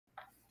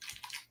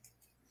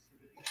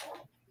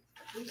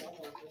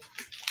What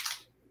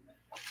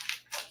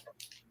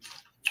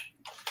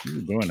are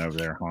you doing over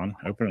there, Han?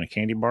 Opening a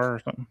candy bar or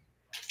something?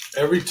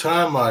 Every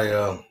time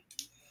I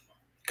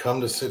come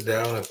to sit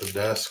down at the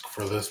desk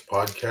for this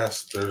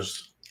podcast,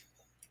 there's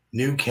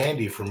new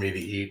candy for me to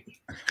eat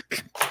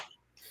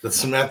that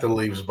Samantha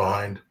leaves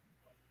behind.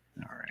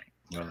 All right.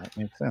 Well, that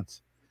makes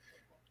sense.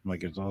 Like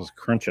there's all this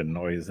crunching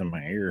noise in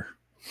my ear.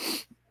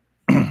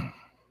 We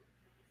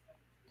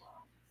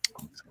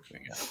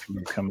got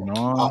people coming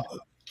on.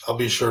 I'll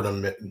be sure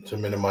to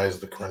minimize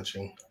the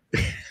crunching.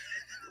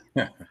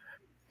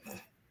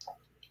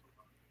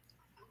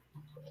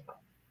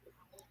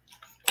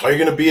 Are you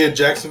going to be at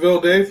Jacksonville,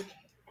 Dave?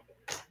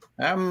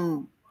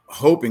 I'm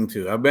hoping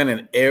to. I've been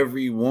in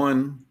every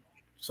one,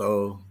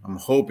 so I'm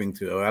hoping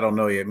to. I don't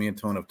know yet. Me and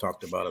Tone have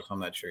talked about it, so I'm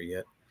not sure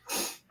yet.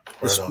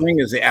 The spring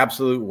is the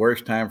absolute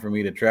worst time for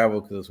me to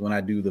travel because it's when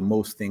I do the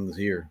most things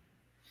here.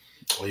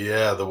 Well,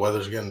 yeah, the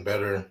weather's getting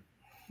better.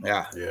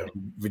 Yeah.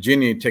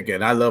 Virginia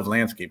ticket. I love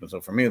landscaping,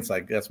 so for me, it's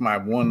like that's my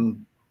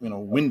one,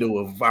 window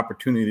of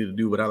opportunity to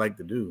do what I like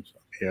to do. So.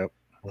 Yep.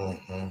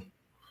 Mm-hmm.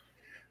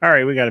 All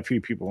right, we got a few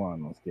people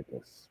on. Let's get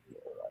this.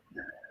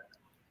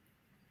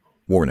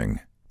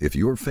 Warning: if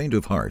you're faint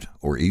of heart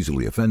or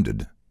easily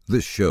offended,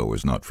 this show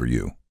is not for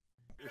you.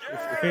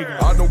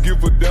 I don't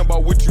give a damn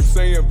about what you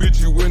saying,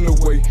 bitch, you in the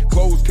way.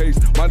 Closed case,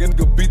 my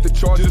nigga beat the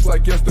charges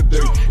like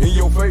yesterday. In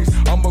your face,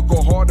 I'ma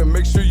go hard and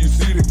make sure you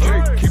see the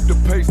cake. Keep the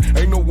pace,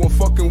 ain't no one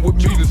fucking with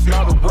me, this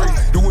not a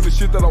race. Doing the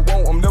shit that I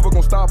want, I'm never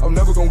gonna stop, I'm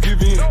never gonna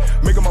give in.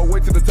 Making my way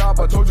to the top,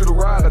 I told you to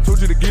ride, I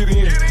told you to get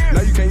in.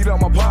 Now you can't eat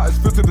out my pot, it's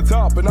filled to the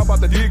top, and I'm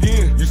about to dig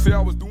in. You say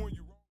I was doing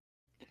you wrong.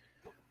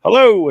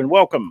 Hello, and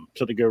welcome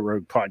to the Go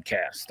Rogue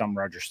Podcast. I'm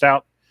Roger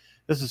Stout.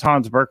 This is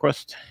Hans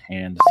Berquist,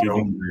 and this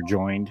evening we're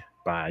joined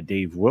by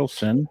Dave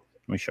Wilson.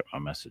 Let me shut my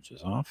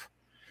messages off.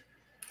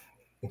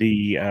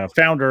 The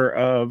founder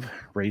of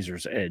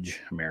Razor's Edge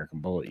American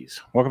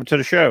Bullies. Welcome to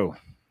the show.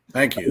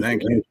 Thank you.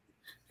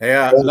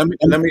 Hey, let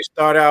me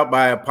start out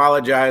by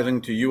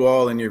apologizing to you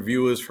all and your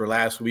viewers for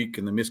last week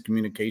and the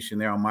miscommunication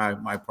there on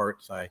my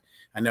part. So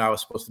I know I was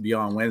supposed to be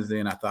on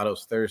Wednesday and I thought it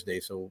was Thursday.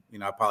 So,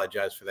 I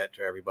apologize for that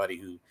to everybody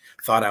who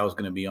thought I was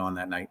going to be on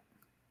that night.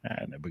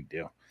 No big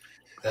deal.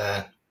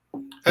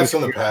 That's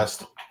in the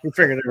past. We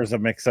figured there was a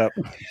mix-up,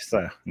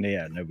 so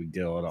yeah, no big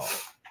deal at all.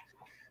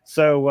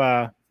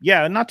 So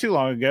not too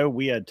long ago,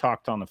 we had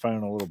talked on the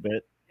phone a little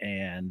bit,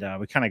 and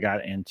we kind of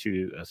got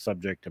into a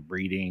subject of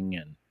breeding,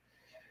 and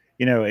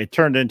it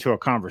turned into a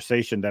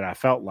conversation that I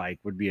felt like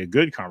would be a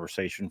good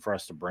conversation for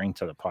us to bring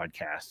to the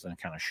podcast and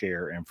kind of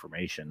share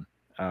information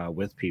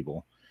with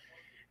people.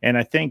 And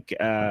I think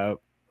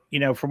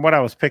from what I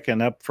was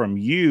picking up from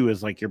you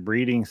is like your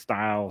breeding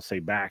style, say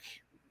back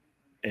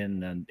in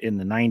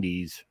the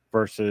 90s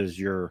versus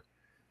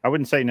I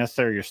wouldn't say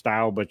necessarily your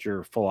style, but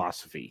your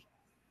philosophy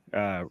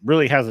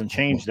really hasn't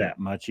changed that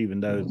much,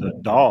 even though the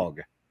dog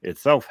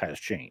itself has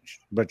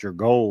changed, but your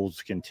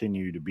goals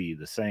continue to be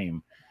the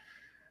same.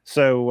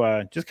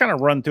 So just kind of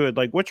run through it.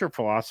 Like, what's your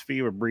philosophy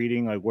of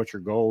breeding? Like, what's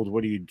your goals?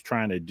 What are you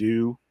trying to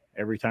do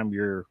every time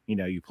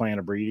you plan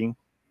a breeding?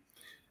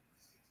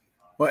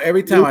 Well,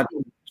 every time I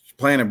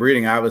plan a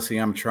breeding, obviously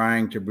I'm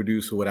trying to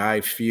produce what I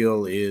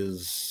feel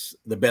is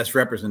the best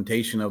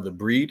representation of the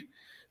breed.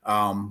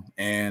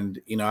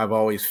 I've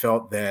always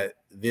felt that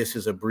this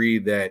is a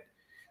breed that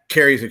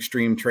carries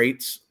extreme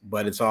traits,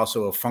 but it's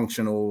also a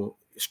functional,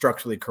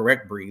 structurally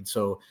correct breed.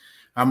 So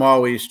I'm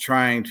always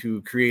trying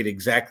to create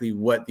exactly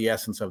what the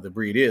essence of the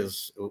breed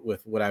is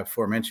with what I've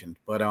aforementioned.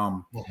 But,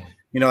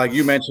 like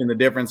you mentioned, the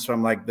difference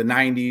from like the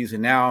 90s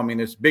and now,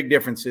 there's big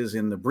differences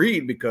in the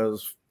breed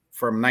because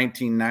from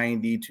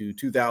 1990 to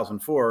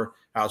 2004,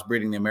 I was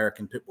breeding the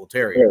American Pit Bull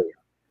Terrier.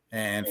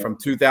 And from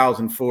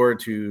 2004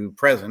 to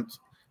present,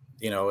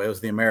 it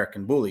was the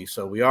American Bully.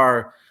 So we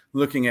are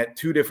looking at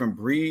two different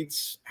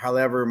breeds.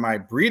 However, my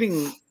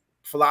breeding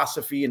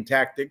philosophy and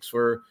tactics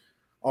were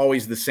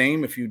always the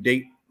same. If you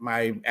date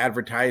my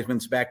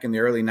advertisements back in the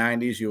early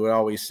 90s, you would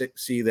always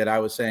see that I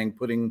was saying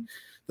putting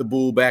the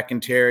bull back in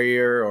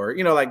terrier or,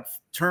 like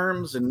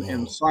terms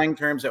and slang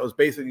terms that was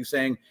basically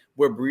saying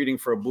we're breeding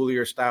for a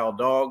bullier style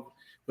dog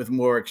with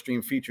more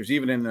extreme features,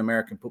 even in the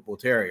American Pit Bull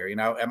Terrier.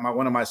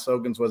 One of my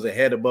slogans was a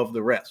head above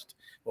the rest,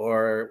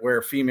 or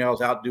where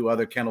females outdo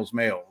other kennels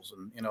males.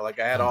 And, I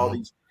had all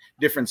these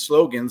different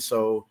slogans.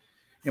 So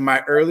in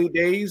my early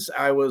days,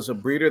 I was a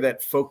breeder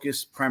that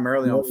focused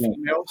primarily on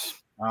females.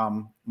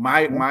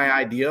 My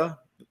idea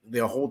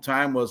the whole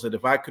time was that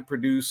if I could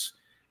produce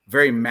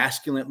very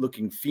masculine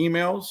looking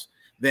females,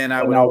 then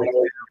I would always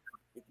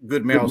have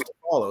good males to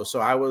follow. So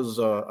I was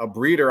a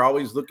breeder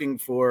always looking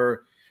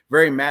for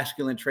very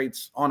masculine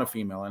traits on a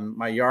female, and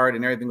my yard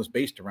and everything was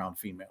based around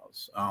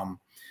females.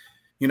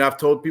 I've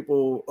told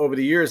people over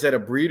the years that a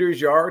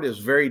breeder's yard is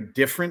very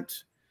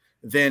different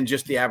than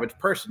just the average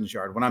person's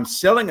yard. When I'm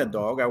selling a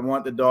dog, I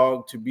want the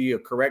dog to be a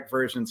correct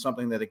version,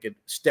 something that it could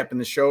step in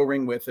the show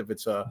ring with if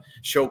it's a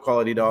show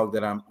quality dog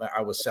that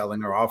I was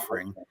selling or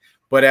offering.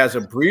 But as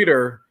a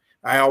breeder,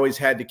 I always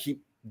had to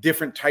keep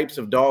different types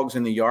of dogs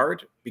in the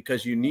yard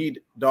because you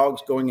need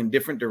dogs going in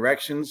different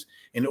directions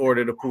in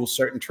order to pull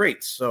certain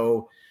traits.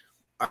 So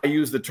I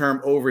use the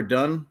term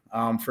overdone.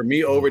 For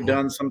me,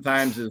 overdone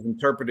sometimes is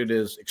interpreted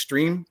as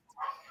extreme.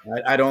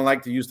 I don't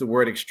like to use the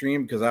word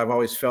extreme because I've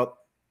always felt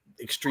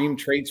extreme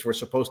traits were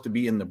supposed to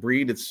be in the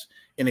breed. It's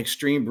an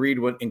extreme breed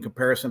in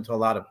comparison to a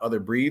lot of other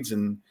breeds,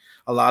 and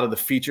a lot of the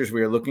features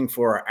we are looking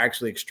for are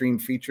actually extreme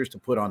features to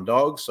put on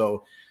dogs.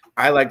 So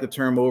I like the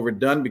term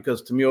overdone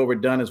because to me,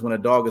 overdone is when a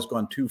dog has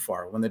gone too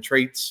far, when the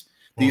traits,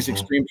 these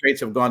extreme traits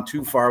have gone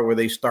too far where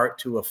they start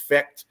to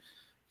affect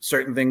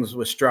certain things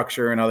with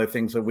structure and other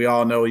things that we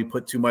all know. You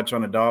put too much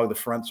on a dog, the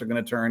fronts are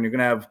going to turn, you're going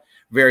to have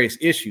various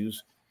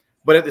issues.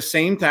 But at the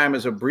same time,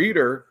 as a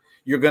breeder,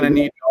 you're going to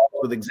need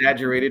dogs with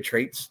exaggerated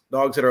traits,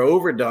 dogs that are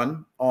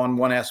overdone on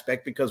one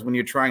aspect, because when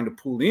you're trying to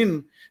pull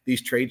in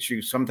these traits,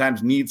 you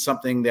sometimes need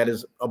something that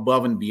is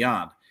above and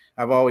beyond.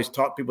 I've always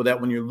taught people that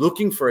when you're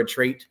looking for a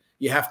trait,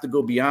 you have to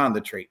go beyond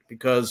the trait,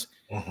 because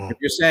if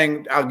you're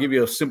saying, I'll give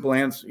you a simple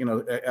answer,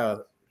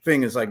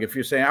 thing is like, if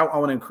you're saying, I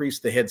want to increase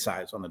the head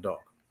size on the dog,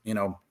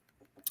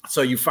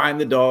 so you find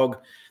the dog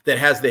that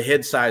has the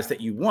head size that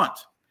you want.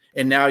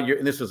 And now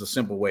and this is a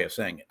simple way of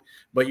saying it,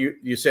 but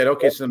you said,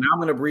 okay, so now I'm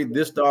going to breed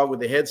this dog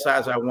with the head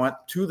size I want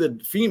to the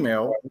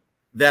female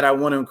that I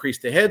want to increase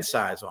the head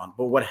size on.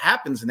 But what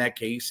happens in that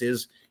case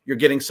is you're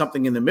getting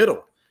something in the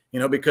middle,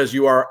 because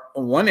you are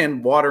on one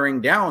end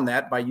watering down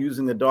that by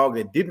using the dog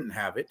that didn't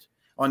have it.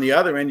 On the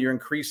other end, you're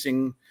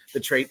increasing the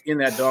trait in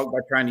that dog by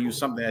trying to use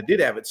something that did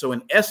have it. So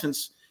in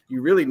essence,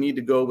 you really need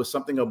to go with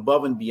something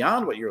above and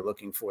beyond what you're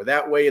looking for.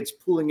 That way it's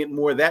pulling it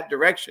more that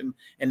direction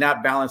and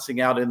not balancing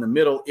out in the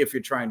middle if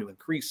you're trying to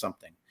increase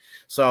something.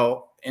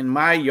 So in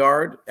my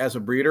yard as a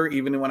breeder,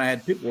 even when I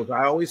had pit bulls,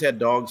 I always had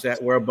dogs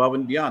that were above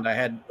and beyond. I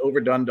had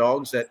overdone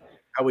dogs that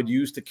I would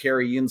use to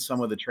carry in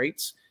some of the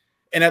traits.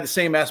 And at the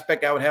same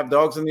aspect, I would have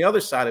dogs on the other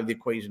side of the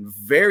equation,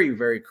 very,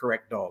 very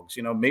correct dogs.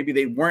 Maybe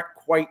they weren't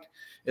quite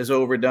as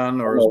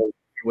overdone or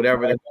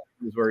whatever the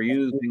dogs were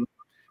using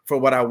for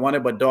what I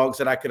wanted, but dogs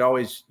that I could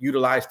always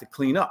utilize to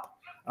clean up.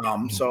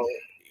 So,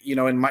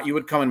 you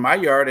would come in my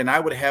yard and I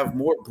would have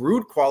more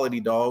brood quality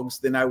dogs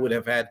than I would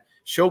have had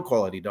show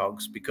quality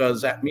dogs,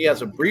 because me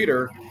as a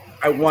breeder,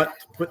 I want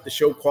to put the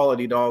show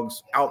quality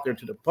dogs out there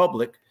to the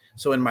public.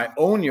 So in my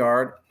own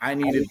yard, I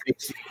needed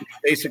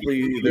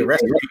basically the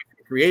recipe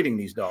for creating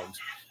these dogs.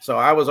 So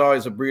I was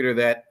always a breeder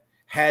that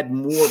had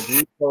more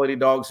brood quality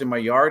dogs in my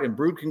yard, and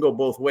brood can go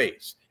both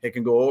ways. It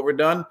can go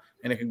overdone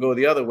and it can go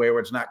the other way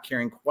where it's not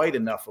carrying quite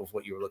enough of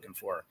what you were looking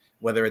for,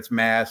 whether it's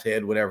mass,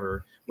 head,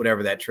 whatever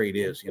that trait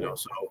is,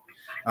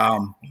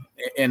 So,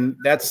 and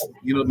that's,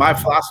 my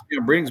philosophy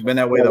of breeding has been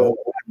that way the whole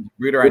time.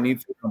 Breeder, I need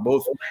to on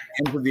both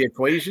ends of the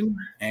equation.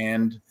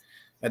 And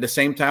at the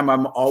same time,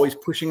 I'm always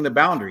pushing the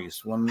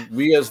boundaries. When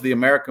we as the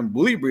American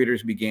Bully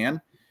Breeders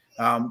began,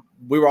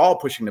 we were all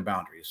pushing the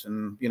boundaries.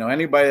 And,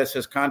 anybody that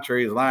says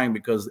contrary is lying,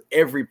 because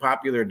every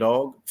popular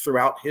dog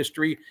throughout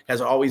history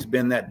has always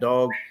been that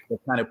dog that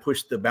kind of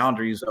pushed the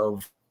boundaries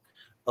of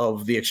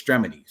the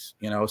extremities,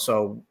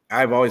 So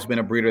I've always been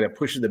a breeder that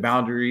pushes the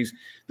boundaries.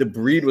 The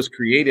breed was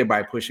created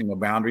by pushing the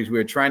boundaries. We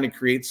were trying to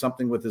create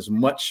something with as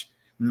much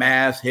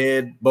mass,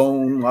 head,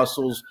 bone,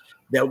 muscles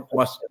that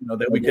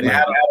we could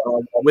have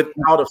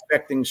without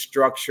affecting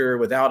structure,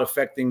 without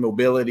affecting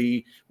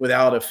mobility,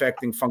 without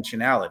affecting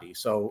functionality.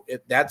 So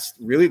that's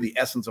really the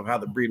essence of how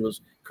the breed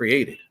was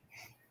created.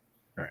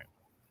 Right.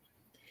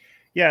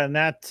 Yeah, and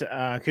that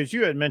because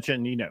you had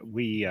mentioned,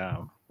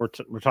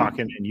 we're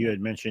talking, and you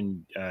had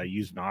mentioned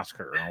using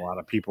Oscar, and a lot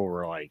of people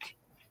were like,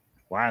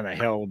 "Why in the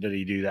hell did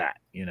he do that?"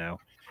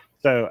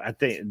 So I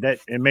think that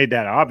it made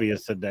that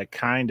obvious that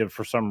kind of,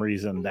 for some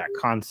reason, that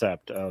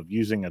concept of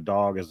using a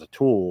dog as a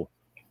tool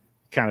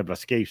kind of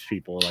escapes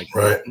people. Like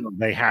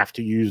they have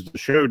to use the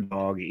show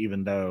dog,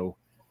 even though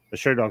the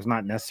show dog's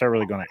not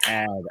necessarily going to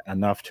add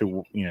enough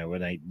to,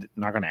 they're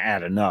not going to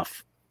add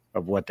enough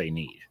of what they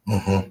need.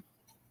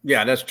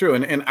 Yeah, that's true.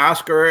 And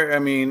Oscar, I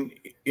mean,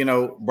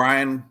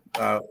 Brian,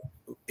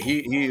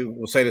 he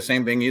will say the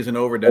same thing. He's an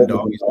overdone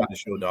dog. He's not a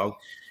show dog.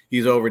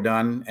 He's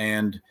overdone.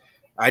 And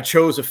I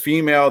chose a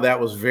female that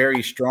was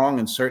very strong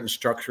in certain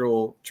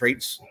structural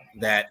traits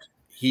that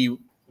he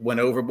went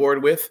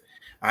overboard with.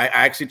 I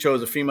actually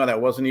chose a female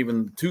that wasn't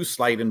even too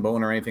slight in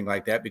bone or anything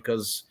like that,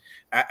 because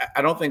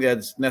I don't think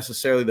that's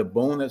necessarily the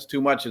bone that's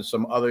too much. It's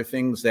some other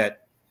things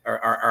that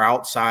are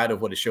outside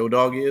of what a show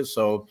dog is.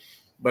 So,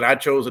 but I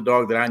chose a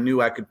dog that I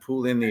knew I could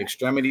pull in the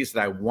extremities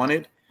that I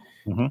wanted,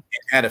 and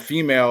had a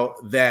female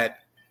that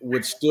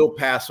would still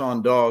pass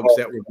on dogs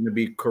that were going to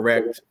be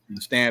correct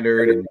and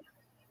standard and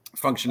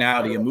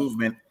functionality and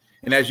movement.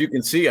 And as you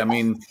can see, I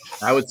mean,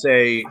 I would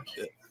say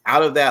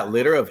out of that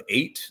litter of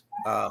 8,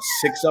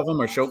 6 of them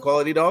are show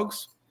quality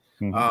dogs.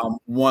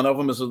 One of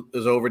them is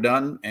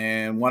overdone,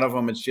 and one of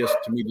them is just,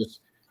 to me, just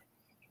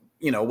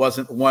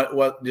wasn't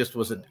what just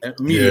was a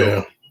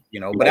mediocre.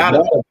 But out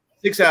of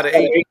 6 out of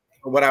 8,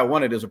 what I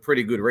wanted is a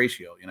pretty good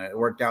ratio. It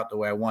worked out the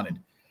way I wanted.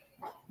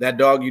 That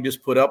dog you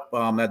just put up,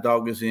 that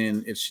dog is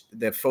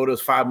that photo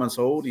is 5 months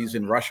old. He's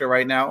in Russia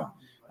right now.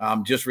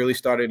 Just really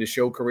started his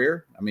show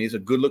career. I mean, he's a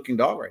good-looking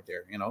dog right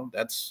there. You know,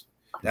 that's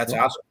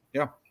awesome.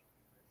 Yeah.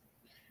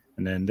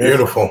 And then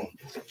beautiful.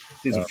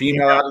 There's a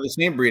female out of the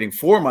same breeding,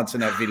 4 months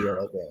in that video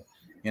right there.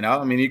 You know,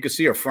 I mean, you can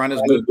see her front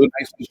is good,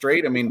 nice and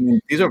straight. I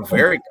mean, these are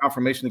very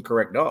conformationally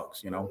correct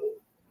dogs, you know.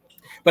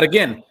 But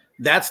again,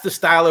 that's the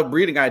style of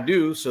breeding I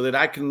do so that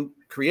I can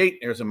create.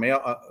 There's a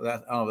male. I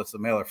don't know if that's the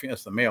male or female.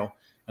 It's the male.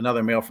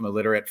 Another male from the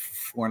litter at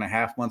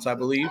 4.5 months, I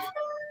believe.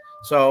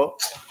 So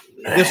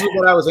this is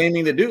what I was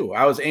aiming to do.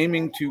 I was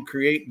aiming to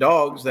create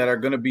dogs that are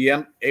going to be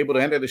able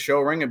to enter the show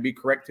ring and be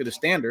correct to the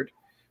standard,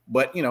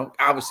 but, you know,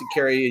 obviously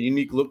carry a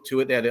unique look to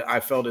it that I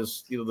felt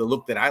is, you know, the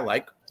look that I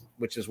like,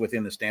 which is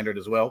within the standard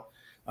as well.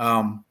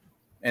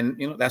 And,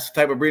 you know, that's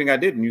the type of breeding I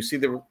did. And you see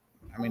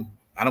I mean,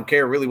 I don't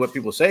care really what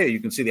people say. You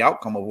can see the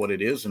outcome of what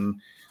it is. And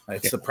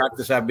it's the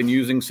practice I've been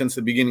using since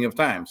the beginning of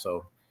time.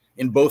 So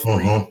in both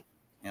breeds,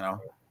 you know.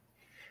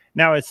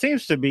 Now it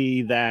seems to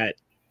be that,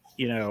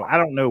 you know, I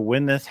don't know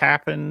when this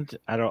happened.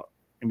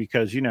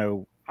 Because, you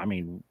know, I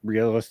mean,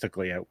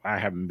 realistically, I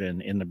haven't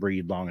been in the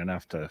breed long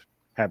enough to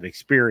have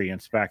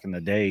experience back in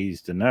the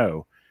days to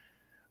know.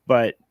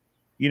 But,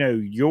 you know,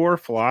 your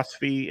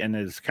philosophy, and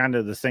is kind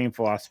of the same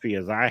philosophy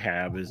as I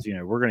have, is, you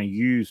know, we're going to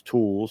use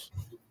tools,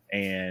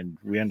 and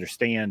we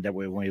understand that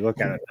when we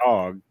look at a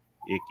dog,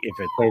 if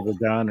it's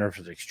overdone or if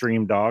it's an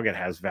extreme dog, it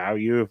has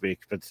value. If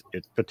it's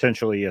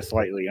potentially a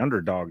slightly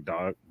underdog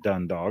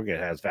done dog, it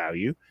has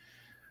value.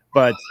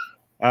 But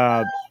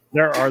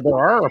there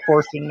are a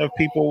portion of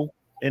people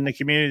in the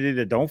community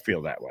that don't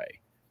feel that way.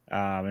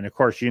 And of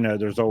course, you know,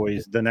 there's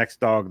always the next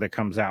dog that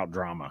comes out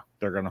drama.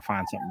 They're going to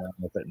find something wrong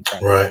with it and try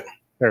to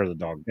tear the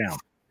dog down.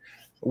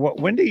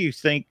 When do you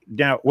think,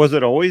 now, was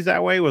it always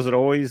that way? Was it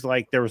always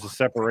like there was a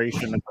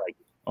separation of like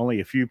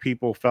only a few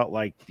people felt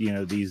like, you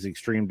know, these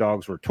extreme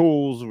dogs were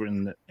tools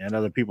and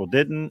other people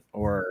didn't?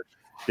 Or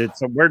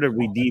where did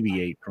we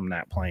deviate from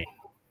that plane?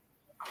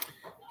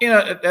 You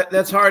know,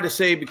 that's hard to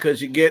say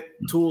because you get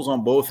tools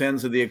on both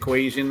ends of the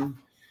equation.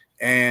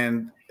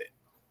 And,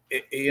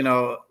 you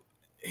know,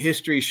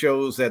 history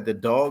shows that the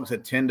dogs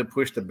that tend to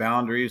push the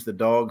boundaries, the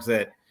dogs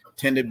that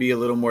tend to be a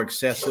little more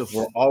excessive,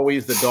 were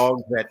always the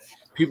dogs that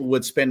people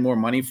would spend more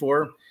money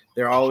for.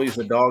 They're always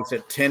the dogs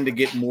that tend to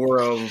get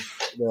more of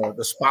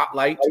the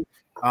spotlight. You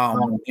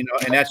know,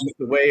 and that's just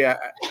the way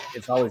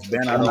it's always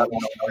been. I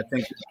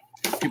think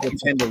people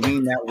tend to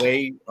lean that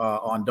way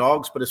on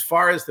dogs. But as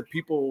far as the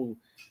people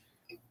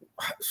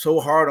so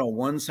hard on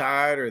one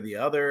side or the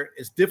other,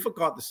 it's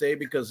difficult to say,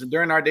 because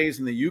during our days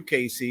in the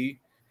UKC,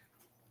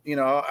 you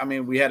know, I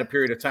mean, we had a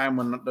period of time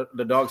when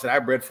the dogs that I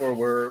bred for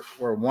were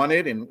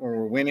wanted and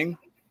were winning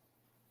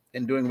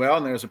and doing well.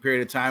 And there was a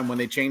period of time when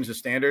they changed the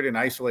standard and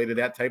isolated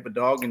that type of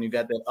dog. And you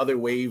got that other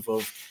wave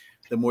of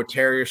the more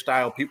terrier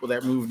style people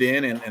that moved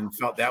in and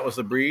felt that was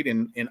the breed.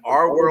 And in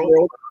our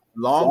world,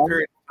 long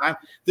period of time,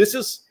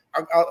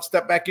 I'll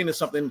step back into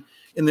something.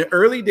 In the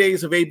early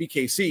days of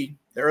ABKC,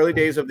 the early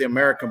days of the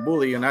American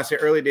Bully, and I say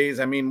early days,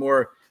 I mean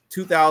more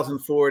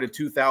 2004 to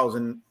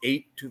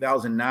 2008,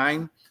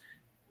 2009,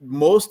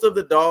 most of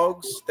the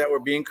dogs that were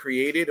being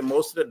created and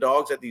most of the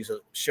dogs at these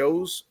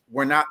shows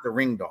were not the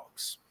ring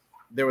dogs.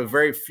 There were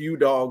very few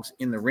dogs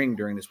in the ring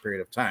during this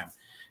period of time.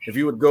 If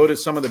you would go to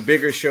some of the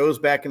bigger shows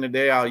back in the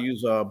day, I'll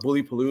use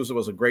Bully Palooza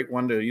was a great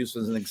one to use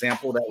as an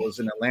example. That was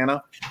in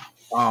Atlanta.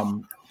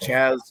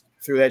 Chaz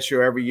threw that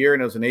show every year,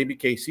 and it was an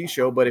ABKC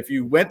show. But if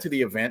you went to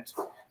the event,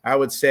 I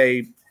would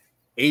say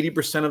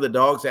 80% of the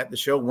dogs at the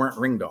show weren't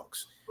ring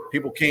dogs.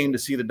 People came to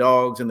see the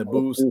dogs in the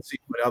booths and see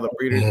what other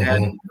breeders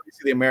had.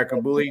 See the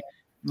American Bully.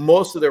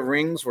 Most of the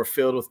rings were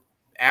filled with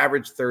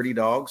average 30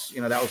 dogs.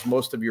 You know, that was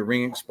most of your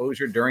ring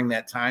exposure during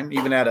that time.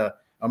 Even at a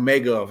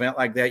mega event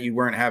like that, you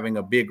weren't having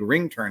a big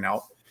ring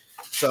turnout.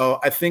 So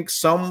I think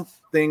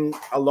something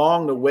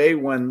along the way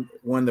when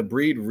the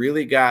breed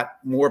really got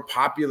more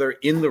popular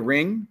in the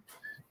ring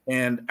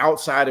and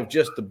outside of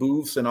just the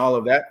booths and all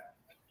of that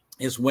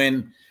is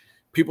when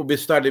people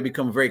started to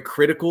become very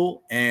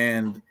critical,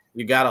 and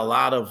you got a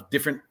lot of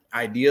different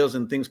ideas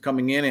and things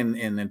coming in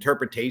and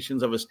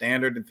interpretations of a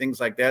standard and things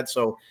like that.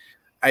 So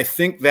I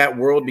think that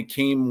world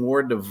became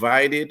more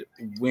divided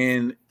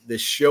when the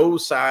show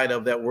side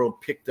of that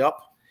world picked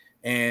up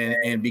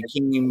and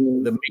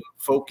became the main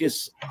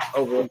focus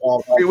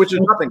overall, which is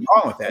nothing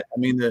wrong with that. I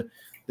mean,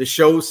 the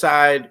show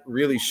side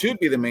really should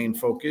be the main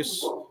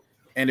focus.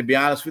 And to be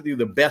honest with you,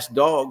 the best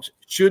dogs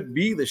should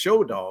be the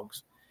show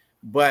dogs.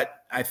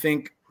 But I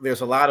think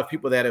there's a lot of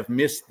people that have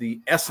missed the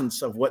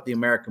essence of what the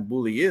American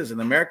Bully is. And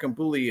the American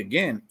Bully,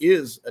 again,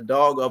 is a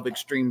dog of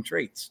extreme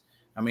traits.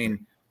 I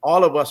mean,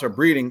 all of us are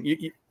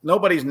breeding.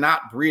 Nobody's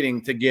not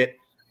breeding to get,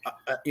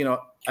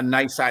 a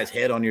nice size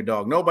head on your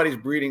dog. Nobody's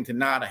breeding to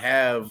not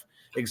have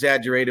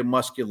exaggerated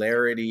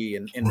muscularity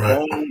and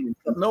right. bone.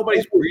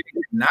 Nobody's breeding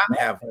to not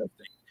have those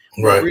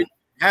things. Right.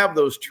 Have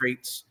those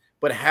traits,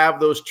 but have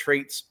those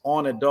traits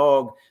on a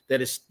dog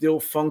that is still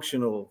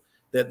functional,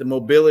 that the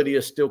mobility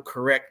is still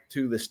correct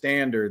to the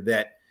standard,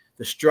 that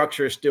the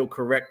structure is still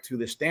correct to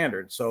the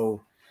standard.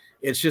 So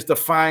it's just a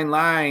fine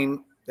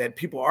line that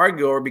people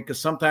argue over because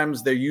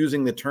sometimes they're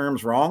using the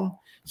terms wrong.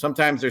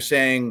 Sometimes they're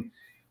saying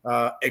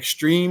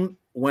extreme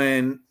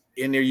and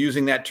they're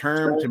using that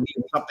term to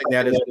mean something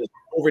that is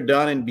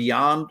overdone and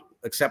beyond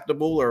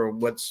acceptable or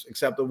what's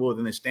acceptable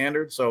within the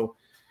standard. So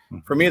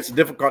for me, it's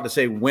difficult to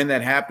say when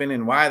that happened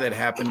and why that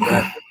happened,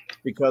 but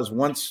because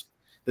once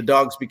the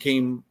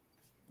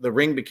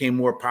ring became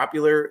more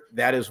popular,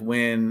 that is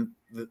when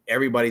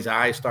everybody's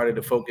eyes started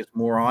to focus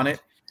more on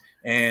it.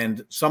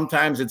 And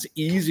sometimes it's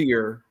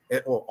easier,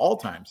 well, all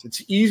times,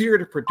 it's easier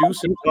to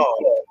produce a dog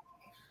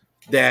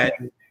that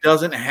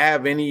doesn't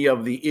have any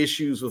of the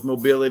issues with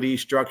mobility,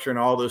 structure, and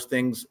all those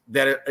things,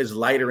 that is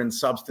lighter in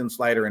substance,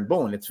 lighter in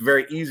bone. It's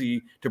very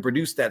easy to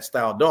produce that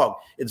style dog.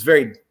 It's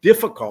very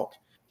difficult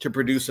to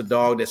produce a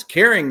dog that's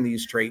carrying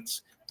these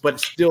traits, but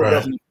still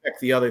doesn't affect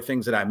the other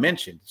things that I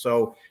mentioned.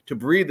 So to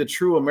breed the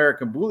true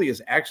American Bully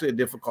is actually a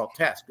difficult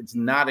task. It's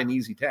not an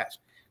easy task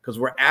because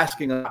we're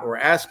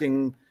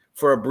asking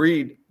for a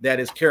breed that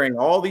is carrying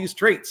all these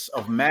traits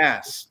of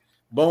mass,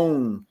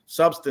 bone,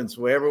 substance,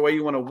 whatever way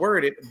you want to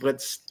word it,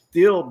 but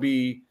still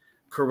be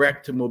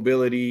correct to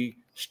mobility,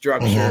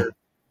 structure,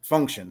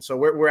 function. So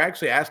we're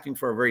actually asking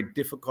for a very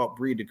difficult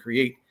breed to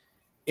create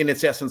in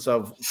its essence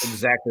of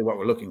exactly what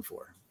we're looking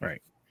for.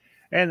 Right.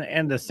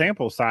 And the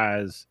sample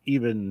size,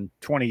 even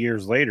 20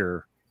 years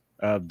later,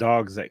 of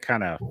dogs that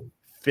kind of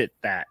fit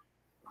that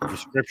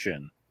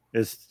description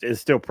is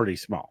still pretty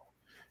small,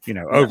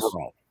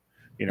 overall.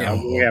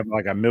 We have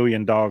like 1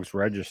 million dogs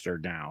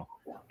registered now,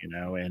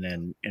 and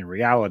then in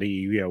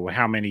reality,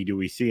 how many do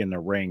we see in the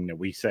ring that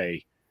we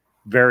say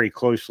very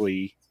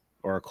closely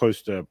or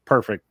close to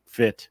perfect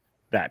fit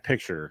that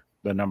picture?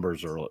 The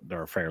numbers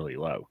are fairly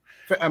low.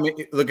 I mean,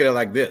 look at it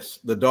like this.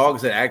 The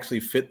dogs that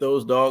actually fit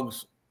those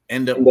dogs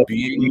end up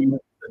being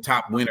the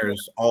top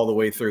winners all the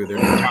way through. They're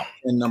the top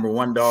 10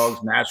 #1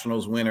 dogs,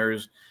 nationals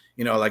winners.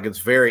 It's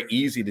very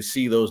easy to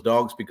see those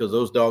dogs because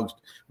those dogs,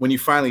 when you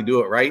finally do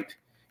it right,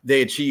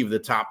 they achieve the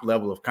top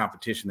level of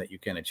competition that you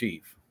can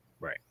achieve.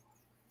 Right.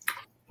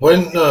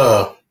 When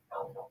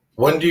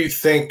do you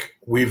think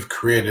we've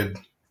created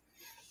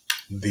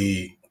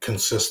the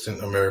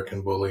consistent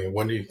American Bully?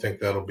 When do you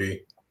think that'll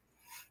be?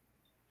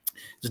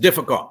 It's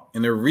difficult.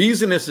 And the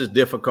reason this is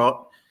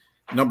difficult,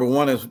 number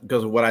one, is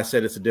because of what I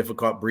said. It's a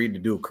difficult breed to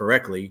do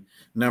correctly.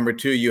 Number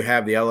two, you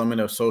have the element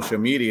of social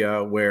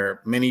media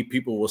where many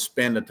people will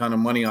spend a ton of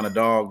money on a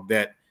dog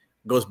that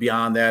goes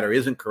beyond that or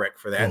isn't correct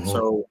for that.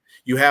 So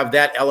you have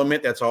that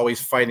element that's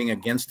always fighting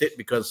against it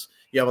because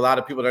you have a lot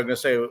of people that are going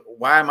to say,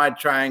 why am I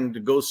trying to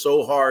go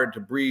so hard to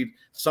breed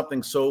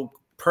something so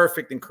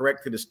perfect and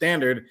correct to the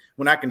standard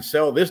when I can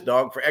sell this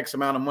dog for X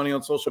amount of money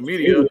on social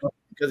media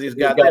because he's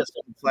got this?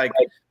 It's like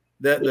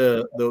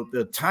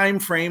the time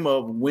frame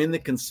of when the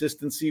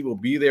consistency will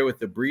be there with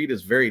the breed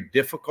is very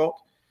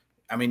difficult.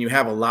 I mean, you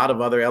have a lot of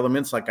other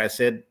elements. Like I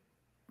said,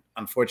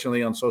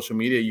 unfortunately, on social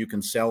media, you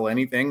can sell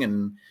anything,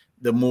 and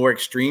the more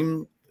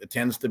extreme it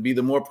tends to be,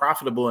 the more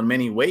profitable in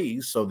many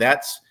ways. So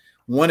that's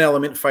one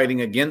element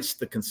fighting against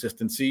the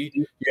consistency.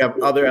 You have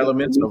other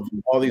elements of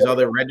all these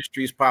other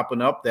registries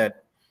popping up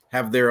that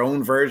have their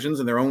own versions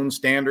and their own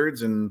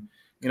standards and,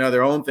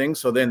 their own things.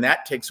 So then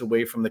that takes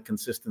away from the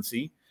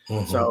consistency.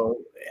 So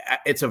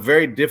it's a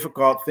very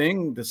difficult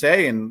thing to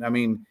say. And I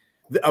mean,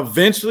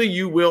 eventually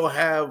you will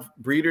have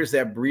breeders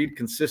that breed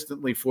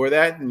consistently for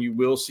that. And you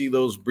will see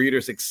those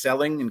breeders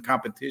excelling in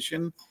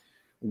competition.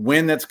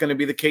 When that's going to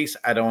be the case,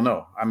 I don't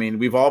know. I mean,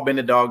 we've all been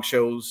to dog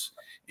shows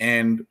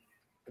and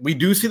we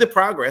do see the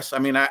progress. I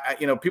mean,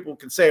 people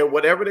can say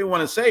whatever they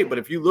want to say, but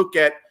if you look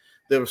at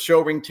the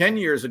show ring 10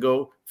 years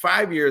ago,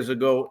 5 years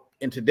ago,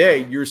 and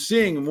today, you're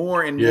seeing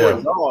more and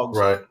more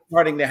dogs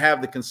starting to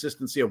have the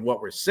consistency of what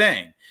we're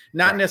saying.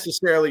 Not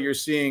necessarily you're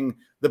seeing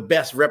the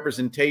best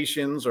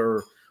representations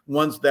or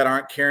ones that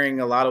aren't carrying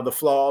a lot of the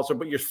flaws,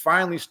 but you're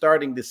finally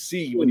starting to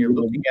see when you're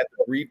looking at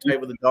the breed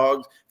type of the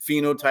dogs,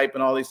 phenotype,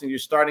 and all these things, you're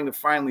starting to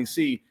finally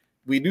see,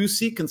 we do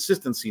see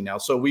consistency now.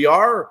 So we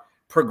are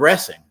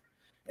progressing.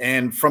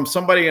 And from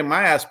somebody in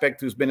my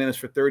aspect who's been in this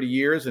for 30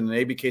 years and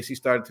ABKC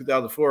started in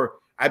 2004,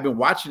 I've been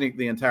watching it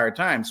the entire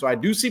time. So I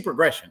do see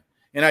progression.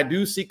 And I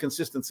do see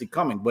consistency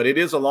coming, but it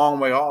is a long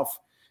way off.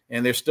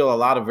 And there's still a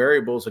lot of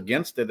variables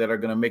against it that are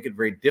going to make it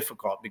very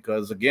difficult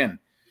because, again,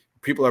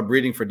 people are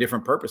breeding for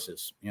different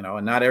purposes,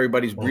 and not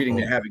everybody's breeding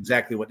to have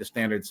exactly what the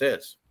standard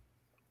says.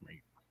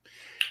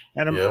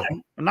 And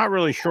I'm not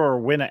really sure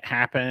when it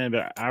happened,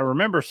 but I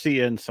remember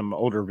seeing some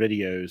older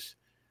videos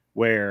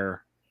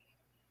where,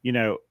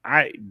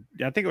 I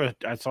think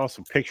I saw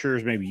some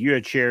pictures, maybe you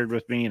had shared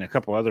with me and a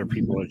couple other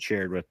people had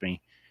shared with me,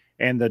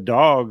 and the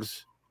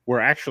dogs were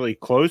actually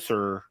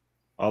closer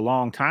a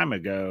long time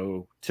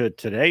ago to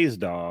today's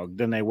dog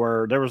than they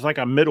were. There was like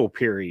a middle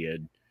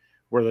period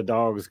where the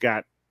dogs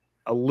got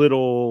a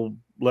little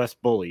less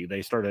bully.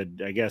 They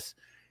started, I guess,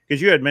 because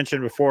you had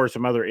mentioned before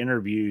some other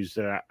interviews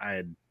that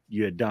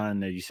you had done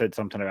that you said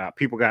something about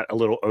people got a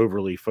little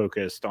overly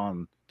focused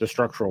on the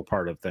structural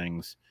part of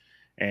things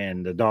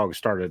and the dogs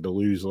started to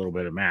lose a little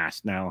bit of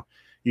mass. Now,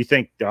 you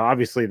think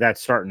obviously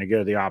that's starting to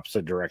go the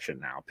opposite direction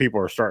now.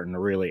 People are starting to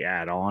really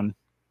add on.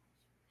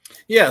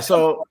 Yeah,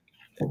 so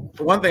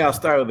One thing I'll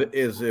start with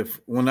is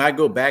when I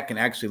go back and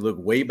actually look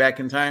way back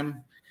in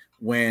time,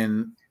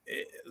 when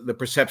the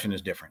perception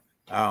is different.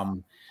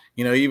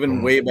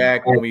 Even way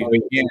back when we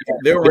began,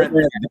 there weren't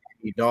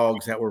any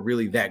dogs that were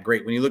really that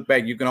great. When you look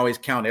back, you can always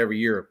count every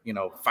year,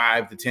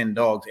 5 to 10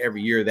 dogs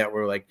every year that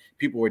were like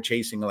people were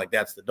chasing, like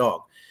that's the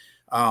dog.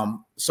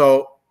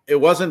 So it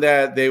wasn't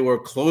that they were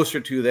closer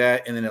to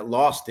that and then it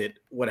lost it.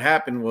 What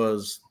happened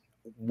was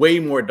way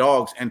more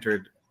dogs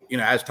entered,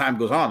 as time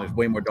goes on, there's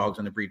way more dogs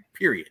in the breed,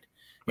 period.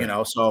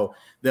 So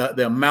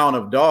the amount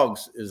of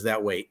dogs is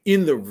that way.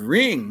 In the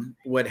ring,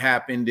 what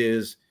happened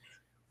is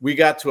we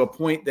got to a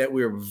point that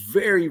we were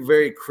very,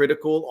 very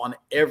critical on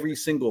every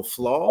single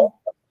flaw,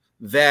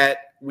 that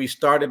we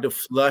started to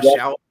flush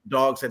out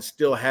dogs that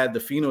still had the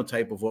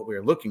phenotype of what we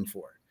were looking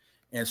for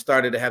and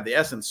started to have the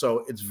essence.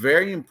 So it's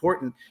very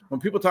important when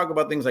people talk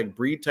about things like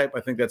breed type. I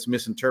think that's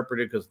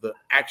misinterpreted, because the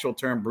actual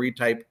term breed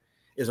type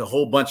is a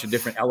whole bunch of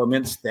different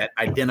elements that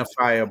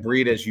identify a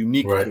breed as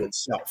unique to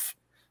itself.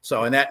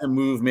 So, and that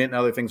movement and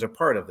other things are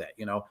part of that,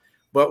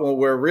 But what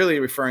we're really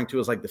referring to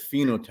is like the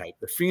phenotype.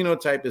 The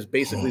phenotype is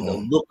basically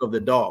the look of the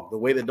dog, the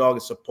way the dog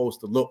is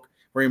supposed to look.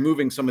 We're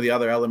removing some of the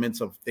other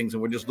elements of things,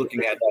 and we're just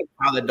looking at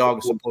how the dog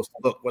is supposed to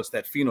look. What's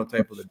that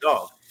phenotype of the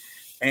dog?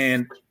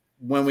 And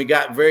when we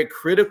got very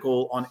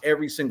critical on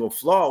every single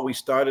flaw, we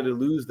started to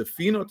lose the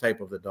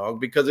phenotype of the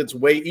dog, because it's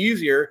way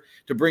easier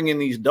to bring in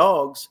these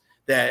dogs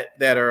that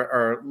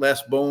are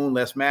less bone,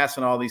 less mass,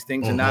 and all these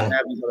things, and not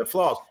have these other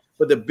flaws.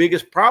 But the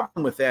biggest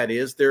problem with that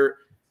is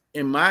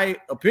in my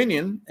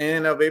opinion,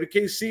 and of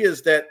ABKC,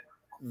 is that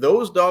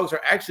those dogs are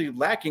actually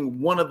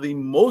lacking one of the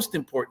most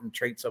important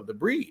traits of the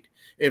breed.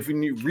 If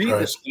you read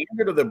the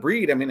standard of the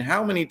breed, I mean,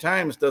 how many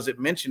times does it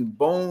mention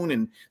bone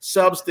and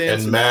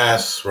substance and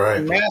mass?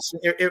 Right. Mass.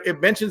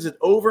 It mentions it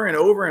over and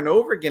over and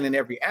over again in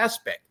every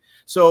aspect.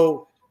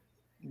 So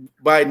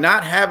by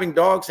not having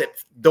dogs that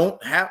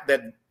don't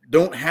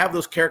have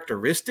those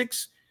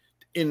characteristics,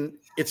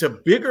 it's a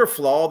bigger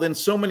flaw than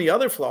so many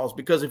other flaws,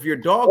 because if your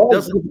dog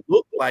doesn't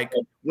look like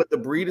what the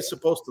breed is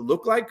supposed to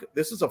look like,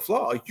 this is a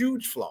flaw, a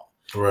huge flaw.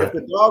 Right. If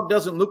the dog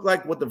doesn't look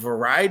like what the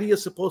variety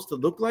is supposed to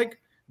look like,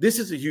 this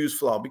is a huge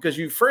flaw, because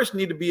you first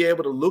need to be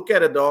able to look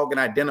at a dog and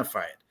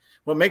identify it.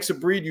 What makes a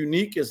breed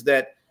unique is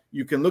that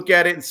you can look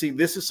at it and see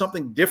this is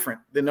something different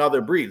than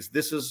other breeds.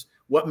 This is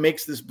what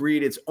makes this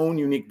breed its own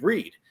unique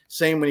breed.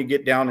 Same when you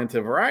get down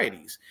into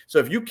varieties. So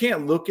if you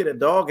can't look at a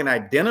dog and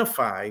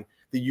identify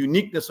the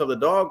uniqueness of the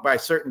dog by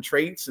certain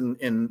traits and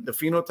the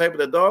phenotype of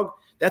the dog,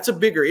 that's a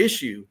bigger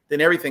issue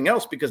than everything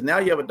else, because now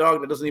you have a dog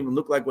that doesn't even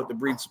look like what the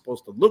breed's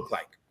supposed to look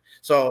like.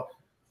 So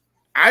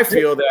I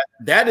feel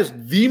that is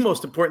the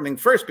most important thing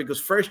first, because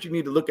first you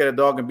need to look at a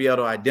dog and be able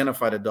to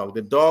identify the dog.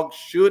 The dog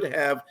should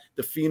have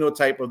the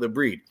phenotype of the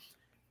breed.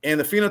 And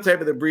the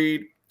phenotype of the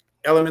breed,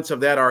 elements of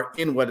that are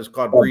in what is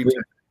called breed type.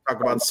 Talk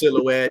about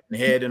silhouette and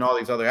head and all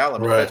these other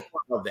elements. Right. That's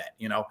part of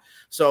that,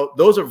 So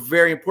those are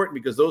very important,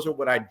 because those are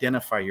what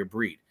identify your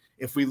breed.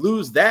 If we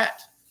lose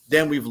that,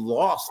 then we've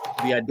lost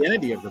the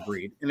identity of the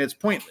breed, and it's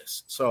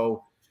pointless.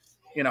 So,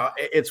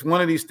 it's one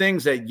of these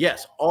things that,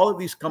 yes, all of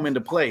these come into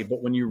play,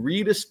 but when you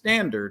read a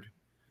standard,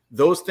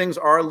 those things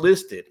are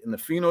listed in the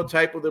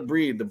phenotype of the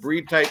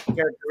breed type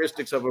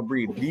characteristics of a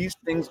breed. These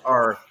things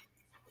are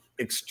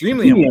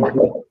extremely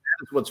important.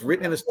 That is what's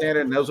written in the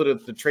standard, and those are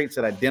the traits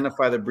that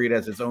identify the breed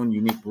as its own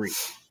unique breed.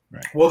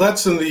 Right. Well,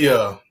 that's in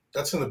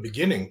the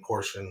beginning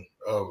portion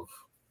of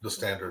the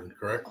standard,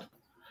 correct?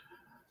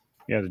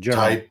 Yeah, the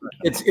general type.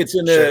 It's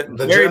in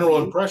the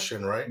general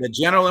impression, right? The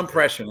general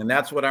impression, and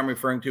that's what I'm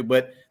referring to.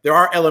 But there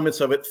are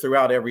elements of it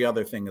throughout every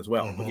other thing as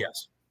well. But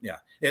yes, yeah,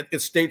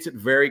 it states it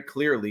very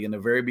clearly in the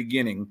very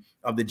beginning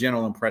of the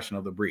general impression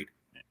of the breed.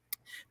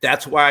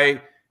 That's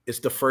why it's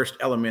the first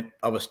element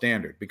of a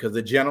standard, because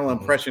the general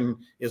impression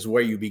is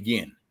where you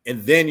begin,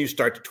 and then you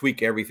start to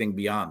tweak everything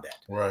beyond that.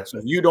 Right. So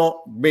if you don't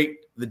make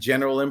the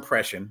general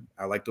impression,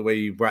 I like the way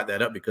you brought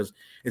that up, because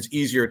it's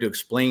easier to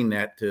explain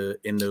that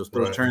in those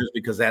terms,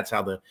 because that's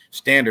how the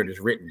standard is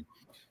written.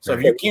 So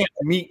if you can't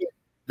meet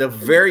the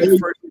very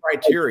first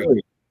criteria,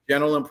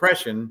 general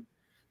impression,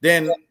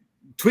 then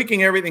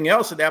tweaking everything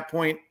else at that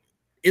point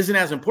isn't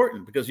as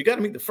important, because you got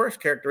to meet the first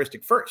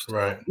characteristic first.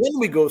 Right. Then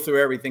we go through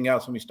everything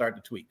else and we start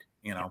to tweak,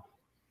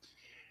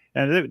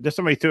 And there's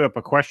somebody threw up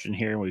a question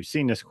here, and we've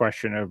seen this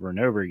question over and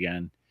over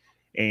again.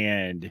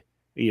 And,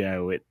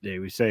 they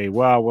would say,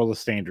 well, will the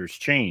standards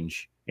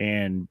change?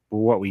 And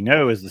what we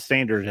know is the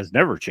standard has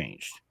never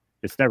changed.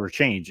 It's never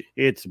changed.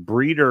 It's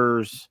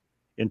breeders'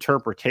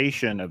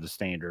 interpretation of the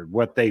standard.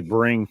 What they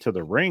bring to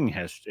the ring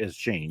has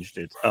changed.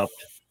 It's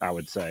upped, I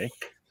would say.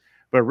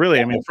 But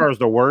really, I mean, as far as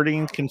the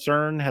wording is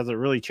concerned, has it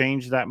really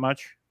changed that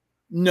much?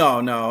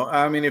 No.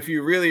 I mean, if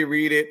you really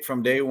read it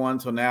from day one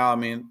till now, I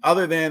mean,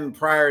 other than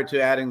prior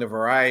to adding the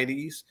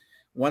varieties,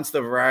 once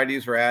the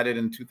varieties were added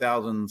in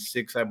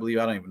 2006, I believe,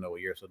 I don't even know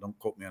what year, so don't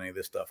quote me on any of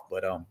this stuff,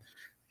 but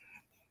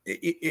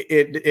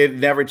it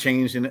never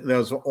changed. And there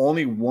was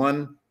only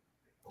one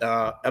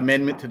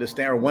amendment to the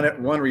standard,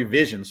 one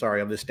revision,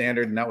 of the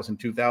standard, and that was in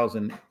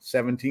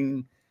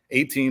 2017,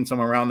 18,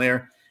 somewhere around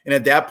there. And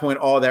at that point,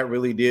 all that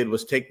really did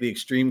was take the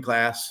extreme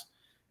class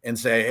and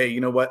say, hey,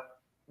 you know what?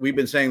 We've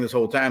been saying this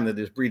whole time that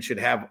this breed should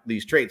have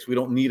these traits. We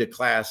don't need a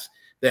class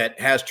that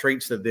has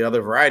traits that the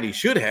other variety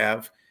should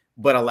have,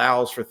 but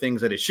allows for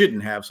things that it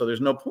shouldn't have. So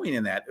there's no point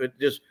in that.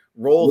 Just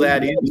roll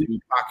that into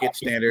Pocket,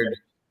 Standard,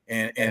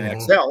 and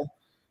Excel,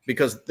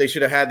 because they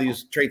should have had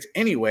these traits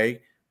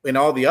anyway. And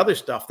all the other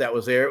stuff that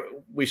was there,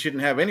 we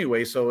shouldn't have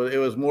anyway. So it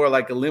was more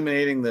like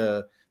eliminating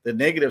the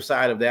negative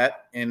side of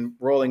that and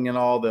rolling in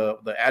all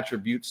the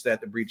attributes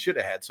that the breed should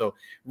have had. So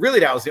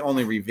really that was the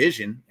only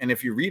revision. And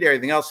if you read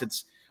everything else,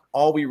 it's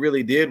all we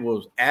really did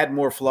was add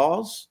more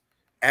flaws,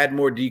 add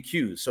more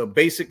DQs. So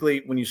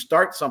basically when you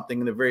start something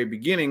in the very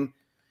beginning,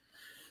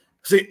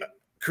 see,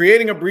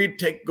 creating a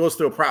breed goes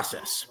through a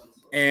process.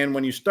 And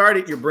when you start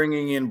it, you're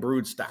bringing in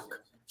brood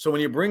stock. So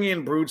when you bring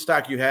in brood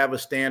stock, you have a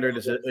standard.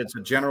 It's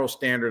a general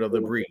standard of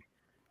the breed.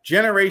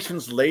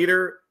 Generations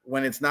later,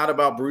 when it's not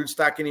about brood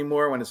stock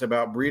anymore, when it's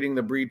about breeding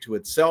the breed to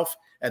itself,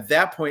 at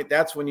that point,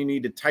 that's when you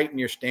need to tighten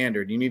your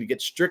standard. You need to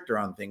get stricter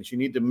on things. You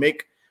need to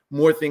make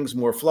more things,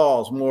 more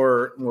flaws,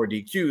 more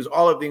DQs,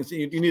 all of things.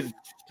 You need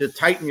to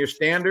tighten your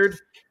standard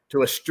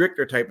to a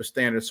stricter type of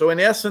standard. So in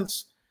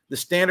essence, the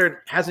standard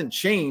hasn't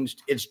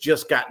changed. It's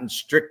just gotten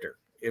stricter,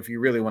 if you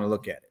really want to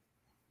look at it.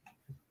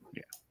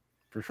 Yeah,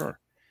 for sure.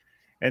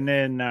 And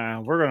then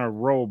we're going to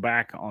roll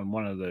back on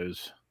one of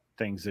those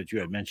things that you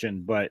had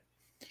mentioned. But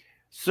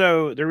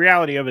so the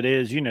reality of it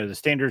is, you know, the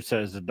standard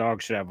says the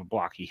dog should have a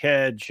blocky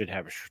head, should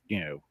have,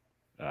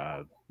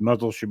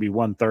 muzzle should be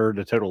 1/3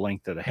 the total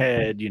length of the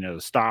head, you know,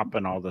 the stop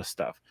and all this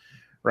stuff,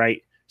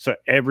 right? So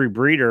every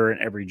breeder and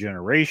every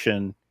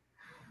generation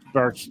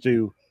starts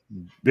to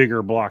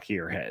bigger,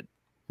 blockier head,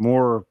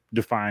 more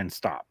defined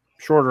stop,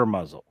 shorter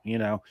muzzle, you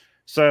know.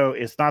 So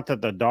it's not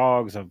that the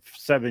dogs of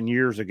 7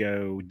 years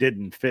ago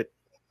didn't fit,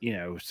 you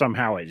know,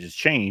 somehow it just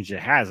changed. It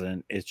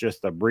hasn't. It's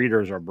just the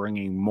breeders are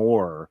bringing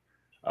more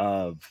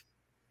of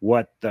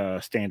what the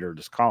standard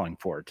is calling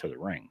for to the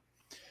ring.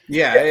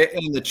 Yeah,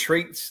 and the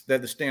traits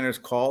that the standards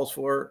calls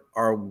for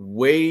are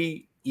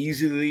way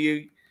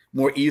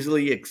more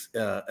easily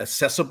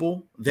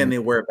accessible than they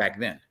were back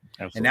then.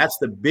 Absolutely. And that's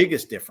the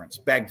biggest difference.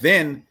 Back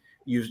then,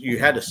 you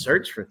had to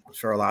search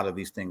for a lot of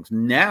these things.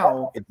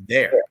 Now it's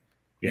there,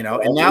 you know,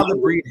 and now the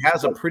breed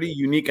has a pretty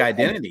unique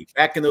identity.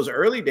 Back in those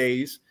early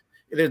days,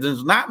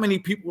 there's not many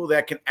people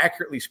that can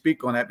accurately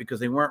speak on that because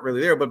they weren't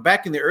really there. But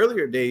back in the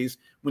earlier days,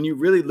 when you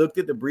really looked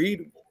at the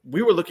breed,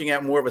 we were looking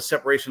at more of a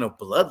separation of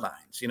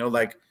bloodlines, you know,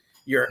 like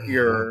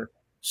your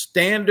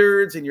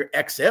standards and your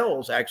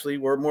XLs actually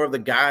were more of the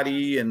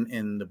Gotti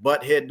and the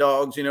butthead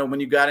dogs. You know, when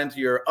you got into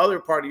your other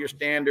part of your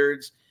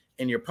standards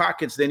and your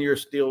pockets, then you're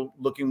still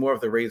looking more of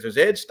the Razor's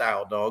Edge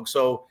style dog.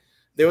 So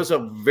there was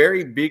a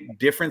very big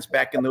difference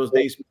back in those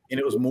days, and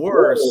it was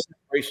more a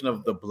separation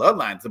of the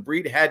bloodlines. The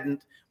breed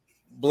hadn't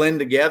blend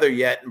together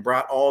yet and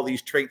brought all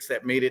these traits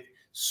that made it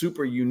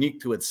super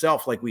unique to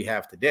itself like we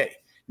have today.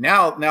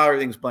 Now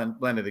everything's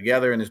blended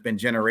together, and there's been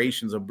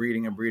generations of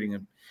breeding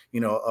and you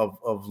know,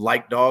 of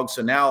like dogs.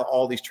 So now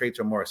all these traits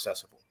are more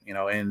accessible, you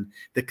know, and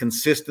the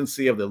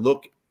consistency of the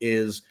look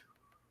is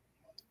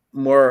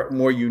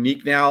more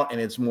unique now,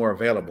 and it's more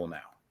available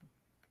now.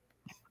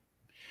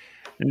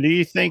 And do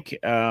you think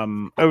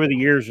over the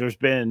years there's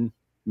been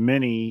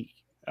many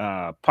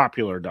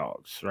popular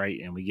dogs, right?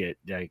 And we get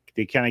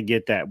they kind of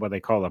get that what they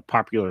call the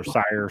popular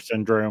sire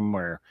syndrome,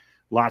 where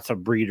lots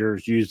of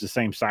breeders use the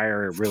same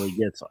sire. It really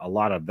gets a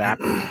lot of that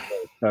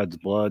stud's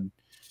blood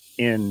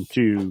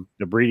into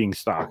the breeding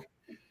stock.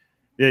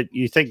 That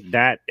you think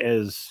that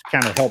is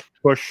kind of helped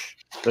push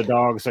the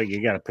dogs? Like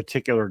you got a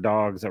particular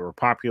dogs that were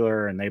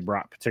popular and they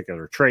brought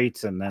particular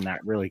traits, and then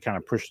that really kind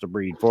of pushed the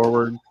breed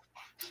forward.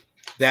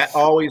 That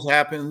always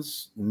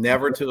happens,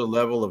 never to the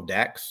level of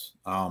Dax.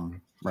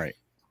 Right.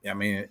 I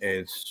mean,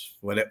 it's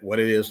what it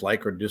is,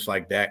 like or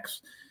dislike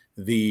Dax.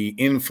 The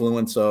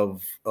influence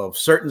of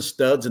certain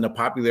studs and the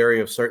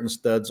popularity of certain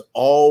studs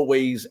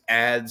always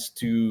adds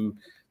to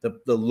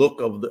the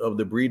look of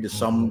the breed to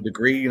some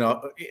degree. You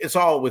know, it's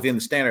all within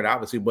the standard,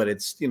 obviously, but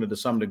it's, you know, to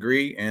some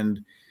degree.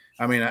 And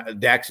I mean,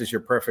 Dax is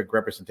your perfect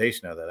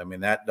representation of that. I mean,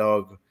 that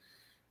dog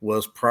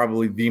was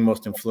probably the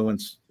most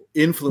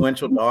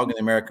influential dog in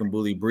the American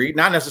Bully breed.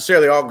 Not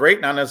necessarily all great,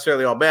 not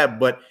necessarily all bad,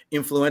 but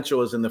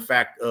influential is in the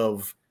fact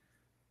of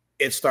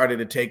it started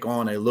to take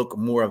on a look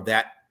more of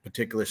that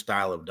particular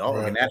style of dog.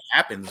 Right. And that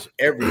happens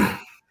every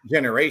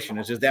generation.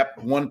 It's just that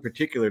one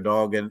particular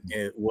dog, and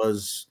it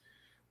was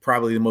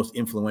probably the most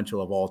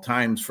influential of all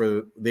times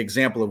for the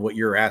example of what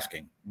you're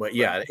asking. But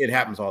yeah, it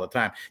happens all the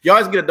time. You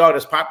always get a dog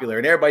that's popular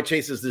and everybody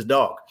chases this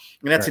dog.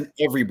 And that's right.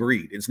 In every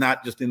breed. It's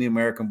not just in the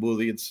American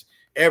Bully. It's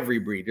every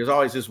breed. There's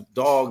always this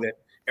dog that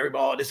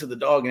everybody, oh, this is the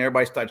dog, and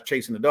everybody starts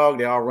chasing the dog.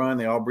 They all run,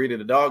 they all breed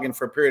the dog. And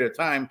for a period of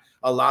time,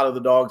 a lot of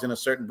the dogs in a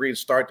certain breed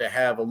start to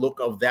have a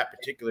look of that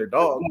particular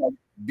dog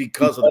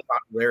because of the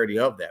popularity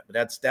of that.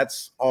 But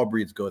that's all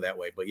breeds go that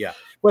way. But yeah,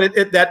 but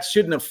that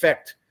shouldn't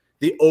affect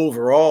the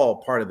overall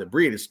part of the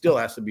breed. It still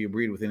has to be a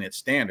breed within its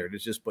standard.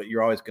 It's just, but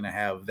you're always going to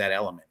have that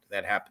element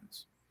that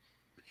happens.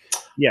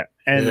 Yeah.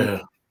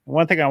 And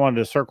one thing I wanted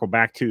to circle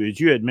back to is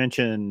you had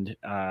mentioned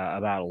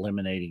about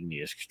eliminating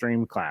the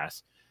extreme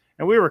class.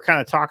 And we were kind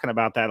of talking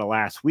about that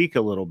last week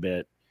a little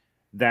bit,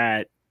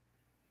 that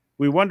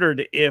we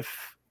wondered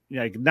if,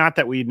 like, not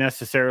that we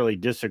necessarily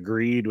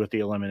disagreed with the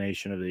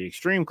elimination of the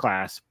extreme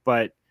class,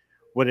 but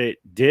what it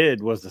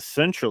did was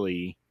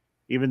essentially,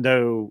 even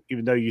though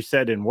you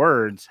said in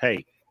words,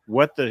 hey,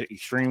 what the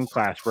extreme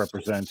class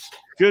represents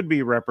should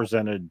be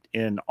represented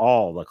in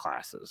all the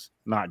classes,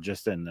 not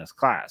just in this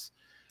class.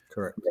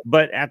 Correct.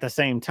 But at the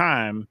same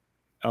time,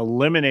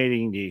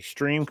 eliminating the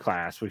extreme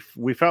class,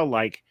 we felt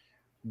like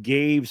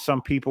gave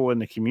some people in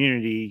the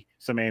community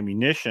some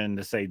ammunition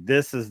to say,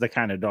 this is the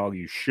kind of dog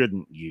you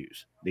shouldn't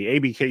use. The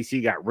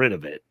ABKC got rid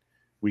of it.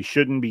 We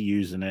shouldn't be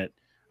using it.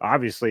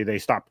 Obviously, they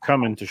stopped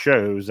coming to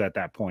shows at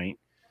that point.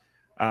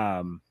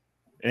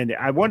 And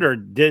I wonder,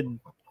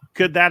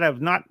 could that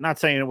have, not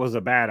saying it was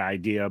a bad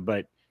idea,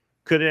 but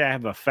could it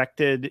have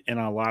affected in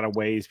a lot of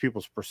ways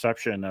people's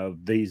perception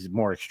of these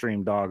more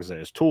extreme dogs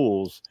as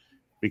tools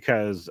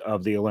because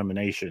of the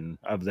elimination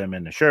of them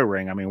in the show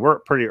ring? I mean, we're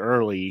pretty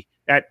early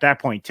at that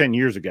point. 10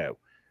 years ago,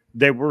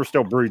 they were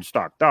still brood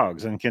stock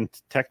dogs, and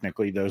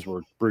technically those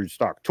were brood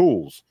stock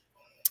tools.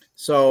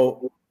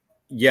 So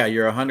yeah,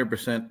 you're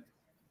 100%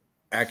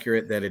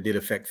 accurate that it did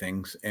affect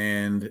things.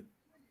 And,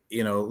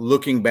 you know,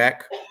 looking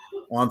back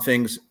on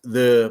things,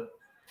 the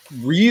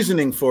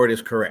reasoning for it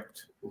is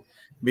correct,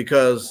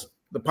 because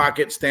the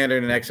pocket,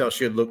 standard, and XL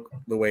should look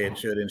the way it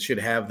should and should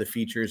have the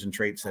features and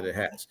traits that it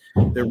has.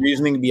 The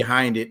reasoning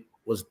behind it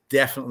was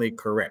definitely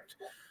correct.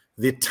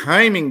 The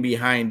timing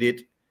behind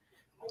it,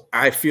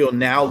 I feel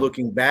now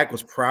looking back,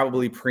 was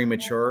probably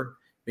premature,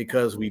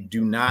 because we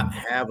do not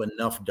have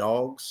enough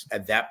dogs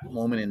at that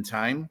moment in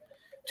time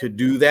to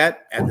do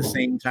that. At the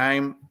same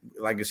time,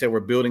 like I said,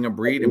 we're building a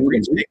breed, and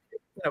breeds take,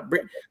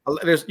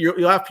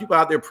 you'll have people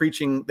out there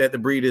preaching that the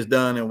breed is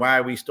done and why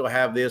we still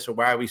have this or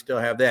why we still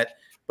have that.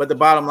 But the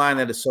bottom line,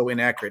 that is so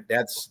inaccurate.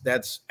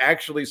 That's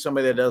actually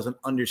somebody that doesn't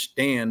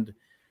understand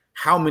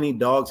how many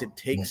dogs it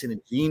takes in a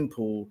gene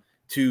pool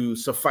to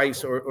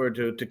suffice or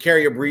to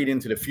carry a breed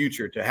into the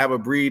future, to have a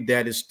breed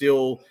that is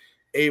still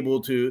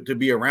able to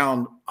be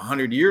around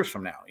 100 years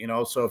from now. You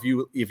know, so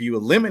if you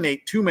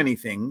eliminate too many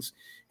things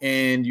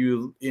and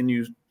you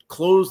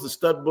close the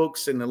stud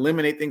books and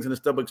eliminate things in the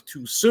stud books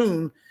too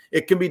soon,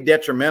 it can be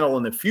detrimental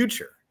in the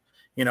future.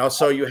 You know,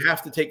 so you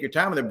have to take your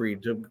time with the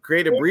breed. To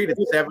create a breed,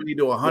 it's 70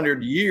 to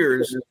 100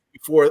 years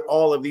before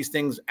all of these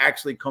things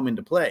actually come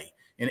into play.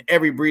 And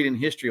every breed in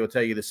history will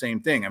tell you the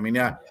same thing. I mean,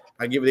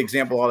 I give the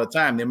example all the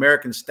time. The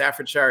American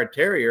Staffordshire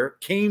Terrier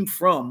came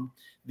from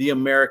the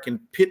American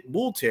Pit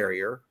Bull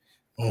Terrier,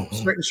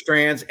 certain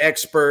strands,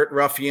 expert,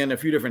 ruffian, a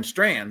few different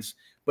strands,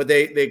 but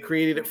they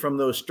created it from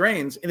those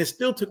strains. And it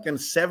still took them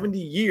 70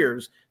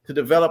 years to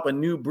develop a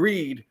new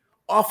breed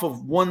off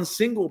of one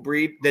single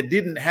breed that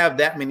didn't have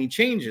that many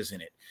changes in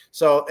it.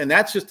 So, and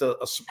that's just an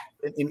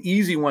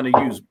easy one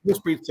to use.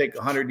 Most breeds take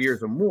 100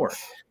 years or more. So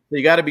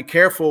you got to be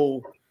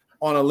careful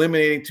on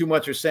eliminating too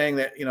much or saying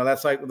that, you know,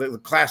 that's like the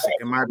classic.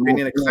 In my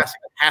opinion, the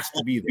classic has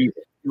to be there.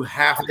 You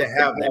have to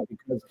have that,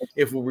 because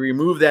if we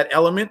remove that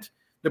element,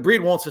 the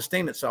breed won't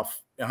sustain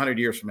itself 100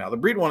 years from now. The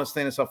breed won't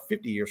sustain itself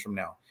 50 years from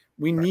now.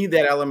 We need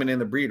that element in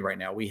the breed right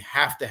now. We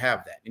have to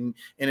have that. And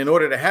in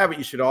order to have it,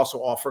 you should also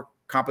offer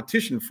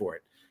competition for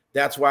it.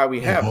 That's why we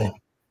have it.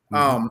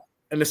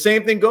 And the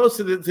same thing goes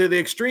to the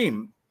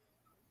extreme.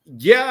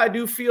 Yeah, I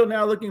do feel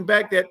now, looking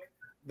back, that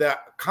the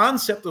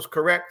concept was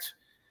correct.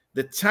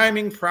 The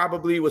timing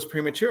probably was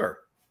premature.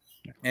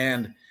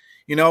 And,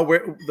 you know,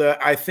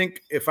 I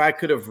think if I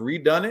could have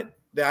redone it,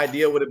 the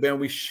idea would have been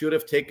we should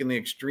have taken the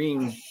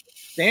extreme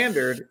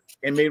standard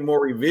and made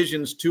more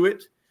revisions to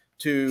it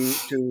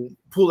to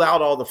pull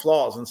out all the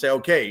flaws and say,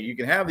 okay, you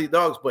can have these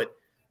dogs, but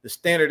the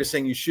standard is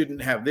saying you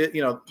shouldn't have this,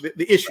 you know,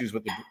 the issues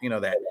with the, you know,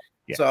 that.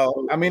 Yeah.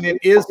 So, I mean, it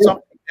is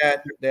something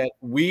that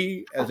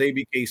we as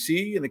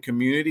ABKC in the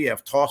community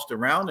have tossed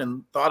around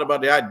and thought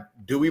about.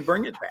 Do we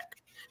bring it back?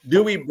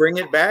 Do we bring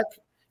it back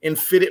and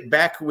fit it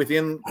back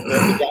within the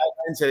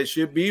guidelines that it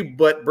should be,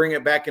 but bring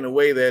it back in a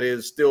way that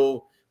is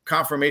still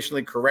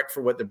conformationally correct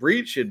for what the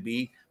breed should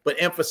be, but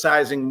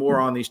emphasizing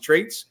more on these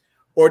traits?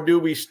 Or do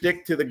we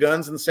stick to the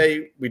guns and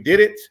say, we did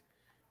it,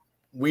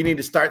 we need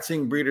to start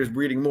seeing breeders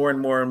breeding more and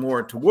more and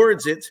more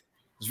towards it?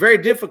 It's very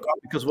difficult,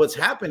 because what's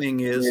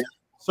happening is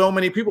so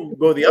many people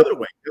go the other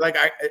way. They're like,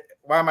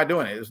 why am I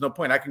doing it? There's no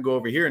point. I can go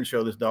over here and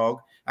show this dog.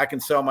 I can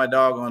sell my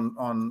dog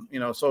on you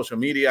know, social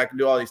media. I can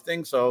do all these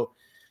things. So,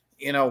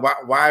 you know,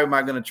 why am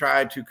I going to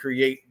try to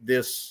create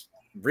this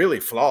really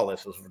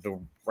flawless, is the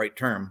right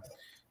term?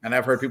 And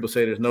I've heard people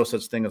say there's no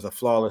such thing as a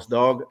flawless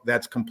dog.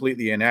 That's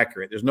completely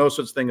inaccurate. There's no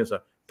such thing as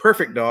a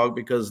perfect dog,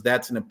 because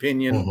that's an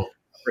opinion,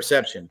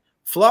 perception.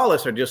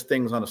 Flawless are just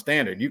things on a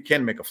standard. You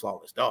can make a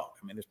flawless dog.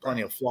 I mean, there's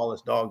plenty of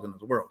flawless dogs in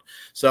the world.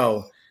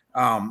 So,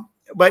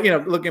 but, you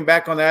know, looking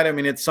back on that, I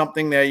mean, it's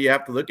something that you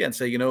have to look at and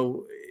say, you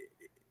know,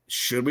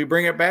 should we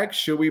bring it back?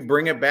 Should we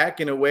bring it back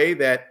in a way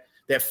that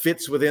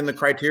fits within the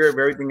criteria of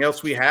everything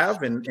else we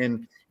have,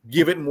 and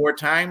give it more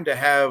time to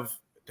have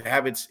to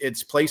have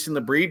its place in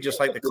the breed, just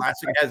like the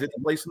Classic has its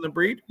place in the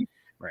breed?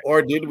 Right.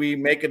 Or did we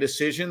make a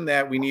decision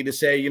that we need to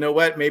say, you know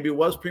what, maybe it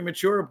was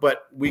premature,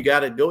 but we got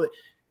to go?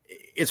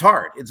 It's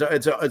hard.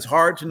 It's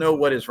hard to know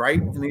what is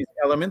right in these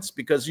elements,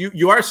 because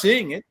you are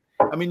seeing it.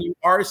 I mean, you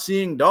are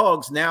seeing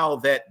dogs now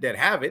that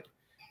have it.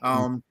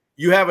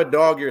 You have a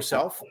dog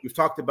yourself. We've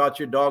talked about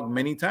your dog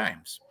many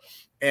times,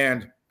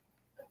 and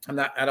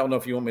I don't know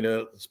if you want me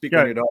to speak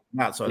on your dog or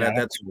not. So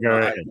that's go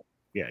ahead.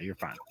 Yeah, you're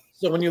fine.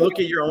 So when you look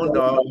at your own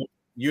dog,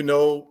 you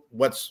know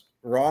what's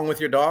wrong with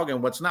your dog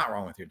and what's not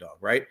wrong with your dog,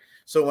 right?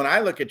 So when I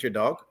look at your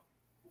dog,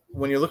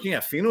 when you're looking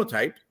at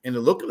phenotype and the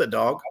look of the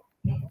dog,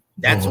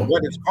 that's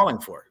what it's calling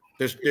for.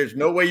 There's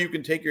no way you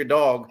can take your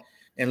dog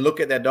and look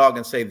at that dog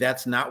and say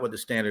that's not what the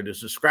standard is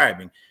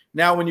describing.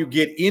 Now, when you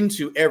get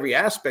into every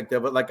aspect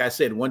of it, like I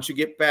said, once you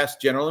get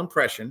past general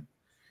impression,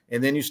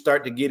 and then you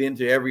start to get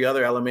into every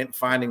other element,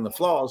 finding the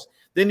flaws,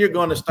 then you're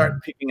going to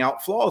start picking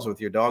out flaws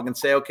with your dog and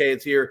say, okay,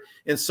 it's here.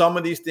 And some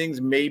of these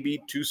things may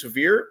be too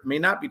severe, may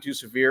not be too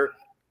severe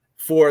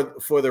for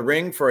the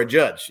ring, for a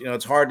judge. You know,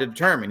 it's hard to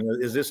determine,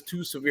 is this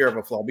too severe of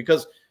a flaw?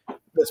 Because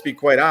let's be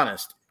quite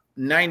honest,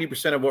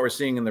 90% of what we're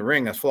seeing in the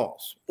ring has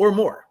flaws or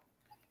more,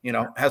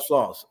 has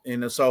flaws.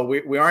 And so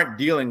we aren't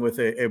dealing with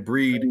a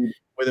breed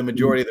where the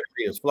majority of the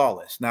breed is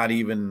flawless. Not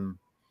even,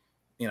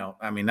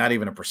 not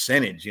even a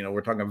percentage,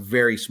 we're talking a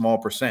very small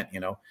percent,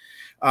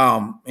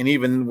 and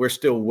even we're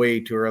still way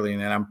too early in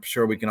that. I'm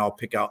sure we can all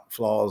pick out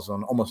flaws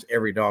on almost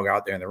every dog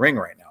out there in the ring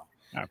right now.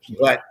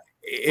 Absolutely. But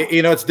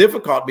it's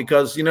difficult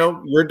because,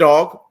 your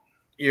dog,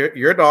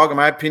 in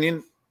my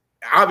opinion,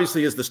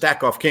 obviously is the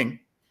stack off king.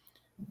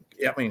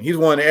 I mean, he's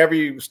won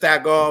every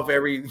stack off,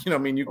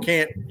 you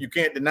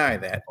can't deny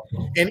that.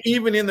 And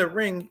even in the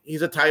ring,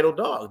 he's a title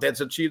dog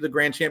that's achieved the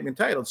grand champion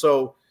title.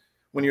 So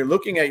when you're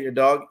looking at your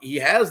dog, he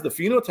has the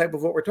phenotype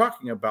of what we're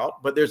talking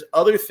about, but there's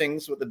other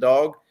things with the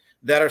dog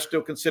that are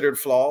still considered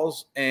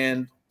flaws.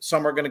 And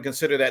some are going to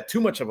consider that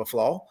too much of a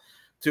flaw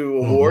to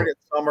award. And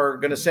some are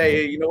going to say,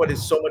 hey, you know what,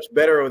 it's so much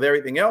better with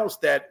everything else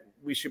that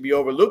we should be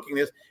overlooking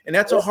this. And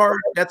that's a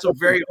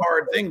very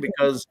hard thing,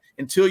 because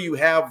until you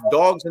have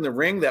dogs in the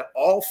ring that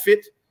all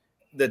fit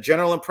the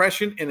general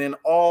impression and then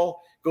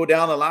all go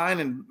down the line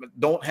and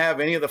don't have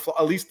any of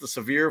at least the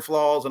severe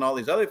flaws and all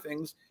these other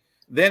things,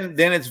 then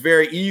it's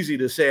very easy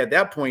to say at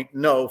that point,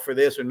 no for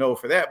this or no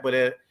for that.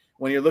 But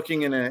when you're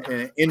looking in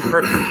an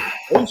imperfect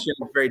situation,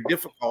 it's very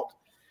difficult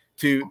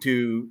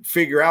to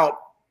figure out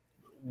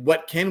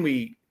what can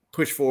we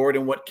push forward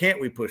and what can't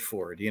we push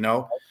forward,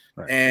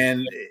 Right.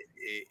 And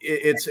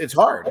it's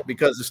hard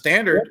because the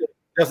standard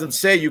doesn't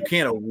say you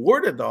can't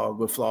award a dog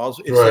with flaws.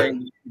 It's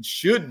saying it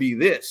should be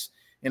this.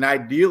 And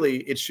ideally,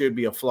 it should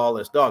be a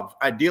flawless dog.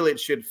 Ideally, it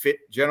should fit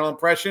general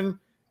impression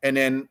and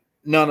then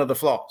none of the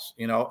flaws,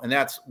 and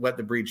that's what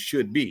the breed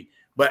should be.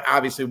 But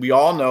obviously, we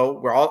all know,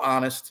 we're all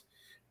honest,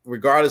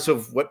 regardless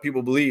of what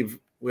people believe.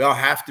 We all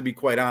have to be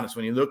quite honest.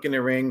 When you look in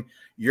the ring,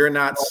 you're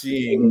not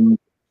seeing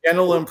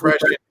general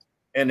impression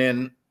and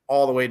then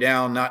all the way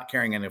down, not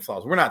carrying any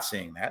flaws. We're not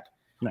seeing that.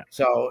 No.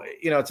 So,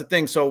 it's a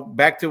thing. So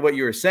back to what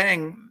you were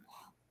saying.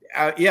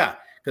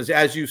 Because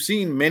as you've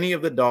seen, many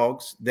of the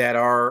dogs that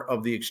are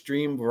of the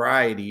extreme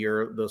variety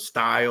or the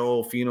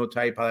style,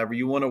 phenotype, however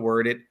you want to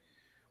word it,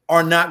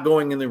 are not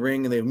going in the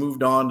ring, and they've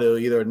moved on to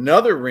either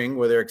another ring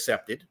where they're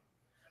accepted,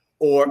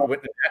 or,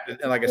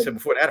 and like I said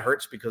before, that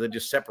hurts because it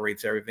just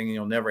separates everything and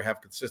you'll never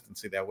have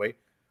consistency that way.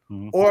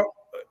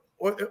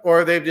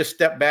 Or they've just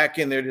stepped back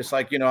and they're just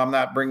like, I'm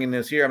not bringing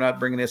this here. I'm not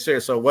bringing this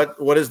here. So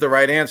what is the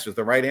right answer?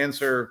 The right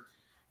answer,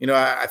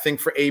 I think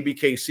for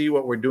ABKC,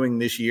 what we're doing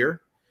this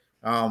year,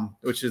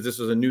 this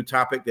is a new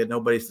topic that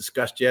nobody's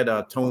discussed yet.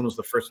 Tone was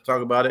the first to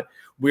talk about it.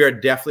 We are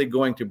definitely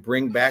going to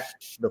bring back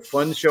the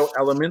fun show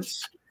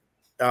elements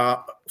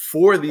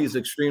for these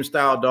extreme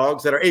style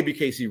dogs that are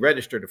ABKC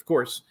registered, of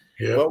course.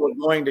 Yeah. But we're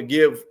going to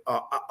give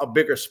a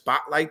bigger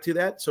spotlight to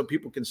that so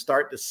people can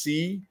start to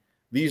see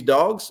these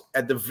dogs.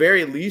 At the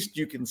very least,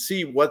 you can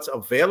see what's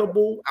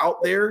available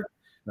out there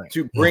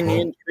to bring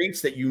in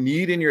traits that you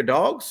need in your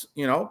dogs,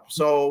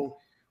 So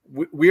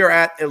we are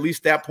at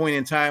least that point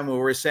in time where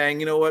we're saying,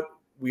 you know what,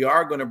 we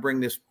are going to bring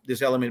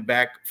this element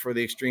back for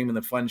the extreme and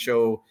the fun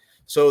show,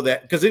 so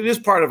that, because it is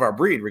part of our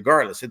breed,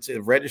 regardless. It's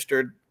a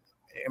registered,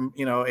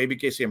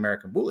 ABKC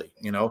American Bully,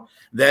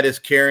 that is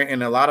carrying,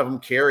 and a lot of them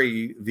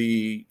carry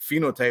the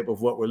phenotype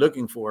of what we're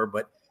looking for,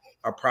 but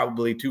are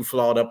probably too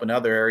flawed up in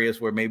other areas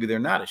where maybe they're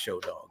not a show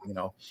dog,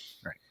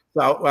 Right.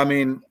 So, I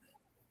mean,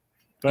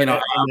 but at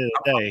the end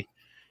of the day,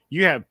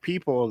 you have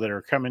people that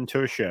are coming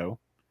to a show,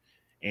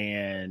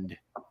 and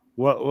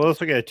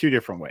let's look at it two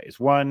different ways.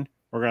 One,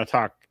 we're going to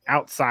talk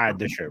outside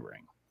the show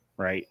ring,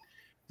 right?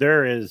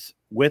 There is,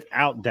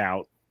 without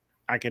doubt,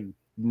 I could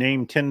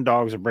name 10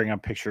 dogs and bring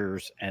up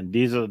pictures, and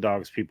these are the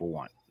dogs people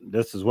want.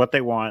 This is what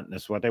they want.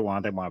 This is what they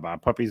want. They want to buy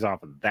puppies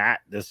off of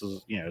that. This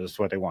is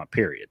what they want,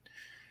 period.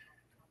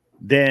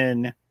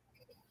 Then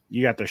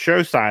you got the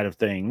show side of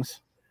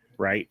things,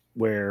 right?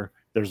 Where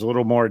there's a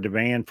little more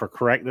demand for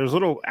there's a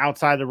little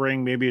outside the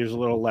ring. Maybe there's a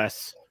little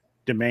less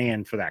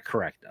demand for that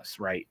correctness,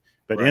 right?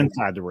 But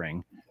inside the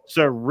ring.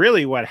 So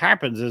really what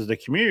happens is the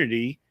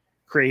community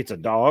creates a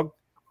dog,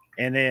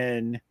 and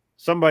then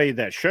somebody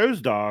that shows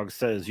dogs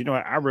says, you know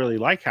what, I really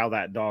like how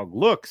that dog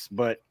looks,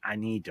 but I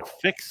need to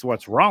fix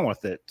what's wrong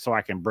with it so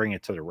I can bring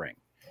it to the ring.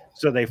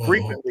 So they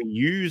frequently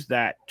use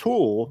that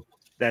tool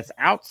that's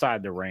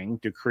outside the ring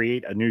to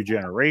create a new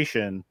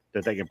generation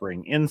that they can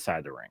bring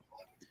inside the ring.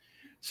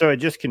 So it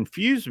just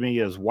confused me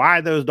as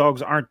why those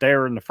dogs aren't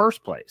there in the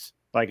first place.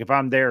 Like if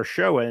I'm there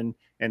showing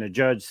and a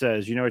judge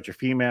says, you know what, your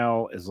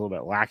female is a little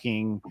bit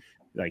lacking,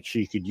 like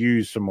she could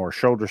use some more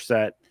shoulder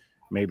set,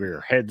 maybe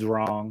her head's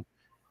wrong.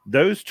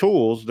 Those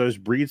tools, those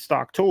breed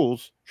stock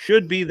tools,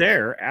 should be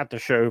there at the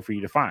show for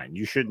you to find.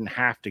 You shouldn't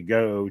have to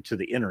go to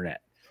the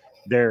internet.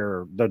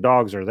 The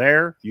dogs are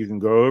there. You can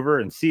go over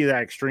and see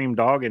that extreme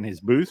dog in his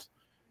booth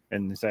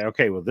and say,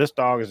 okay, well, this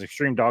dog is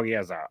extreme dog. He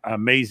has an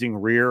amazing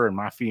rear, and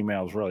my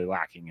female is really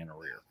lacking in a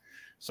rear.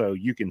 So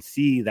you can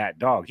see that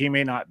dog. He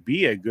may not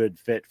be a good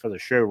fit for the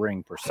show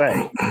ring per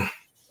se,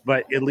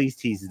 but at least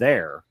he's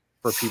there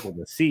for people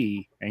to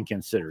see and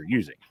consider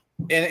using.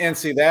 And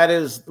see, that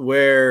is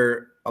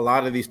where a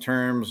lot of these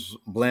terms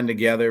blend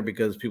together,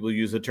 because people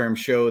use the term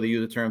show, they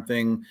use the term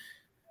thing.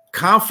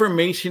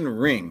 Conformation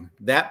ring,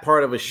 that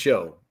part of a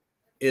show,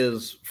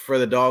 is for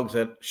the dogs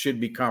that should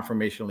be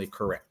conformationally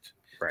correct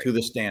to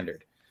the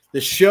standard. The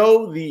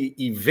show, the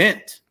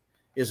event,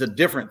 is a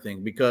different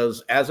thing,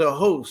 because as a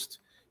host,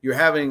 you're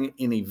having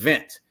an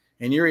event,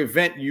 and your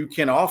event, you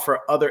can offer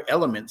other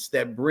elements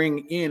that bring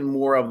in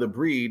more of the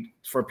breed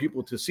for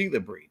people to see the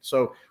breed.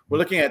 So we're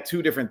looking at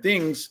two different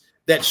things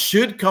that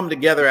should come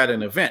together at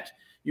an event.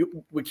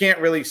 We can't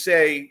really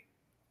say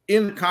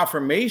in the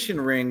conformation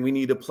ring, we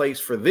need a place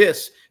for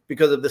this,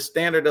 because if the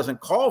standard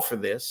doesn't call for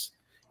this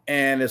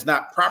and it's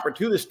not proper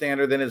to the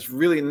standard, then it's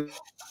really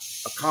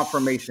a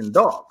conformation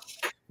dog,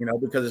 you know,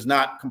 because it's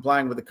not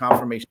complying with the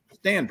conformation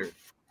standard.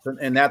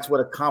 And that's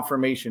what a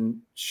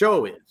conformation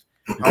show is.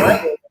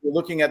 However, if you're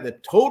looking at the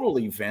total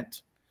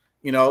event,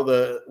 you know,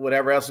 the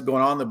whatever else is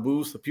going on, the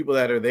booths, the people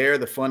that are there,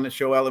 the fun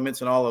show elements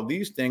and all of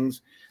these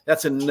things,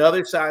 that's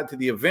another side to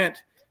the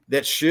event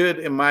that should,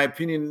 in my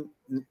opinion,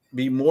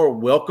 be more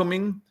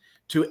welcoming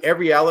to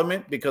every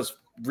element. Because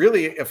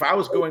really, if I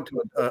was going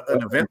to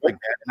an event like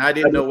that and I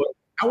didn't know what,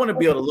 I want to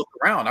be able to look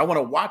around. I want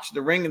to watch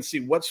the ring and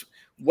see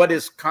what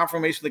is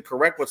conformationally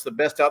correct, what's the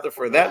best out there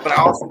for that. But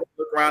I also want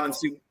to look around and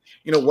see,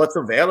 you know, what's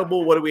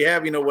available, what do we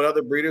have, you know, what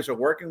other breeders are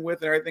working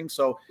with and everything.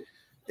 So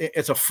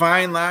it's a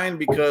fine line,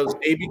 because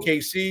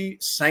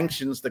ABKC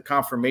sanctions the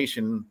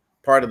conformation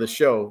part of the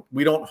show.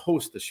 We don't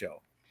host the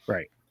show.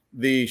 Right.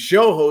 The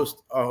show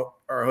hosts are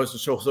host the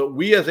show. So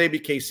we as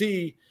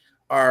ABKC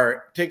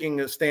are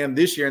taking a stand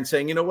this year and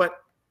saying, you know what,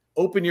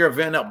 open your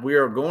event up. We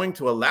are going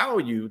to allow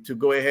you to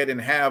go ahead and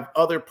have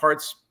other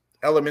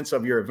elements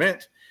of your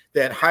event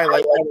that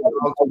highlight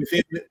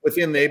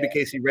within the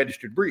ABKC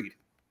registered breed.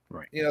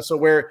 Right. You know, so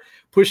we're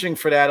pushing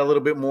for that a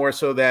little bit more,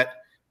 so that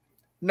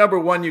number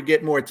one, you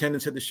get more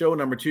attendance at the show.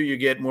 Number two, you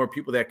get more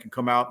people that can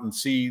come out and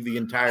see the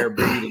entire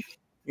breed of,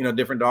 you know,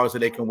 different dogs that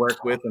they can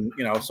work with. And,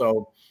 you know,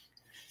 so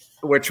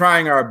we're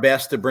trying our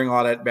best to bring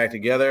all that back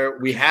together.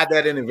 We had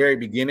that in the very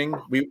beginning.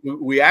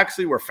 We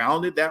actually were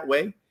founded that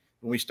way.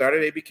 When we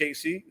started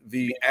ABKC,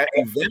 the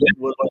event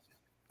was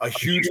a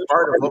huge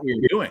part of what we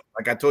were doing.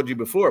 Like I told you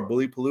before,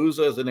 Bully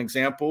Palooza is an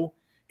example.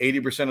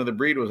 80% of the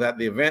breed was at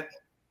the event,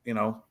 you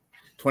know,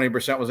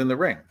 20% was in the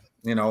ring,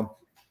 you know.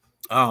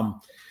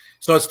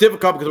 So it's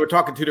difficult because we're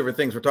talking two different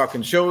things. We're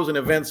talking shows and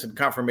events and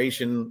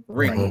conformation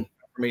ring.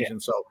 Conformation.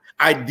 So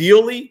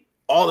ideally,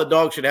 all the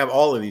dogs should have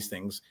all of these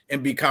things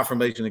and be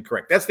conformationally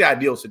correct. That's the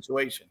ideal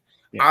situation.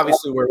 Yeah.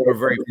 Obviously, we're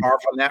very far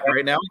from that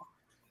right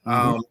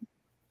now.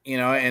 You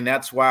know, and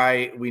that's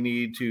why we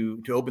need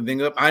to open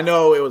things up. I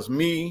know it was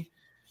me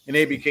in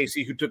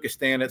ABKC who took a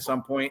stand at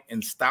some point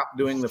and stopped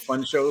doing the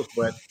fun shows,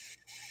 but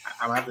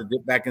I'm gonna have to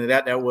dip back into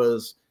that. That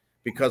was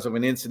because of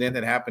an incident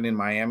that happened in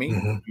Miami.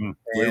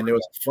 And there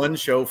was a fun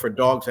show for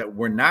dogs that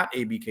were not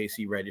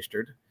ABKC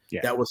registered. Yeah.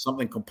 That was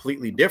something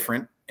completely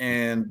different.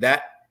 And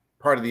that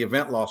part of the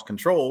event lost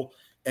control,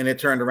 and it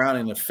turned around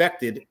and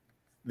affected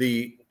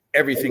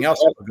everything else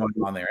that was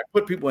going on there. It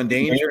put people in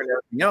danger and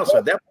everything else. So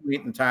at that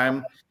point in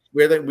time,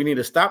 we need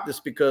to stop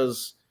this,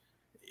 because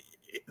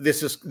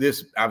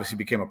this obviously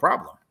became a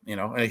problem, you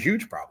know, and a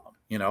huge problem,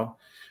 you know,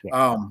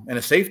 and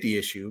a safety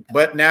issue.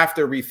 But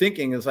after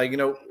rethinking, it's like, you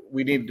know,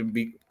 we need to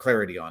be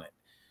clarity on it.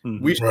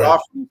 We should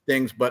offer these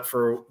things, but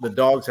for the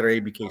dogs that are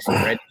ABKC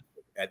ready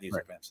at these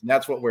events, and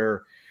that's what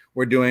we're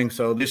doing.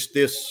 So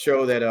this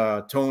show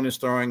that Tone is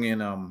throwing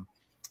in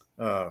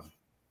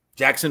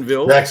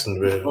Jacksonville, is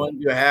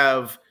going to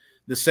have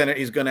the center.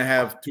 He's going to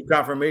have 2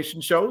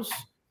 confirmation shows,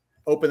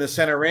 open the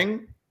center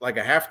ring like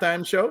a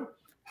halftime show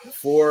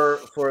for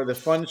the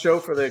fun show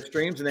for the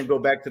extremes, and then go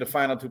back to the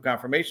final 2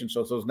 confirmation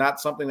shows. So it's not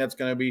something that's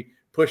going to be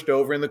pushed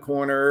over in the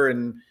corner,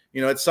 and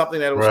you know, it's something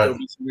that will still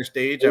be center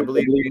stage. I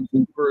believe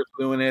Cooper is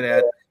doing it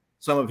at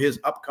some of his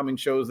upcoming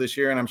shows this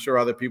year, and I'm sure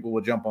other people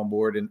will jump on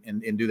board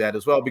and do that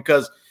as well.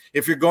 Because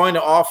if you're going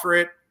to offer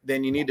it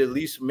then you need to at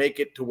least make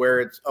it to where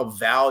it's of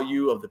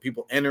value of the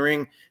people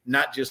entering,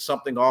 not just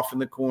something off in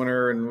the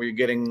corner and we're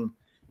getting,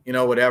 you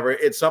know, whatever.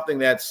 It's something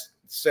that's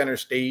center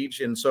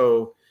stage. And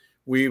so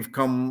we've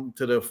come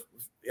to the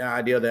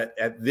idea that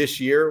at this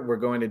year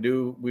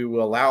we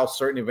will allow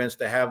certain events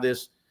to have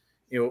this.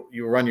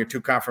 You run your 2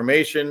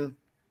 confirmation,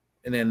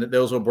 and then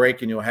those will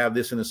break, and you'll have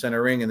this in the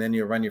center ring, and then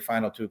you'll run your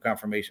final 2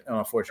 confirmation on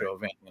a 4-show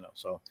event. You know,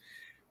 so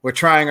we're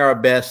trying our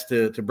best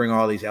to bring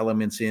all these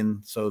elements in,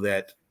 so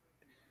that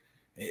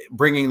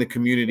bringing the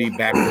community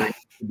back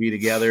to be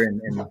together.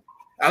 And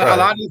a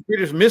lot of these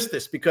breeders miss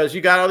this, because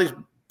you got all these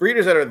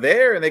breeders that are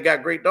there and they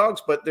got great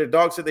dogs, but they're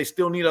dogs that they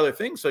still need other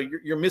things. So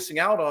you're missing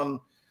out on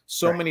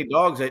so many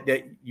dogs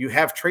that you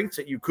have traits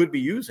that you could be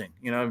using.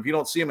 You know, if you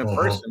don't see them in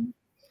person.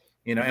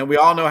 You know, and we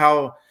all know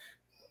how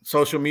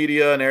social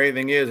media and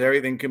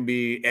everything can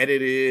be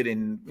edited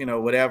and, you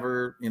know,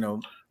 whatever, you know,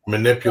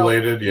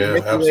 manipulated. Yeah,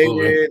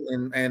 absolutely.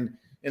 And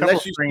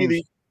unless you see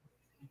the,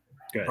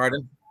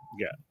 pardon?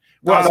 Yeah.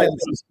 Well,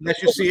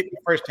 unless you see it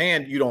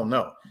firsthand, you don't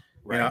know.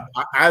 Right. You know,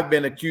 I've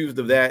been accused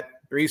of that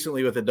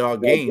recently with a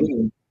dog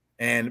game.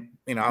 And,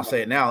 you know, I'll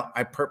say it now.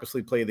 I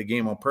purposely played the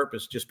game on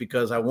purpose, just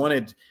because I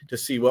wanted to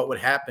see what would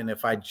happen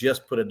if I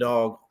just put a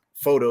dog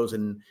photos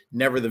and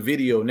never the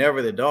video,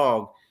 never the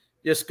dog.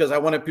 Just because I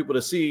wanted people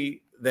to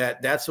see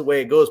that that's the way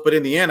it goes. But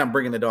in the end, I'm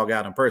bringing the dog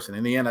out in person.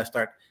 In the end, I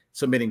start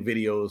submitting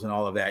videos and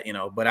all of that, you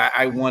know. But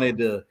I wanted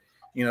to,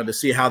 you know, to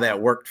see how that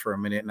worked for a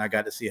minute, and I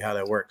got to see how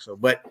that worked. So,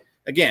 but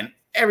again,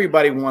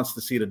 everybody wants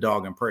to see the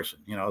dog in person,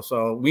 you know.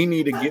 So we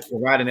need to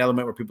provide an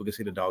element where people can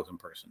see the dogs in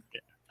person.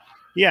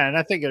 Yeah, and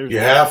I think you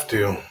have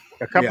to.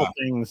 A couple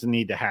things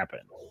need to happen.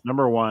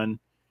 Number one,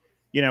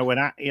 you know, when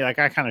I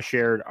kind of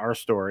shared our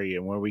story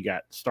and when we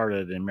got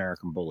started in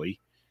American Bully,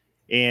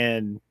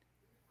 and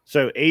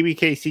so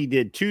ABKC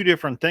did 2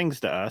 different things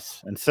to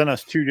us and sent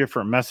us 2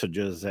 different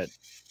messages at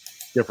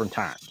different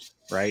times,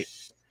 right?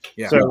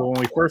 Yeah. So when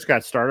we first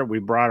got started, we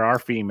brought our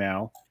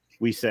female.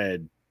 We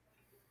said,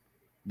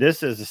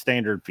 "This is a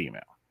standard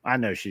female. I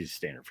know she's a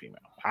standard female.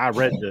 I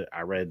read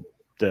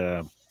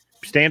the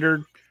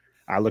standard.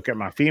 I look at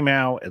my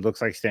female. It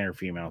looks like standard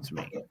female to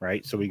me,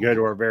 right?" So we go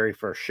to our very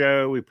first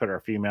show. We put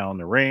our female in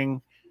the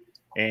ring,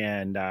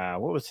 and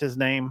what was his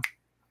name?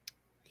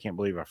 I can't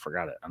believe I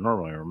forgot it. I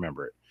normally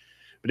remember it.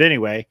 But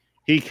anyway,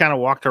 he kind of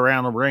walked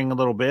around the ring a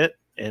little bit,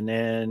 and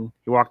then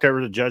he walked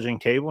over to the judging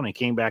table, and he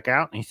came back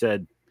out, and he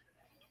said,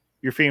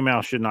 "Your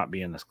female should not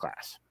be in this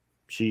class.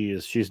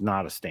 She's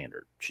not a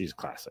standard. She's a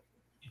classic."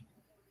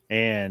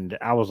 And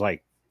I was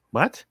like,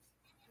 "What?"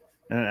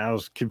 And I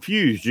was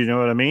confused. You know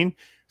what I mean?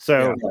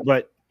 So,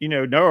 but, you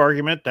know, no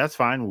argument. That's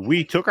fine.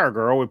 We took our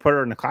girl, we put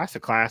her in the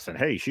classic class, and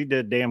hey, she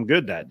did damn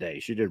good that day.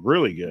 She did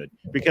really good,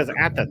 because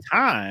at the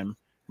time,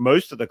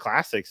 most of the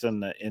classics in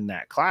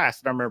that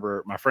class, and I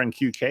remember my friend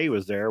QK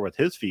was there with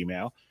his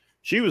female.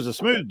 She was a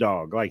smooth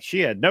dog. Like, she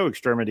had no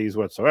extremities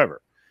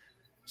whatsoever.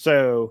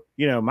 So,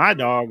 you know, my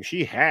dog,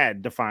 she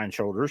had defined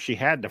shoulders. She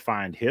had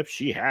defined hips.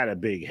 She had a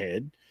big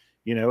head.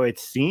 You know, it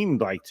seemed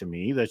like to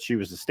me that she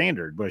was a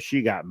standard, but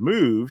she got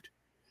moved.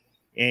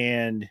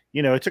 And,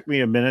 you know, it took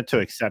me a minute to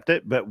accept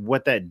it. But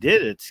what that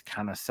did, it's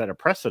kind of set a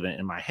precedent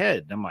in my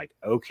head. I'm like,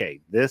 okay,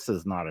 this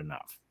is not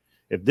enough.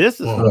 If this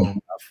is not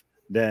enough,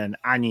 then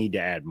I need to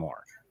add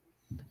more,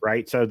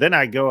 right? So then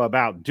I go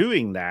about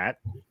doing that,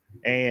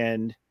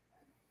 and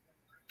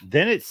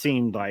then it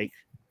seemed like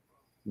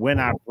when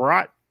I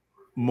brought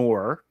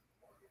more,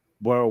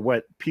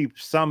 well,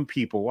 some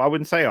people, I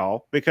wouldn't say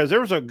all, because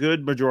there was a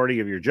good majority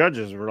of your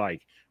judges were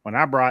like, when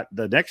I brought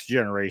the next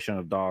generation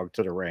of dog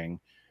to the ring,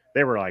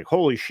 they were like,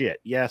 "Holy shit,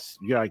 yes,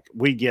 like,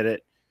 we get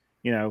it.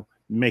 You know,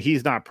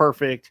 he's not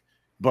perfect,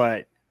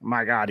 but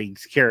my God,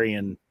 he's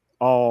carrying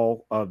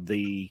all of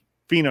the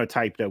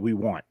phenotype that we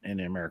want in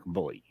an American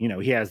Bully. You know,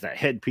 he has that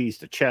headpiece,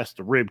 the chest,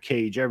 the rib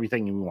cage,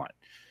 everything we want,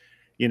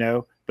 you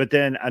know." But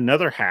then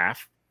another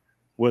half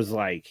was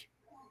like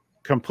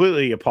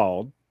completely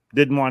appalled,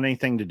 didn't want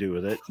anything to do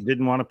with it,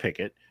 didn't want to pick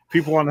it.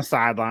 People on the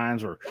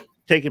sidelines were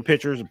taking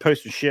pictures and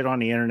posting shit on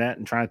the internet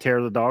and trying to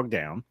tear the dog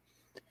down.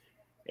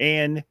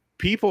 And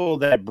people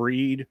that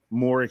breed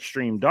more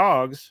extreme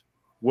dogs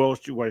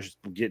was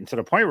getting to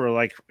the point where,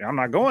 like, I'm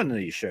not going to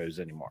these shows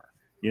anymore.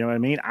 You know what I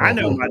mean? I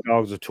know my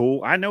dog's a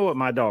tool. I know what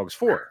my dog's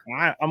for.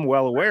 I'm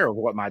well aware of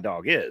what my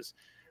dog is,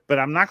 but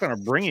I'm not going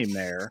to bring him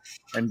there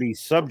and be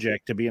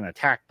subject to being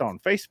attacked on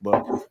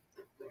Facebook,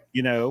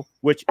 you know,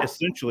 which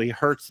essentially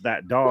hurts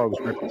that dog's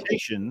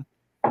reputation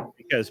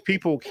because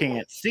people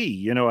can't see,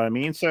 you know what I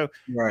mean? So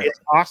It's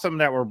awesome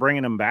that we're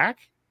bringing them back,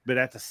 but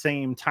at the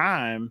same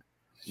time,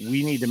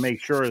 we need to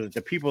make sure that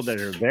the people that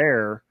are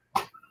there,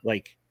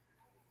 like,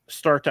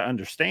 start to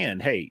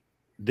understand, hey,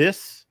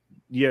 this,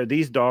 you know,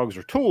 these dogs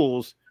are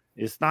tools.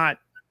 It's not,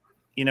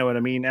 you know what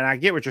I mean? And I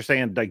get what you're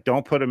saying. Like,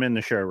 don't put them in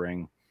the show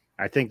ring.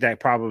 I think that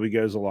probably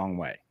goes a long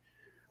way,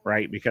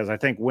 right? Because I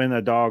think when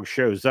a dog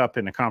shows up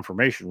in the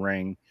confirmation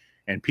ring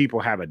and people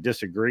have a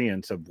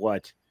disagreement of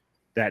what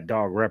that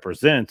dog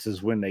represents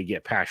is when they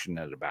get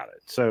passionate about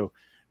it. So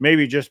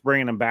maybe just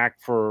bringing them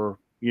back for,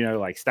 you know,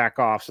 like stack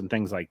offs and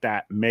things like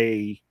that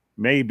may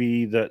may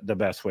be the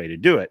best way to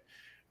do it.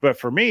 But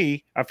for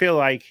me, I feel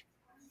like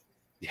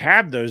you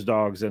have those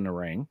dogs in the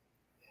ring,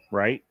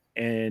 right?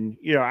 And,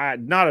 you know,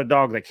 I'm not a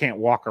dog that can't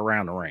walk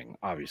around the ring,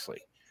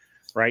 obviously,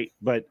 right?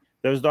 But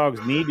those dogs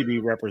need to be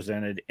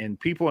represented, and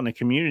people in the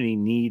community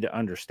need to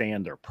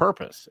understand their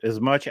purpose. As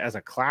much as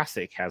a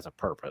classic has a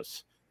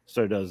purpose,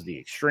 so does the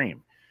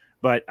extreme.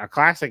 But a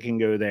classic can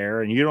go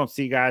there, and you don't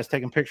see guys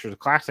taking pictures of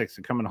classics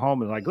and coming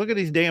home and like, look at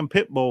these damn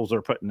pit bulls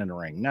they're putting in the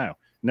ring.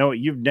 No,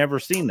 you've never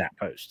seen that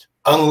post.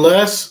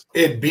 Unless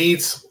it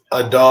beats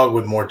a dog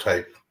with more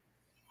type.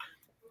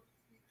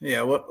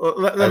 Yeah, well,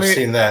 I've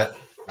seen that.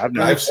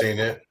 I've seen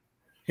it.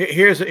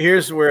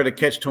 Here's where the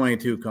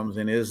catch-22 comes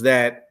in, is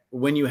that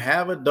when you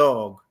have a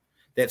dog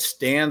that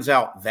stands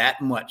out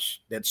that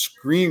much, that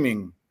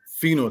screaming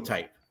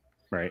phenotype,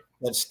 right,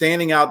 that's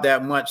standing out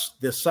that much,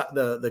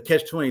 the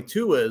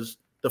catch-22 is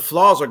the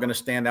flaws are going to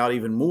stand out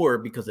even more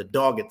because the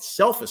dog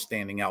itself is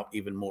standing out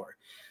even more.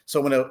 So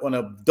when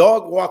a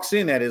dog walks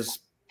in that is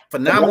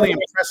phenomenally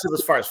impressive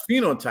as far as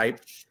phenotype,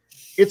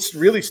 it's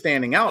really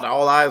standing out.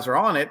 All eyes are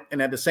on it.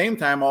 And at the same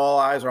time, all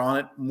eyes are on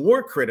it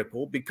more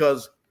critical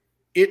because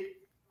it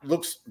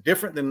looks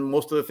different than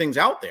most of the things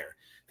out there.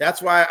 That's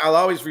why I'll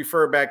always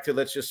refer back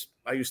to,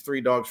 I use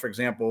 3 dogs, for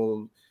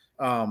example.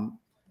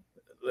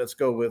 Let's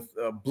go with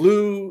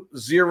Blue,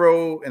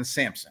 Zero, and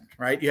Samson,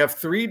 right? You have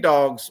 3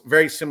 dogs,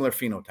 very similar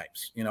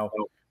phenotypes, you know,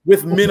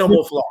 with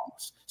minimal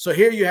flaws. So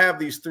here you have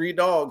these 3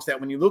 dogs that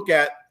when you look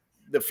at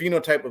the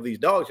phenotype of these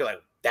dogs, you're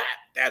like,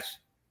 that's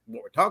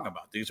what we're talking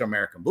about. These are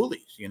American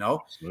bullies, you know.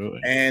 Absolutely.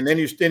 And then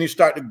you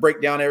start to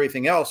break down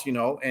everything else, you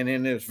know, and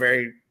then there's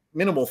very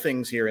minimal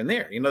things here and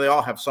there. You know, they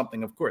all have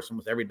something, of course.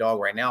 Almost every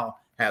dog right now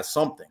has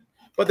something,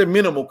 but they're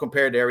minimal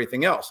compared to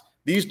everything else.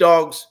 These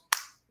dogs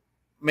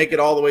make it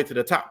all the way to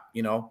the top,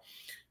 you know.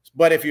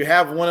 But if you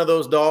have one of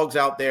those dogs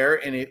out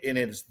there and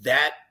it's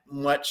that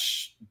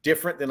much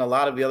different than a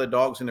lot of the other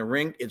dogs in the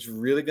ring, it's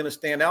really going to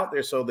stand out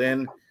there. So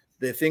then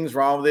the things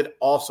wrong with it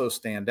also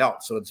stand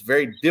out. So it's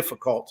very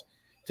difficult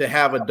to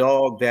have a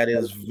dog that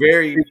is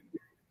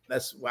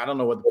I don't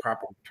know what the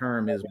proper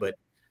term is, but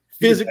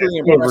physically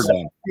impressive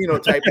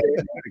phenotype.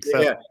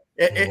 Yeah.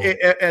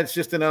 It's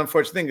just an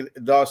unfortunate thing.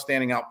 The dog's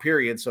standing out,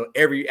 period. So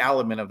every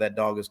element of that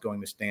dog is going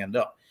to stand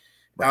up.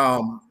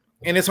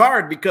 And it's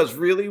hard because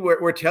really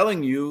we're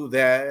telling you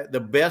that the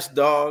best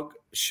dog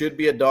should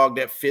be a dog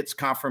that fits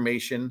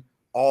conformation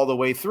all the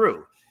way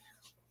through.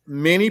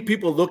 Many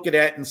people look at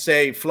that and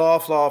say flaw,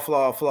 flaw,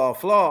 flaw, flaw,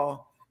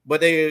 flaw,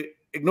 but they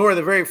ignore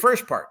the very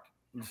first part,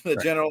 the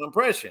general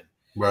impression.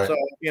 Right. So,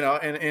 you know,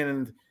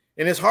 and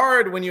it's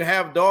hard when you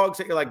have dogs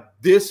that you're like,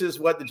 this is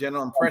what the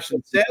general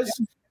impression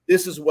says.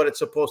 This is what it's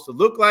supposed to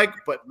look like.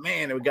 But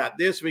man, we got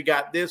this, we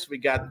got this, we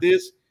got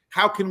this.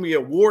 How can we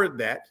award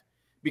that?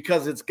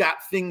 Because it's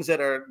got things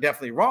that are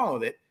definitely wrong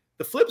with it.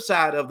 The flip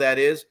side of that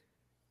is,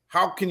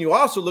 how can you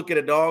also look at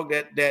a dog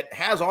that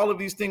has all of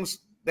these things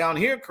down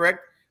here, correct,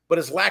 but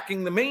is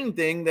lacking the main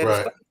thing that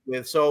it's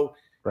with? So,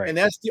 and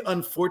that's the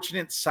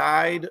unfortunate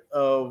side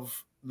of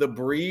the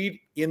breed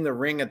in the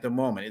ring at the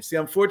moment. It's the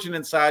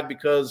unfortunate side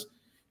because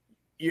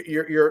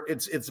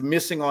it's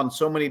missing on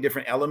so many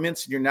different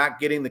elements. You're not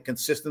getting the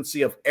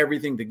consistency of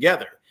everything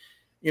together.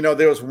 You know,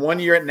 there was one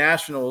year at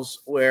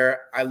Nationals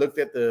where I looked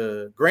at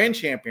the Grand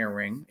Champion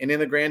ring, and in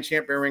the Grand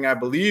Champion ring, I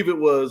believe it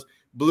was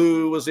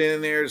Blue was in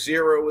there,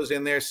 Zero was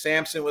in there,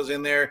 Samson was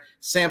in there,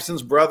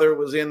 Samson's brother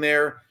was in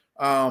there.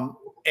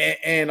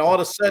 And all of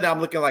a sudden I'm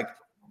looking like,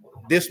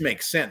 this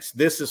makes sense.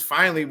 This is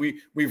finally,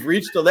 we've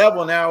reached a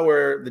level now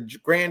where the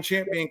Grand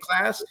Champion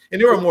class,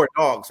 and there are more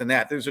dogs than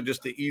that. Those are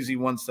just the easy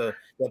ones that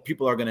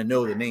people are going to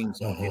know the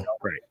names of. You know?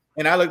 Right.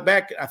 And I look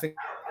back, I think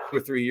 2 or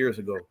 3 years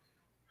ago,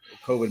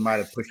 COVID might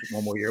have pushed it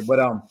one more year. But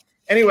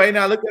anyway,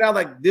 now look at how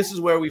like this is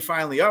where we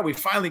finally are. We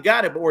finally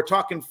got it, but we're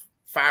talking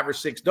 5 or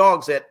 6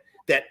 dogs that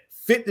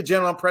fit the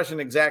general impression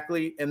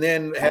exactly, and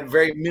then had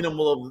very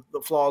minimal of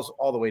the flaws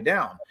all the way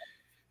down.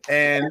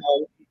 And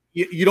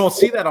you don't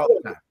see that all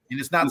the time. And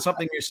it's not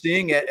something you're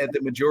seeing at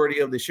the majority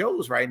of the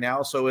shows right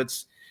now. So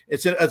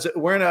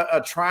we're in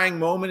a trying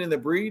moment in the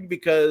breed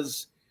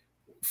because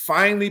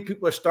finally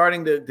people are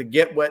starting to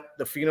get what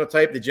the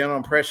phenotype, the general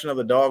impression of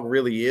the dog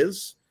really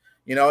is,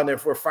 you know, and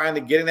if we're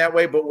finally getting that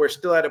way, but we're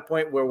still at a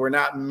point where we're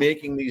not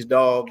making these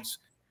dogs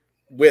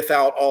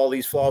without all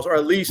these flaws, or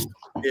at least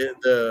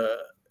the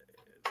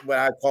what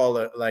I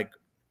call like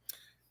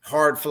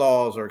hard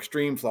flaws or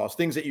extreme flaws,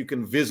 things that you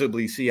can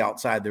visibly see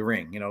outside the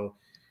ring, you know,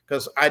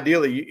 because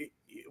ideally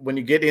when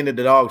you get into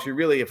the dogs,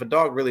 if a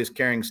dog really is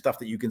carrying stuff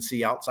that you can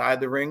see outside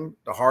the ring,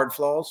 the hard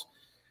flaws,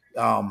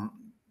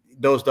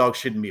 those dogs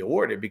shouldn't be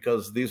awarded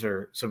because these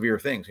are severe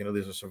things, you know,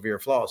 these are severe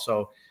flaws.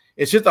 So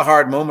it's just a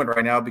hard moment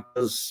right now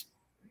because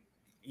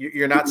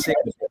you're not seeing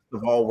the best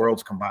of all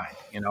worlds combined,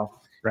 you know,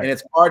 and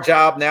it's our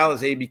job now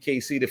as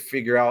ABKC to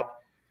figure out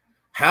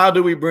how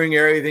do we bring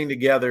everything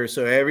together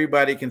so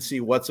everybody can see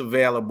what's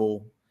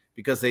available,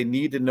 because they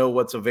need to know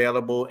what's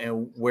available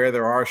and where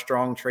there are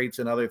strong traits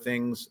and other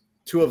things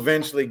to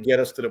eventually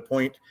get us to the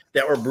point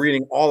that we're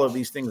breeding all of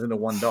these things into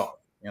one dog,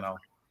 you know.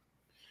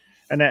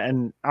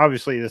 And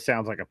obviously this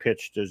sounds like a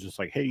pitch to just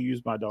like, hey,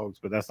 use my dogs,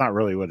 but that's not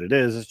really what it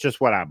is. It's just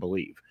what I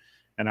believe.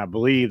 And I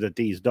believe that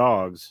these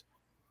dogs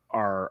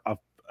are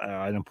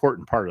an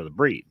important part of the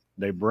breed.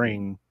 They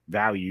bring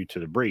value to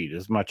the breed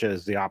as much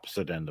as the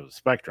opposite end of the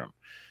spectrum.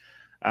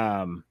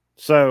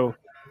 So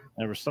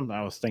there was something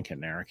I was thinking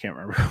there. I can't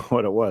remember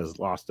what it was,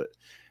 lost it.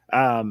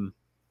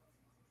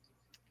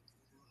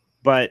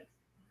 But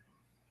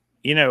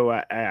you know,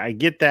 I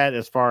get that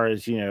as far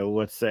as, you know,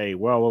 let's say,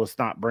 well, let's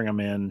not bring them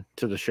in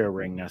to the show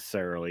ring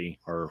necessarily,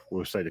 or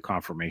we'll say the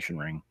conformation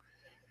ring.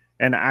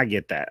 And I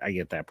get that. I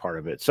get that part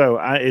of it.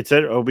 So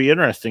it'll be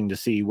interesting to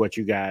see what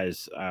you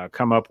guys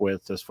come up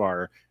with as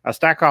far. A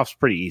stack off's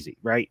pretty easy,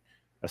 right?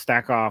 A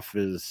stack off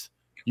is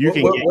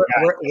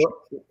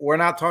we're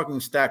not talking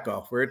stack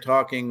off. We're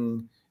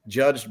talking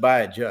judged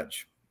by a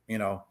judge, you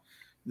know,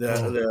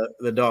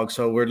 the dog.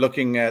 So we're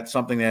looking at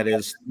something that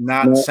is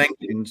not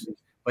sanctioned,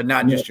 but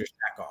not just your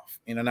stack off,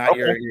 you know, not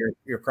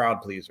your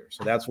crowd pleaser.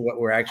 So that's what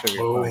we're actually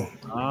requiring.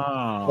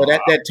 So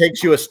that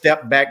takes you a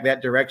step back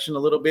that direction a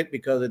little bit,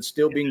 because it's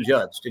still being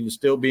judged and you're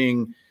still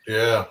being,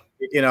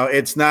 you know,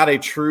 it's not a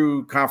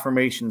true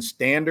conformation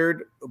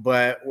standard,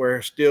 but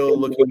we're still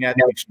looking at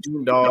the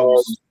extreme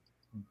dogs,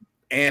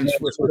 and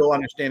we're still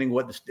understanding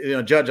what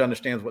the judge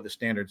understands what the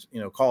standards, you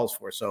know, calls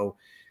for. So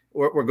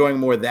we're going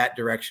more that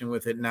direction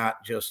with it,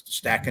 not just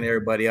stacking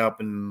everybody up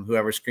and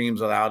whoever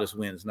screams the loudest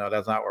wins. No,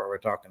 that's not what we're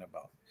talking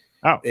about.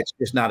 It's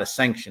just not a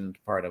sanctioned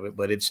part of it,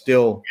 but it's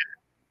still,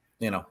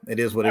 you know, it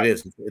is what it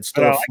is. It's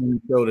still a fun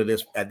show to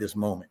this at this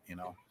moment, you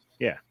know.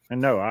 Yeah,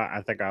 and no,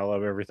 I think I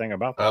love everything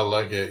about that. I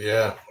like it.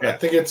 Yeah, I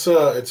think it's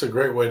a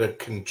great way to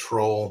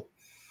control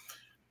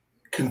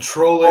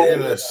it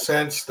in a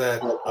sense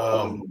that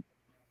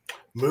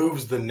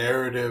moves the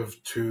narrative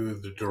to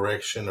the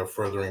direction of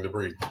furthering the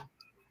breed.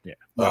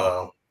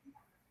 Yeah.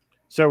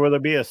 So will there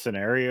be a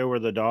scenario where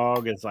the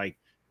dog is like,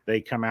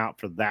 they come out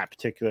for that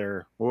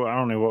particular, well, I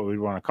don't know what we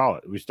want to call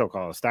it. We still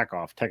call it a stack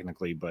off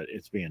technically, but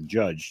it's being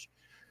judged.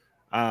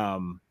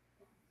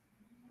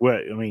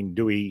 What, I mean,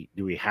 do we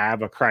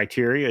have a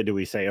criteria? Do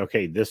we say,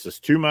 okay, this is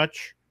too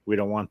much, we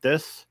don't want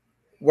this?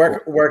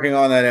 Working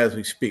on that as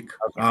we speak.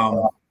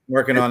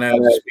 Working on that as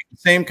we speak.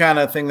 Same kind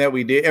of thing that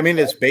we did. I mean,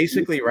 it's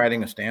basically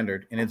writing a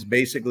standard, and it's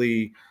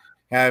basically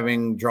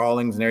having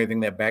drawings and everything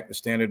that back the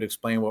standard to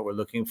explain what we're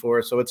looking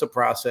for. So it's a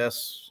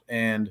process,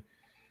 and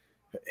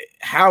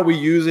how we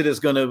use it is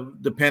going to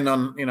depend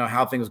on, you know,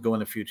 how things go in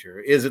the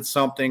future. Is it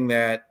something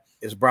that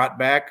is brought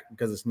back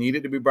because it's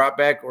needed to be brought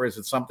back, or is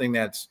it something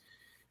that's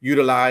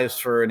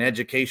utilized for an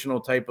educational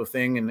type of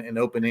thing and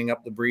opening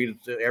up the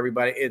breed to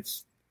everybody?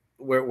 It's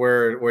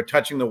we're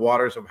touching the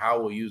waters of how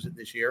we'll use it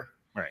this year.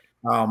 Right.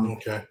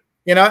 Okay.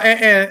 You know,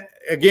 and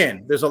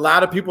again, there's a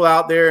lot of people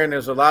out there, and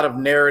there's a lot of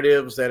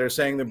narratives that are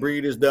saying the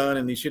breed is done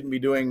and you shouldn't be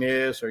doing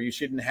this, or you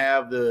shouldn't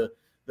have the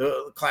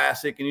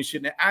classic, and you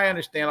shouldn't. I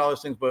understand all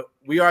those things, but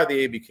we are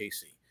the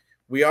ABKC.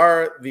 We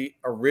are the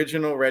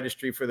original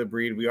registry for the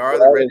breed. We are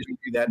the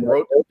registry that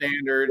wrote the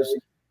standards,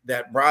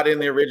 that brought in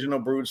the original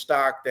brood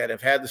stock, that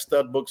have had the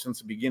stud book since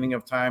the beginning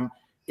of time.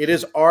 It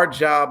is our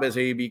job as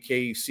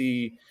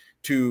ABKC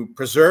to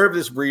preserve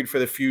this breed for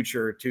the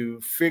future, to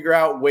figure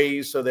out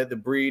ways so that the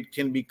breed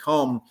can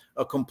become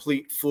a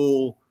complete,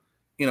 full,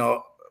 you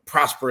know,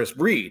 prosperous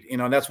breed. You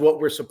know, and that's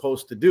what we're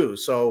supposed to do.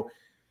 So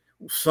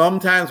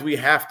sometimes we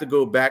have to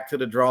go back to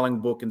the drawing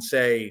book and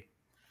say,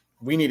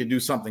 we need to do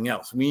something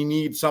else. We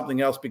need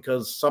something else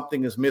because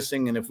something is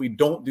missing. And if we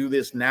don't do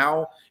this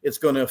now, it's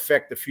going to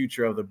affect the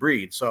future of the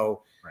breed.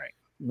 So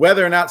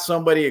whether or not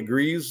somebody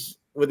agrees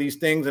with these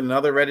things in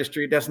another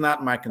registry, that's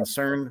not my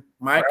concern.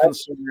 My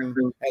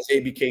concern as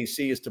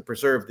ABKC is to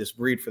preserve this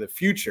breed for the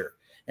future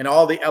and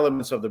all the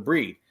elements of the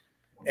breed.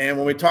 And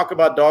when we talk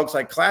about dogs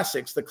like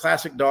classics, the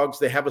classic dogs,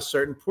 they have a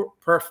certain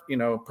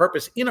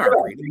purpose in our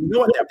breed. You know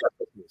what that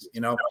purpose is.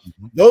 You know,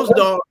 those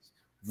dogs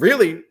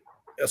really,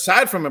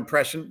 aside from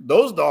impression,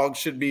 those dogs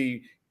should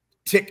be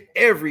tick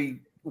every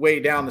way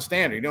down the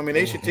standard. You know what I mean?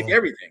 They should tick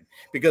everything,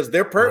 because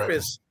their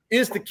purpose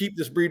is to keep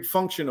this breed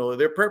functional.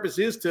 Their purpose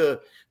is to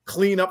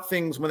clean up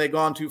things when they've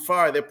gone too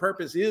far. Their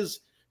purpose is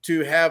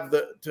to have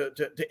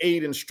to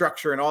aid in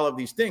structure and all of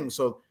these things.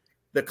 So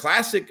the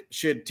classic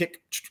should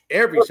tick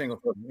every single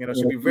thing. You know,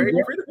 should be very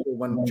critical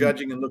when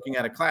judging and looking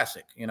at a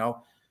classic. You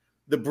know,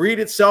 the breed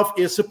itself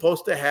is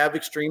supposed to have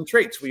extreme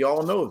traits. We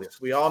all know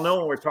this. We all know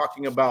when we're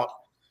talking about,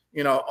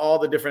 you know, all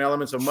the different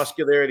elements of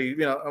muscularity, you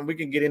know, and we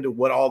can get into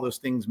what all those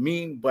things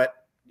mean, but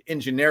in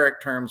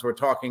generic terms, we're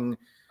talking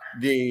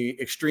the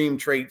extreme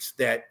traits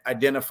that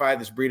identify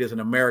this breed as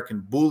an American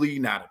bully,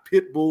 not a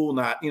pit bull,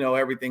 not, you know,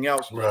 everything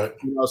else. Right.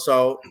 You know,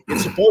 so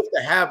it's supposed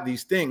to have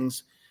these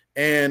things.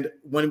 And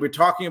when we're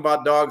talking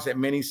about dogs that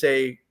many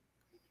say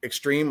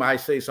extreme, I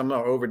say some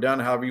are overdone,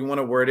 however you want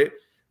to word it.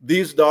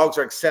 These dogs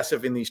are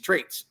excessive in these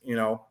traits, you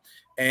know,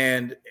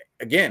 and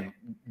again,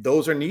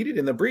 those are needed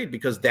in the breed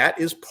because that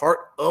is part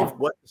of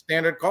what the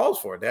standard calls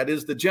for. That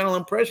is the general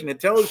impression it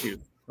tells you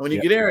when you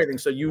get everything.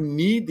 So you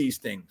need these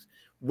things.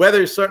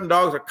 Whether certain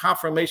dogs are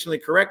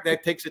conformationally correct,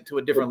 that takes it to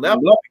a different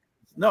level.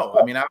 No,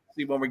 I mean,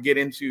 obviously when we get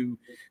into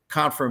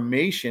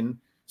conformation,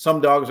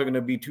 some dogs are going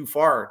to be too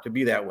far to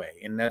be that way.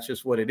 And that's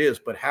just what it is.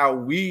 But how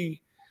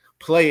we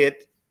play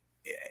it,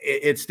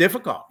 it's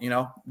difficult, you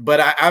know.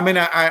 But I mean,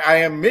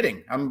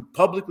 I'm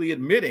publicly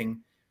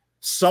admitting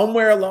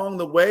somewhere along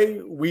the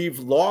way, we've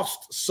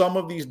lost some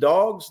of these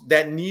dogs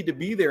that need to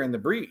be there in the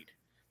breed,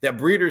 that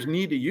breeders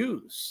need to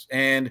use.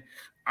 And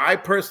I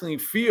personally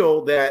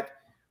feel that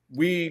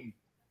we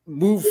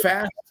moved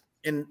fast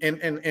and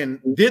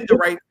did the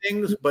right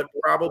things, but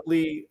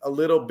probably a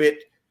little bit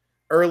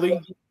early,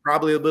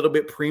 probably a little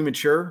bit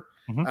premature.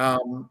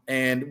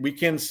 And we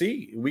can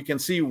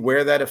see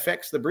where that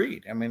affects the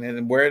breed. I mean,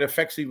 and where it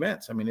affects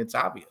events. I mean, it's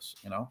obvious,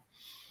 you know.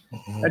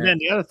 And then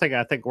the other thing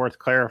I think worth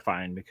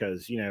clarifying,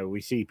 because, you know,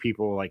 we see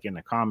people like in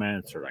the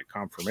comments or like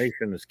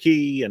confirmation is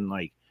key, and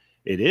like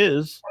it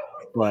is,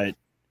 but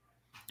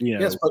you know,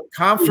 yes, but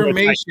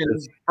confirmation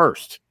is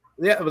first.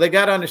 Yeah, but they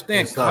got to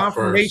understand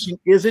confirmation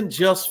isn't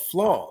just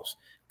flaws.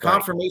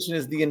 Confirmation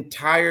is the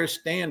entire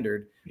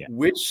standard,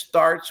 which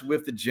starts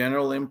with the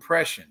general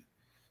impression.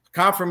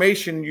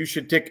 Confirmation, you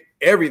should tick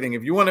everything.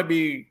 If you want to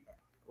be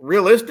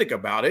realistic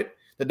about it,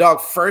 the dog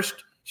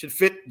first should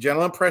fit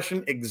general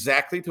impression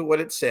exactly to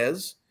what it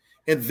says,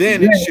 and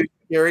then it should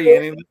carry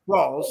any of the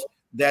flaws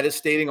that is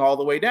stating all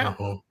the way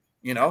down,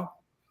 you know,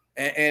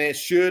 and it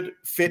should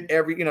fit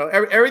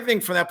everything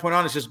from that point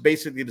on is just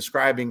basically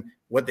describing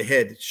what the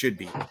head should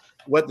be,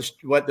 what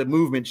the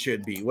movement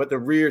should be, what the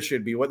rear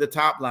should be, what the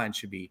top line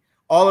should be,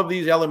 all of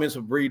these elements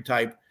of breed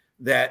type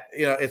that,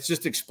 you know, it's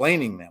just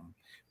explaining them.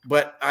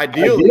 But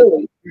ideally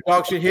your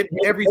dog should hit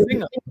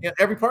everything,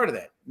 every part of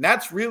that. And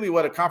that's really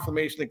what a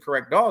conformationally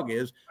correct dog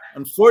is.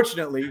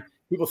 Unfortunately,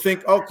 people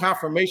think, oh,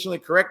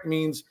 conformationally correct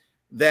means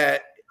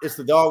that it's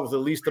the dog with the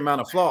least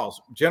amount of flaws.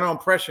 General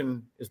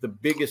impression is the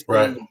biggest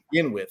thing to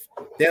begin with.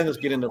 Then let's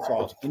get into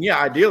flaws. And yeah,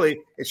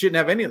 ideally, it shouldn't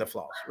have any of the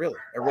flaws. Really,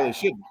 it really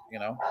shouldn't, you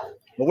know.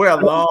 But we're a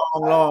long,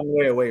 long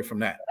way away from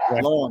that.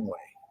 Long way.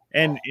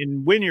 And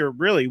when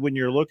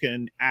you're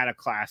looking at a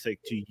classic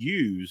to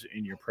use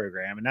in your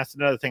program, and that's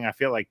another thing I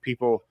feel like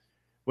people,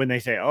 when they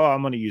say, oh,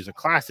 I'm going to use a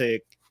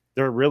classic,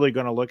 they're really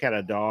going to look at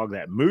a dog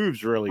that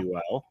moves really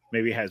well,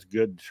 maybe has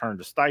good turn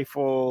to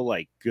stifle,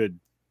 like good,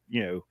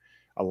 you know,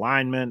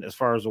 alignment as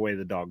far as the way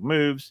the dog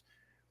moves,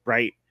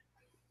 right?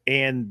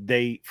 And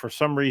they, for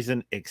some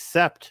reason,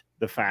 accept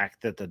the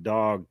fact that the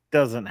dog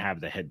doesn't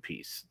have the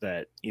headpiece,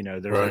 that, you know,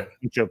 there's a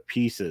bunch of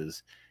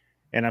pieces.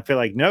 And I feel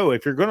like, no,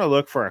 if you're going to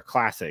look for a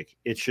classic,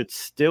 it should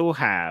still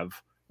have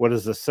what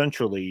is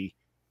essentially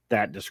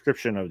that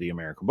description of the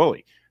American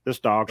Bully. This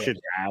dog should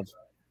have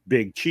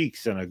big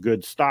cheeks and a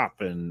good stop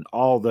and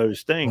all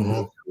those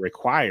things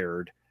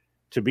required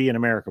to be an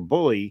American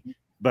Bully.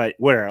 But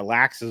where it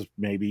lacks is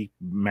maybe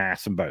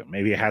mass and bone.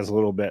 Maybe it has a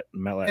little bit.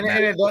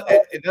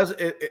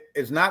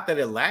 It's not that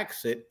it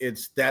lacks it.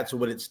 That's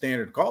what its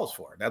standard calls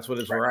for. That's what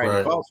its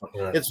variety calls for.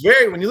 It's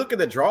when you look at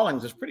the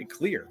drawings, it's pretty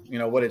clear, you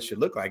know, what it should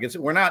look like.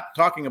 We're not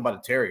talking about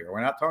a terrier. We're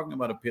not talking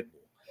about a pit bull.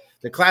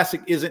 The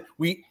classic isn't.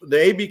 The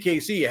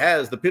ABKC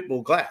has the pit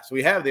bull class.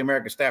 We have the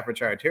American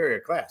Staffordshire Terrier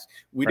class.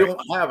 We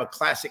don't have a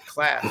classic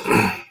class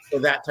for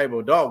that type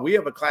of dog. We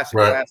have a classic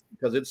class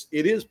because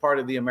it is part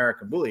of the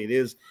American Bully. It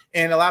is,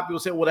 and a lot of people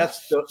say, well,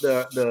 that's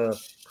the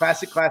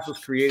classic class was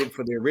created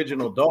for the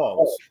original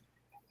dogs.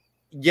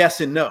 Yes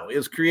and no. It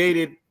was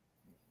created.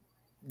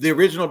 The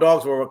original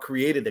dogs were what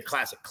created the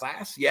classic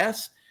class.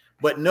 Yes,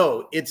 but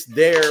no, it's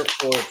there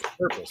for its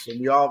purpose, and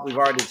we've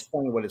already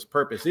explained what its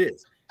purpose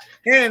is,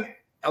 and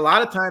a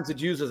lot of times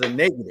it's used as a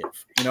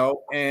negative, you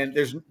know, and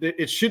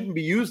it shouldn't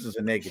be used as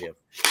a negative.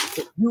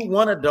 If you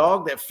want a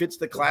dog that fits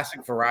the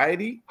classic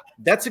variety,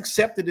 that's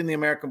accepted in the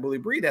American Bully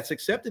breed. That's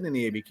accepted in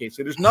the ABK.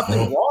 So there's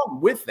nothing wrong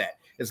with that.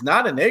 It's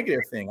not a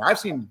negative thing. I've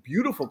seen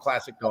beautiful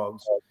classic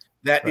dogs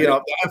that, you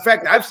know, in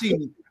fact, I've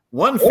seen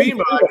one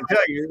female, I can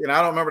tell you, and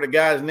I don't remember the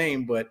guy's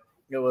name, but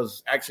it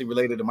was actually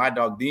related to my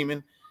dog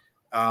Demon,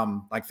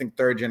 I think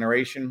 3rd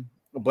generation.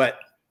 But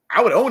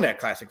I would own that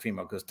classic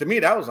female because to me,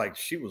 that was like,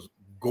 she was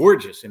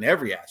gorgeous in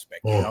every aspect.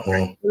 You know?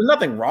 There's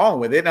nothing wrong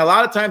with it. And a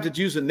lot of times it's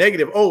used a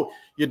negative. Oh,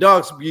 your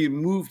dog's being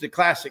moved to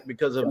classic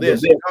because of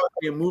this. Your dog's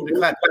being moved to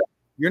classic.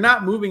 You're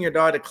not moving your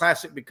dog to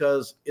classic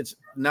because it's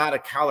not a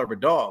caliber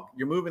dog.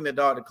 You're moving the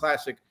dog to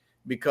classic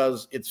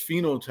because its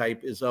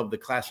phenotype is of the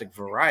classic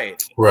variety.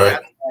 That's why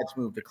it's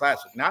moved to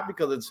classic, not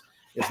because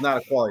it's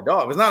not a quality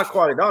dog. If it's not a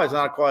quality dog, it's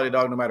not a quality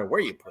dog no matter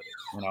where you put it,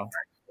 you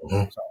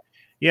know?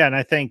 Yeah, and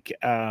I think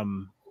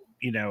you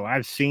know,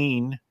 I've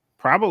seen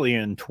probably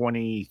in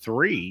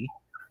 23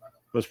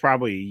 was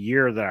probably a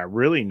year that I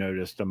really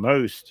noticed the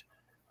most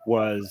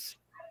was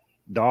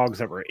dogs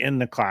that were in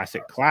the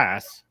classic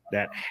class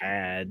that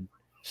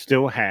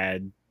still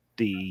had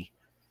the,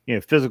 you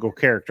know, physical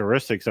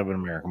characteristics of an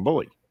American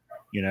Bully.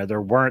 You know,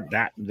 there were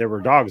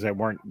dogs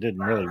that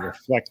didn't really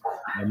reflect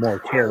a more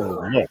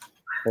terrible look.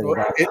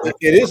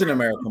 It is an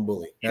American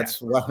Bully. That's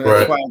why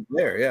I'm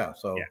there. Yeah.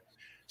 So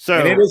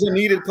and it is a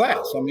needed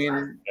class. I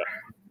mean,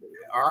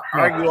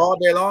 argue all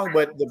day long,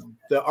 but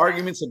the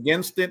arguments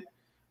against it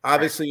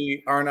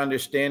obviously aren't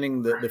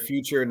understanding the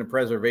future and the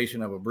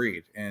preservation of a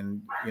breed.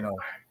 And,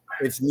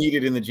 it's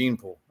needed in the gene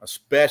pool,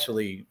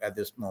 especially at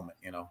this moment,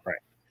 Right.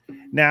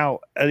 Now,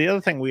 the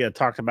other thing we had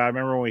talked about, I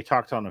remember when we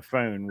talked on the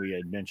phone, we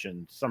had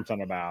mentioned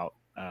something about,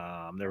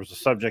 there was a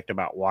subject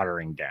about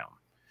watering down.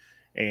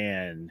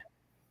 And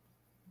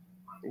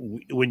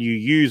when you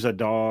use a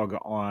dog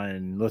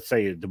on, let's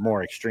say, the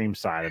more extreme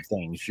side of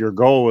things, your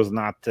goal is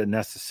not to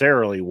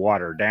necessarily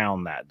water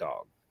down that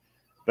dog,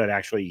 but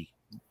actually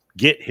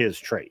get his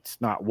traits,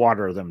 not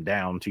water them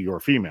down to your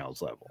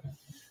female's level.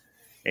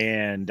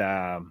 And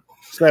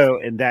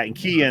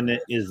key in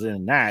it is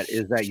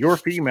that your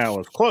female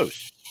is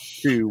close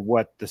to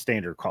what the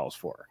standard calls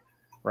for,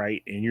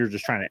 right? And you're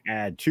just trying to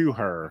add to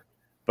her,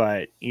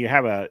 but you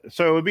have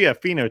so it would be a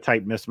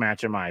phenotype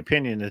mismatch, in my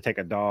opinion, to take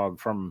a dog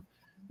from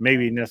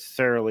maybe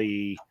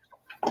necessarily,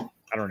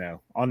 I don't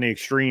know, on the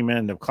extreme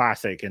end of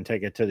classic and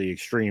take it to the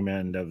extreme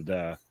end of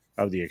the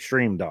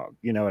extreme dog.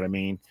 You know what I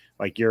mean?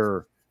 Like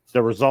the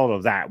result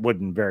of that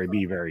wouldn't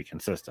be very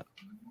consistent.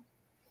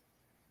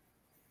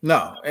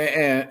 No,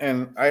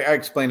 and I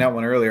explained that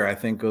one earlier. I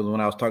think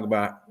when I was talking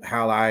about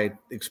how I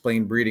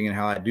explain breeding and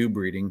how I do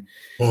breeding.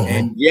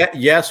 And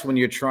yes, when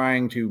you're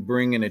trying to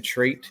bring in a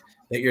trait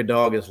that your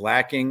dog is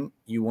lacking,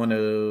 you want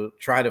to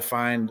try to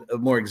find a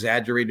more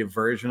exaggerated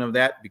version of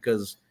that,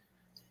 because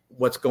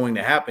what's going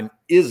to happen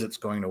is it's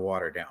going to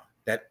water down.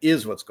 That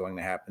is what's going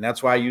to happen.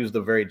 That's why I use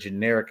the very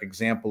generic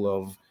example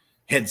of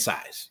head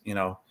size.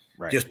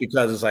 Right. Just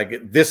because it's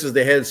like, this is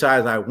the head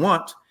size I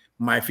want.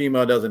 My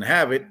female doesn't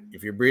have it.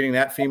 If you're breeding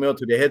that female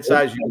to the head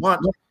size you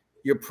want,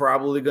 you're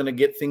probably going to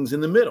get things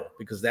in the middle,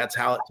 because that's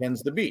how it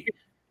tends to be.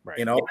 Right.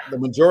 The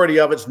majority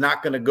of it's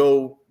not going to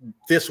go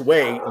this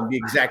way and be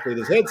exactly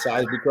this head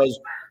size, because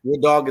your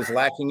dog is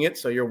lacking it,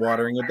 so you're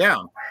watering it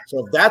down.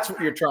 So if that's what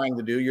you're trying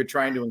to do, you're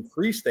trying to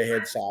increase the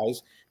head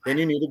size, then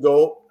you need to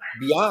go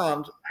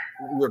beyond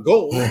your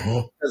goal,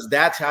 because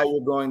that's how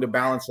you're going to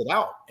balance it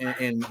out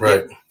and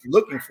right.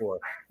 Looking for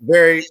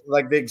very,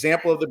 like the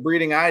example of the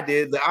breeding I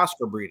did, the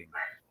Oscar breeding.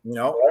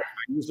 I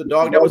used a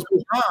dog that was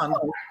beyond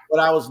what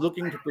I was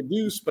looking to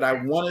produce, but I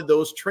wanted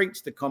those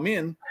traits to come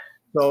in,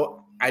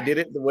 so I did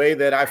it the way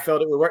that I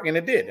felt it would work, and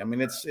it did. I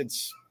mean,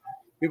 it's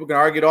people can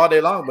argue it all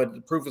day long, but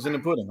the proof is in the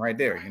pudding right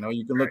there.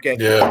 You can look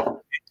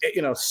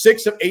at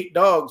 6 of 8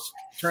 dogs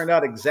turned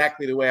out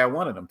exactly the way I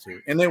wanted them to,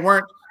 and they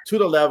weren't to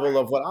the level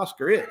of what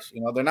Oscar is.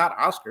 They're not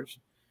Oscars,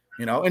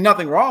 and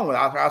nothing wrong with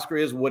Oscar. Oscar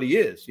is what he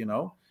is,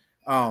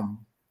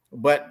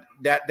 but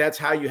that's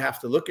how you have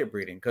to look at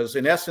breeding. Because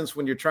in essence,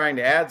 when you're trying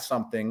to add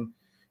something,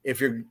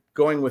 if you're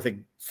going with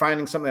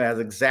finding something that has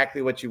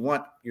exactly what you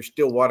want, you're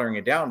still watering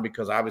it down,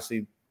 because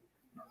obviously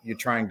you're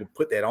trying to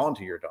put that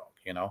onto your dog,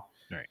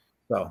 Right.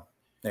 So,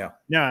 yeah.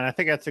 No, and I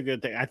think that's a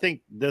good thing. I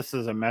think this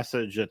is a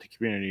message that the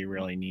community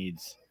really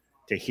needs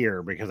to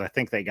hear, because I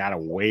think they got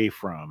away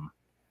from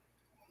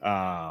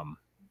the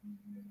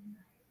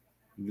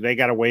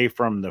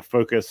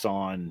focus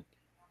on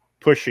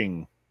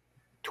pushing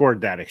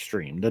toward that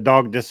extreme. The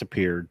dog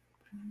disappeared,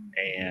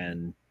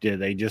 and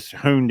they just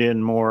honed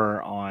in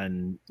more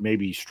on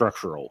maybe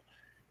structural,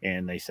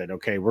 and they said,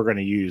 okay, we're going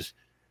to use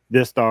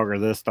this dog or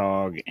this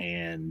dog,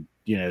 and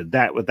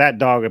that with that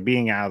dog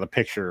being out of the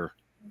picture,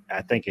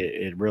 I think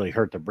it really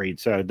hurt the breed.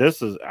 So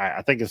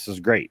I think this is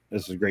great.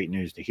 This is great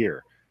news to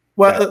hear.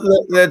 Well,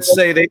 let's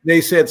say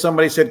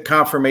somebody said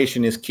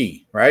confirmation is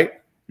key, right?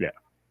 Yeah.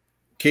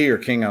 Key or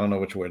king, I don't know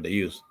which word they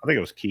use. I think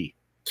it was key.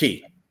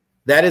 Key.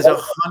 That is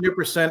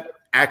 100%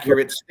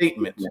 accurate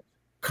statement.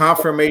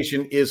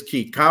 Confirmation is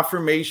key.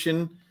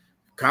 Confirmationally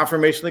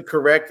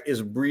correct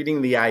is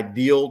breeding the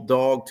ideal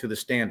dog to the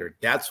standard.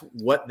 That's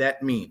what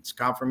that means.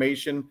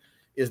 Confirmation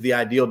is the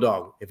ideal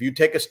dog. If you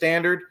take a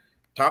standard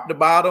top to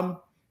bottom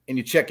and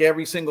you check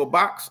every single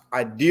box,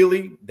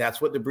 ideally,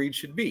 that's what the breed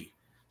should be.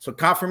 So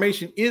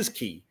confirmation is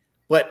key,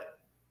 but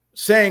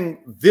saying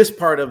this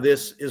part of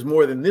this is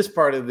more than this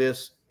part of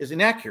this is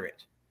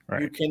inaccurate.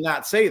 Right. You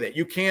cannot say that.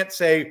 You can't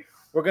say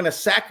we're going to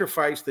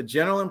sacrifice the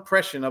general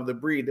impression of the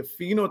breed, the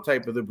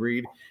phenotype of the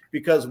breed,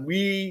 because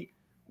we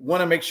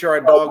want to make sure our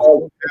dogs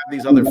don't have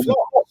these other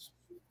flaws.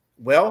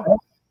 Well,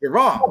 you're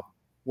wrong.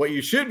 What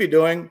you should be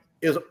doing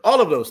is all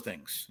of those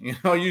things.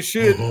 You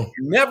should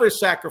never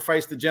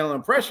sacrifice the general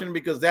impression,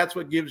 because that's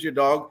what gives your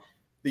dog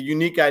the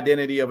unique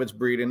identity of its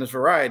breed and its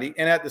variety.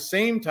 And at the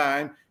same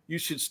time, you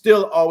should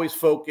still always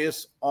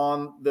focus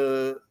on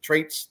the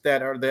traits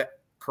that are the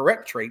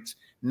correct traits,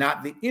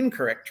 not the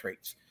incorrect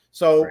traits.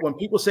 So when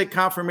people say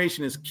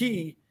confirmation is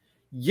key,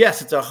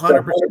 yes, it's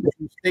 100%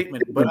 true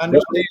statement, but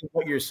understand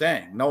what you're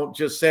saying. Don't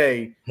just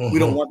say we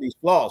don't want these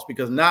flaws,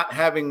 because not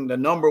having the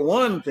number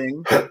one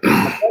thing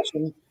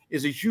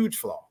is a huge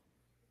flaw.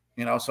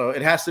 So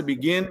it has to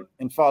begin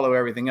and follow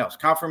everything else.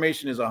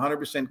 Confirmation is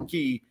 100%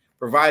 key,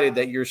 provided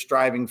that you're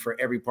striving for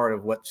every part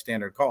of what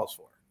standard calls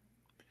for.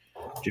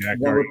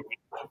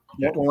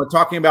 When we're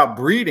talking about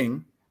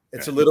breeding,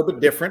 it's a little bit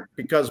different,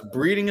 because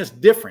breeding is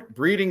different.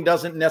 Breeding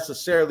doesn't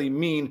necessarily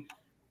mean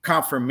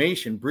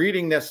confirmation.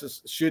 Breeding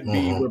should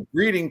be we're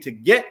breeding to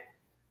get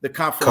the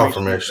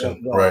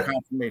confirmation. Right.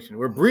 Confirmation.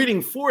 We're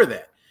breeding for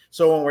that.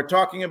 So when we're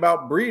talking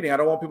about breeding, I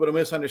don't want people to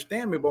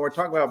misunderstand me, but we're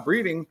talking about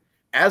breeding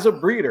as a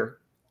breeder.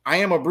 I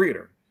am a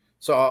breeder.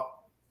 So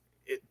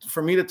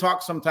for me to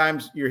talk,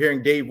 sometimes you're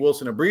hearing Dave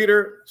Wilson, a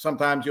breeder.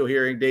 Sometimes you'll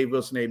hearing Dave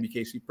Wilson,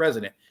 ABKC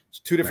president. It's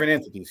two different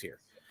entities here.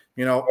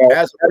 You know,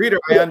 as a breeder,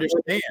 I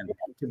understand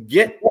to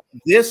get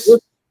this,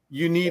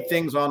 you need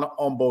things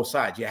on both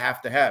sides. You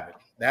have to have it.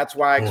 That's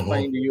why I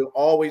explained to you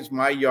always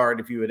my yard.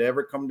 If you had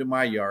ever come to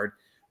my yard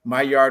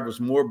was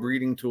more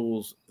breeding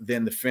tools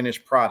than the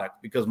finished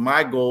product, because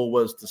my goal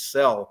was to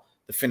sell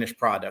the finished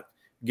product,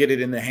 get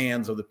it in the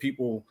hands of the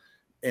people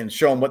and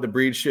show them what the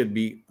breed should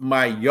be.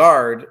 My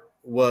yard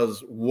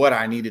was what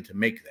I needed to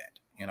make that,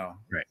 you know.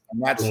 Right.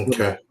 And that's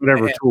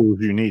whatever tools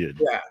you needed.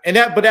 Yeah. And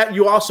that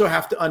you also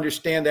have to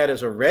understand that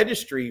as a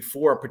registry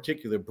for a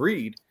particular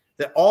breed,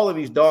 that all of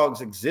these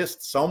dogs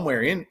exist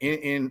somewhere in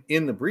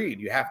the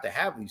breed. You have to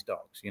have these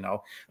dogs, you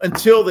know,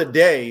 until the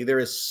day there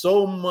is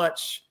so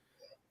much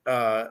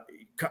what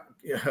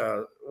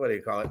do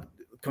you call it,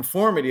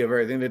 conformity of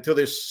everything, until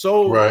there's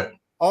so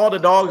all the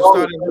dogs are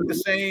starting to look the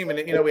same, and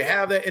you know, we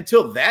have that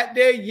until that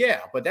day.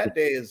 Yeah, but that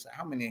day is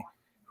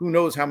who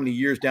knows how many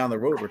years down the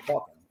road we're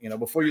talking, you know.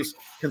 Before you,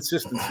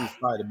 consistency is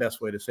probably the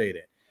best way to say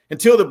that.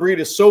 Until the breed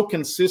is so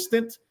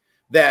consistent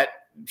that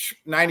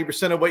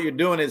 90% of what you're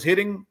doing is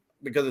hitting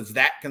because it's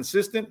that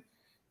consistent,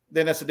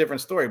 then that's a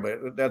different story.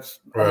 But that's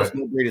almost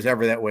no breed is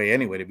ever that way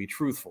anyway, to be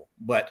truthful.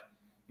 But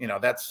you know,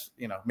 that's,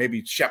 you know,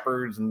 maybe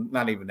shepherds and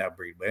not even that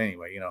breed. But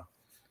anyway, you know,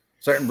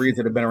 certain breeds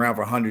that have been around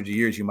for hundreds of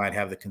years, you might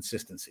have the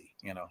consistency,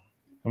 you know.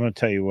 I'm going to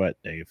tell you what,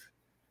 Dave.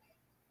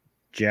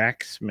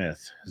 Jack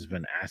Smith has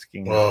been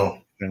asking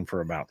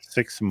for about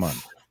 6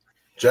 months.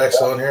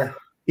 Jack's on here?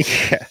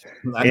 Yeah.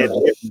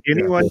 If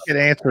anyone can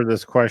answer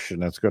this question,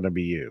 that's going to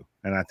be you.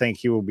 And I think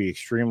he will be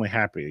extremely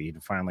happy to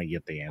finally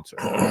get the answer.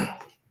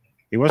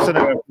 He wants to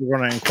know if we're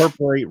going to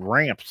incorporate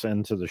ramps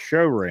into the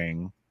show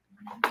ring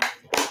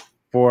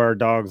for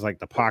dogs like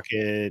the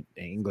Pocket,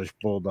 English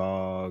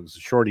Bulldogs,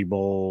 Shorty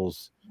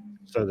Bulls,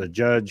 so the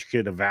judge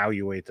could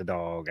evaluate the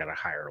dog at a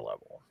higher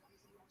level.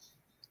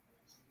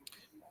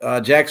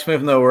 Jack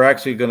Smith, no, we're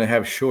actually going to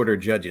have shorter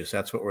judges.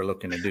 That's what we're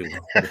looking to do.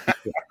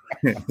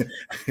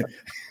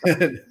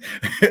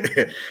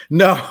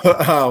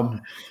 No,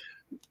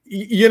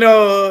 you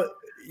know,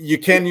 you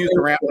can use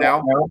a ramp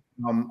now.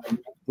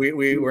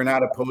 We're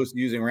not opposed to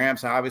using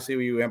ramps. Obviously,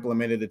 we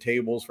implemented the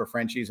tables for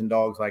Frenchies and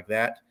dogs like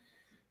that.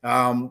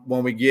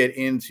 When we get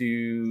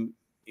into,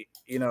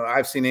 you know,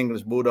 I've seen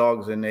English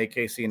Bulldogs and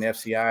AKC and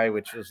FCI,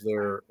 which is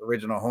their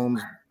original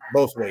homes,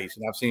 both ways.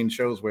 And I've seen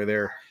shows where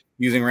they're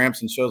using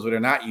ramps and shows where they're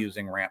not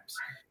using ramps.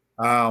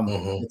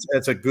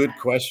 It's a good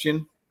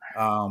question.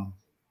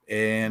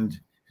 And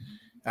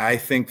I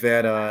think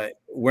that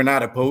we're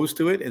not opposed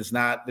to it. There's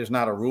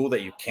not a rule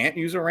that you can't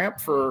use a ramp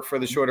for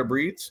the shorter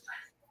breeds.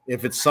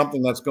 If it's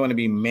something that's going to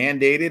be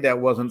mandated, that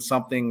wasn't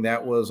something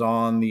that was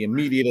on the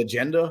immediate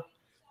agenda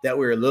that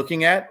we were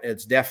looking at.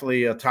 It's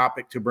definitely a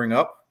topic to bring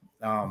up.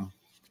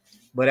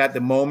 But at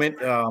the moment,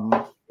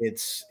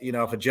 it's, you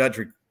know, if a judge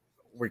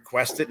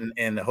requests it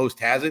and the host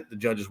has it, the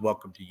judge is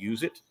welcome to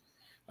use it.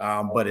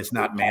 But it's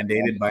not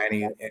mandated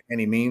by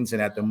any means.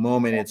 And at the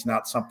moment, it's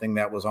not something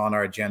that was on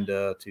our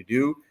agenda to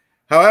do.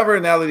 However,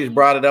 now that he's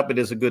brought it up, it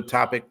is a good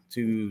topic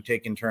to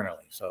take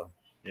internally. So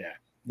yeah,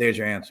 there's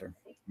your answer.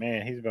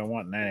 Man, he's been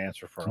wanting that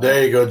answer for a while.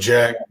 There you go,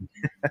 Jack.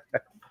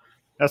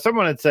 Now,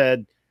 someone had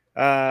said,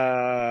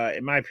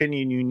 in my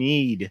opinion, you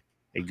need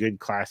a good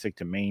classic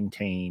to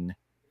maintain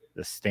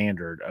the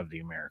standard of the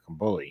American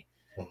Bully.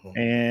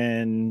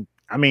 And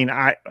I mean,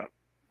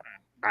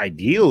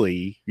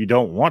 ideally, you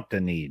don't want to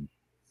need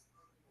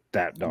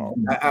that dog.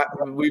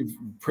 We've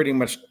pretty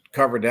much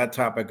covered that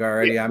topic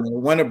already. I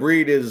mean, when a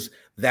breed is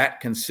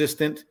that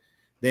consistent,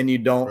 then you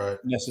don't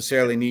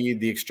necessarily need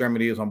the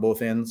extremities on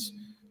both ends.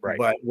 Right.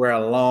 But we're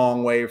a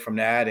long way from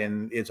that,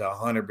 and it's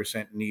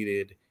 100%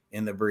 needed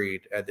in the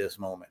breed at this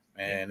moment.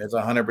 And it's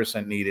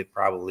 100% needed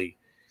probably.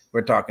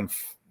 We're talking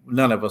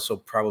none of us will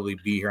probably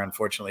be here,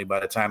 unfortunately, by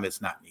the time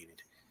it's not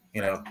needed.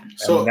 You know.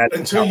 So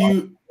until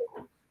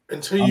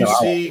you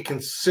see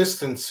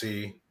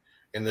consistency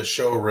in the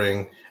show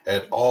ring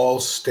at all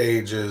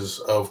stages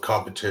of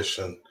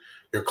competition,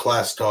 your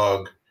class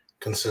dog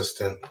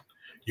consistent,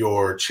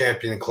 your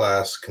champion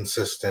class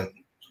consistent,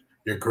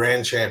 your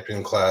grand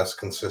champion class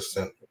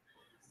consistent,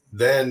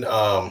 then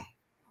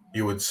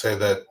you would say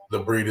that the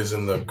breed is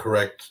in the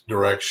correct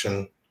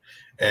direction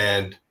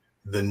and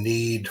the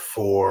need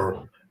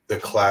for the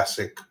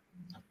classic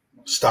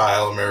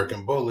style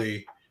American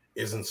Bully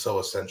isn't so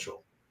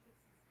essential.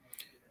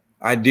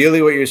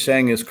 Ideally, what you're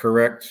saying is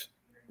correct.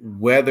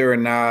 Whether or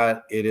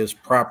not it is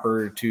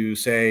proper to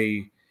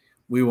say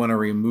we want to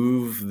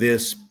remove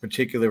this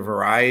particular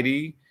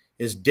variety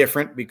is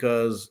different,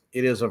 because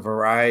it is a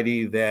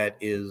variety that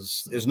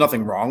there's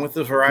nothing wrong with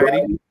this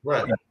variety.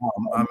 Right.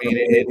 I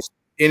mean,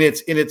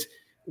 it's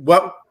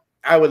what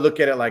I would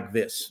look at it like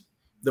this.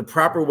 The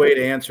proper way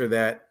to answer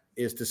that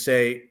is to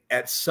say,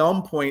 at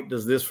some point,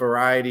 does this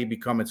variety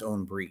become its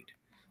own breed?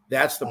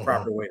 That's the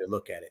proper way to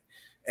look at it.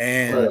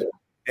 And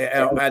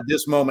at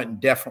this moment,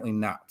 definitely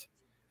not.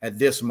 At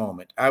this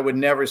moment, I would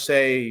never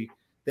say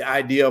the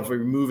idea of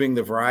removing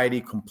the variety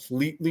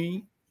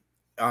completely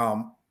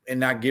and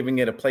not giving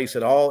it a place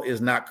at all is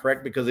not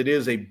correct, because it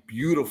is a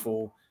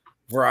beautiful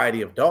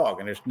variety of dog,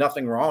 and there's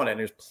nothing wrong with it.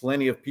 There's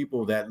plenty of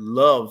people that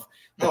love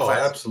the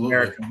classic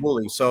American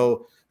Bully.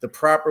 So the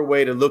proper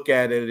way to look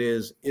at it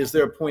is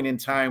there a point in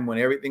time when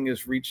everything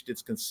has reached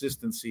its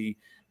consistency?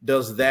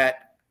 Does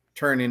that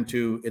turn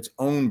into its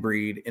own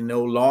breed and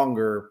no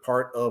longer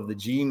part of the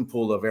gene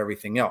pool of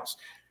everything else?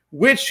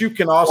 Which you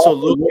can also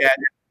look at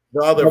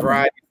the other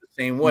varieties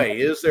the same way.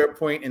 Is there a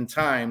point in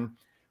time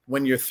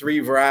when your 3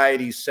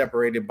 varieties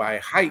separated by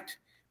height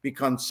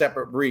become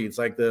separate breeds,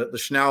 like the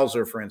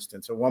Schnauzer, for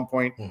instance? At one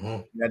point,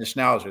 you had the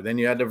Schnauzer, then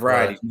you had the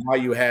varieties. Now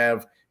you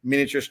have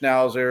miniature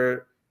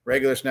Schnauzer,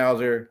 regular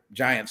Schnauzer,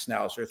 giant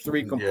Schnauzer,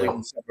 3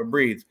 completely separate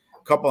breeds.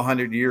 A couple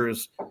hundred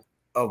years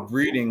of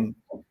breeding,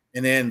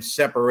 and then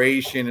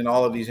separation and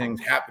all of these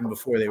things happened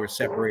before they were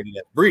separated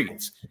as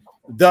breeds.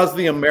 Does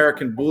the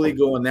American Bully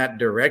go in that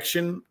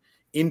direction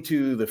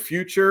into the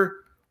future?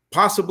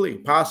 Possibly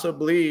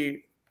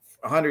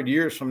 100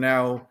 years from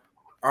now,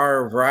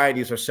 our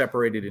varieties are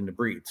separated into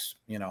breeds,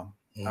 you know.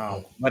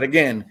 But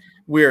again,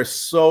 we are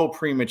so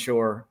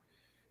premature.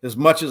 As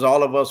much as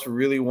all of us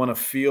really want to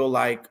feel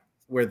like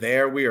we're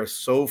there, we are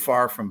so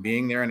far from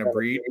being there in a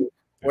breed.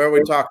 Where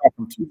we're talking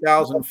from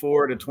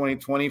 2004 to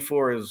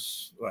 2024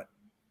 is what?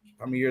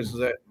 How many years is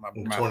that?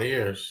 20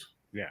 years.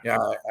 Yeah,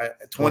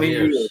 20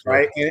 years,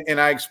 right?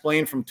 And I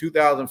explained from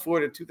 2004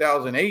 to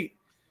 2008,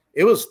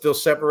 it was still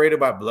separated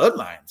by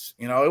bloodlines.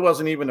 You know, it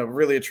wasn't even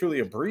truly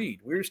a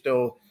breed. We were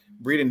still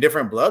breeding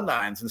different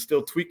bloodlines and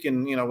still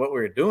tweaking, you know, what we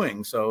were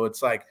doing. So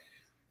it's like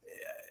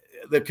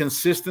the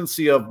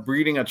consistency of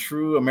breeding a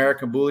true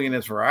American Bully and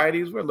its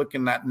varieties, we're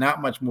looking at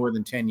not much more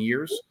than 10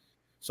 years.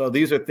 So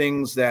these are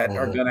things that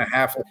are going to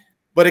have to,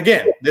 but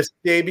again, this is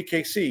the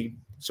ABKC.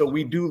 So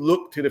we do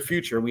look to the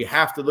future. We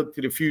have to look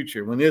to the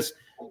future. When this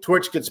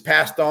torch gets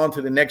passed on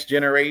to the next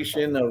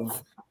generation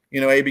of, you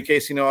know,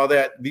 ABKC and all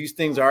that, these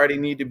things already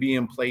need to be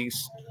in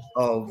place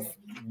of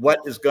what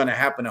is going to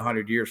happen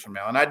 100 years from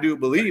now. And I do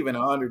believe in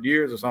 100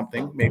 years or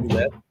something, maybe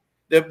less,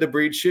 the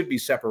breeds should be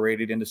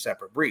separated into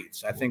separate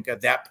breeds. I think at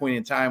that point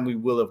in time, we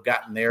will have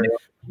gotten there.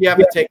 You have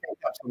to take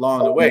steps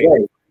along the way.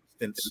 For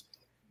instance,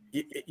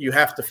 you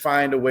have to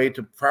find a way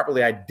to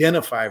properly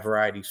identify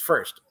varieties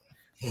first,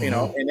 you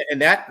know, and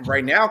that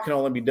right now can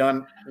only be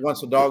done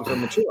once the dogs are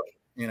mature,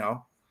 you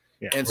know.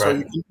 And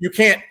so you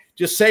can't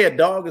just say a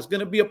dog is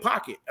going to be a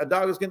pocket. A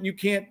dog is going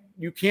to,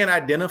 you can't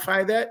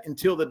identify that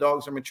until the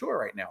dogs are mature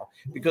right now,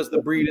 because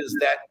the breed is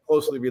that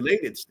closely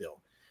related still.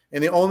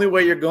 And the only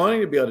way you're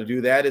going to be able to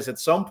do that is at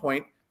some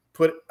point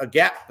put a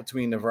gap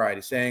between the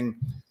varieties, saying,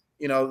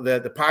 you know,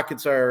 that the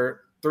pockets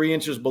are 3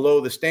 inches below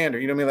the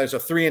standard. You know what I mean? There's a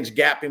 3-inch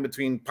gap in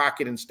between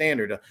pocket and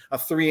standard, a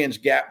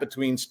 3-inch gap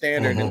between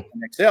standard and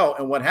XL.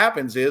 And what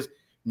happens is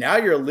now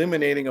you're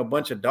eliminating a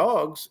bunch of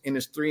dogs in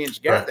this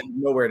 3-inch gap that have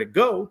nowhere to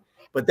go.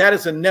 But that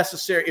is a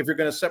necessary, if you're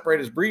going to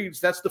separate as breeds,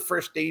 that's the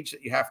first stage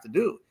that you have to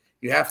do.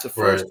 You have to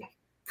first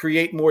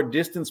create more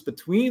distance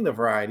between the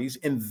varieties.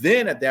 And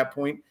then at that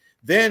point,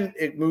 then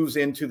it moves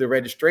into the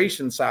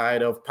registration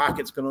side of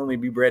pockets can only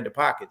be bred to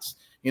pockets.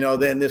 You know,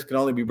 then this can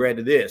only be bred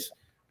to this.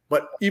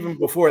 But even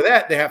before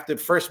that, they have to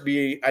first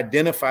be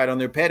identified on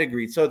their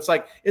pedigree. So it's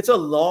like, it's a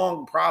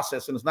long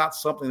process, and it's not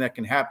something that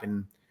can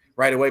happen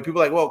right away.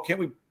 People are like, well, can't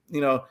we,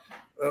 you know,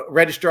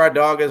 register our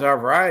dog as our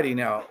variety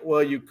now?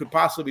 Well, you could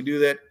possibly do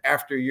that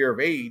after a year of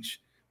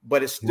age,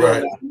 but it's still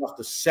not enough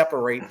to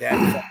separate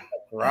that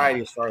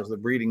variety as far as the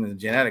breeding and the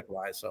genetic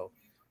wise. So,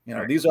 you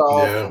know, these are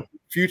all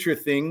future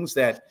things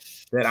that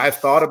I've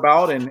thought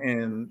about,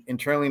 and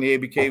internally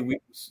in the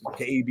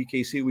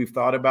ABKC we've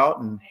thought about.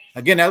 And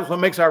again, that's what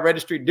makes our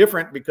registry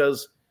different,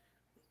 because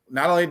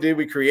not only did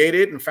we create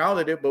it and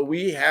founded it, but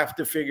we have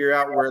to figure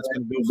out where it's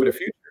going to go for the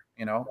future,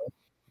 you know.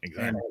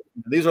 Exactly.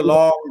 And these are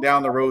long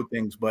down the road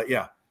things, but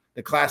yeah,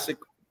 the classic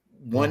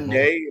one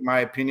day, in my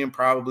opinion,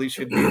 probably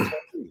should be,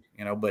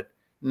 you know, but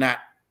not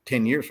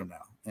 10 years from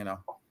now, you know,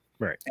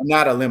 and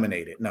not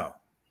eliminate it. No.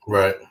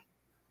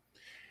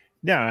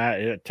 No,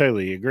 I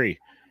totally agree.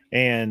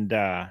 And,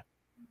 yeah,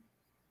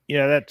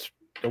 that's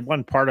the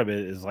one part of it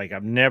is like,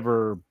 I've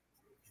never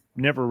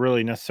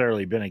really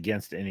necessarily been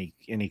against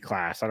any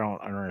class. I don't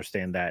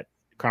understand that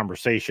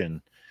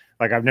conversation.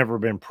 Like, I've never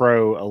been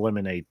pro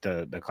eliminate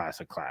the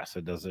classic class.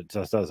 It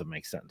just doesn't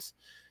make sense,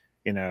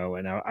 you know.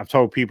 And I've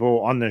told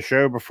people on the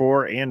show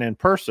before and in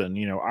person,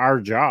 you know, our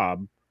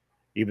job,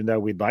 even though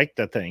we'd like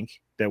to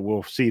think that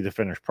we'll see the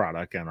finished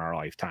product in our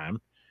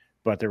lifetime,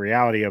 but the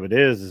reality of it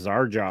is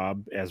our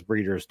job as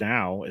breeders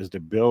now is to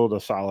build a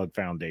solid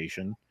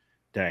foundation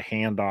to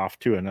hand off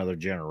to another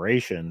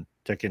generation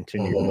to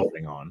continue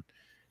building on,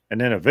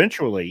 and then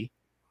eventually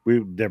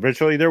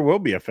there will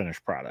be a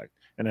finished product.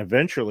 And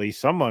eventually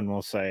someone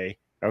will say,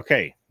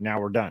 okay, now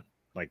we're done.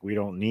 Like, we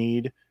don't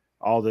need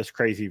all this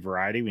crazy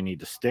variety. We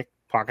need to stick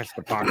pockets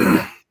to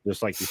pockets,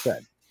 just like you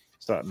said.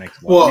 So it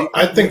makes well,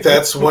 I think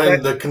that's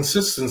when the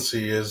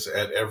consistency is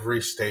at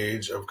every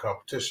stage of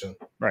competition.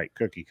 Right,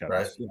 cookie cutters.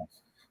 Right. Yeah.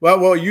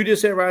 Well, you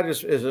just said right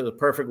is a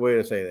perfect way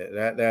to say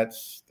that.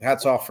 That's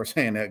hats off for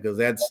saying that, because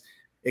that's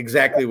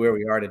exactly where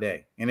we are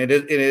today. And it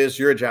is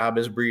your job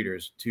as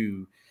breeders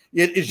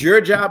it is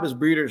your job as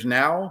breeders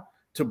now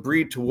to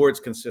breed towards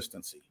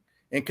consistency,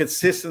 and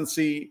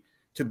consistency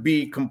to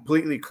be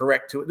completely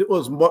correct it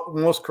was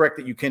most correct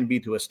that you can be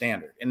to a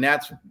standard. And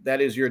that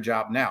is your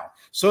job now,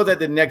 so that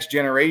the next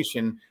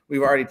generation,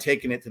 we've already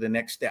taken it to the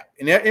next step.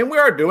 And we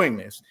are doing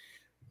this.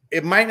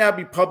 It might not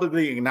be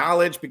publicly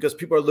acknowledged because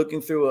people are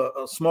looking through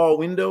a small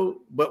window,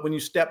 but when you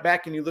step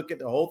back and you look at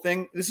the whole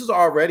thing, this is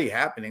already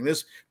happening.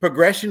 This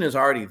progression is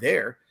already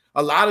there.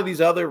 A lot of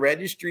these other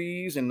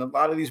registries and a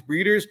lot of these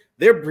breeders,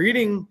 they're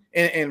breeding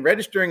and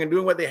registering and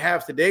doing what they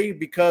have today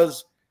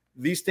because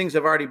these things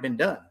have already been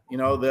done. You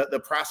know, the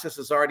process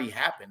has already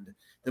happened.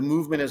 The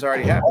movement has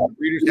already happened. The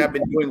breeders have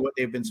been doing what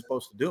they've been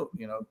supposed to do,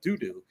 to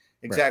do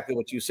exactly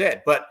what you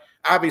said. But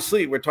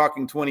obviously we're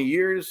talking 20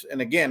 years,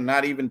 and again,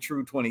 not even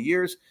true 20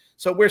 years.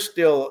 So we're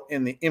still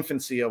in the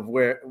infancy of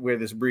where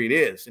this breed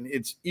is. And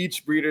it's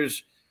each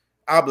breeder's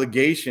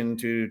obligation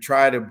to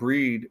try to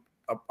breed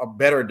a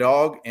better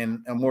dog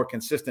and a more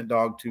consistent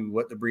dog to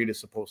what the breed is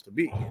supposed to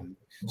be, and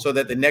so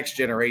that the next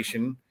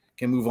generation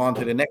can move on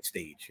to the next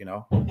stage,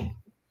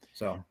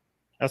 So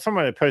now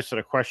somebody posted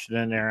a question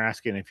in there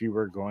asking if you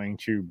were going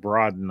to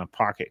broaden the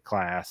pocket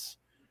class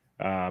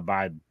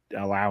by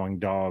allowing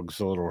dogs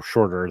a little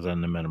shorter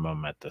than the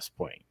minimum at this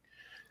point.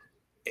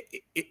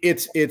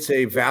 It's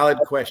a valid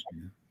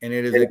question, and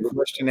it is a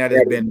question that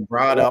has been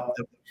brought up.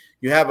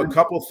 You have a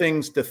couple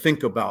things to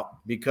think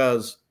about,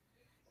 because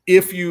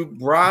if you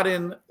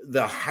broaden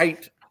the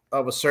height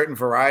of a certain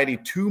variety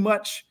too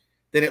much,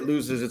 then it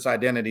loses its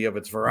identity of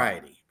its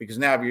variety. Because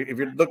now if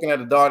you're looking at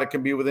a dog that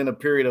can be within a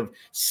period of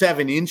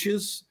 7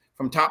 inches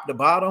from top to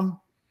bottom,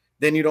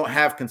 then you don't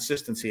have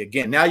consistency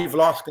again. Now you've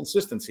lost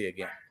consistency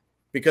again,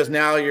 because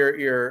now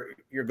you're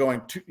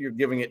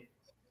giving it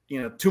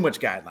too much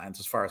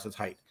guidelines as far as its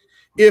height.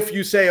 If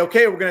you say,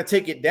 okay, we're going to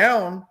take it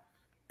down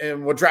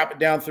and we'll drop it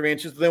down 3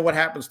 inches, then what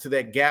happens to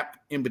that gap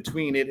in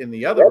between it and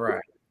the other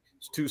variety?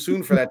 It's too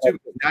soon for that too.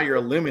 Now you're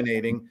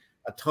eliminating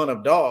a ton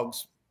of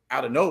dogs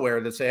out of nowhere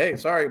that say, hey,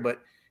 sorry,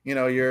 but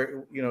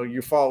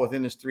you fall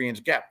within this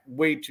 3-inch gap.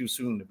 Way too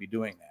soon to be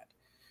doing that.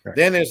 Right.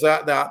 Then there's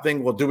that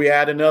thing. Well, do we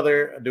add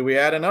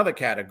another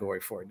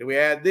category for it? Do we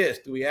add this?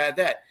 Do we add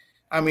that?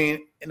 I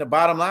mean, and the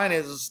bottom line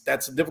is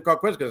that's a difficult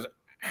question, because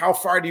how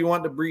far do you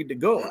want the breed to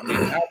go? I mean,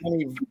 how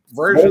many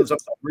versions of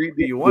the breed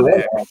do you want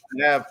to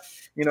have?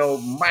 You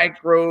have,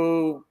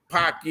 micro,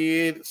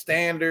 pocket,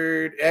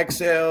 standard,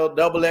 XL,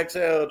 double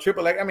XL,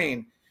 triple X. I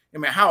mean,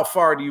 how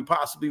far do you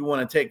possibly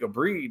want to take a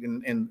breed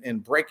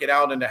and break it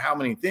out into how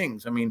many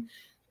things? I mean,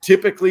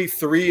 typically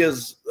 3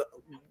 is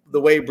the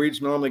way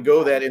breeds normally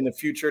go, that in the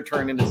future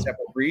turn into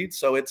separate breeds.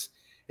 So it's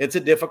a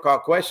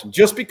difficult question.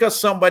 Just because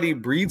somebody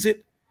breeds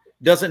it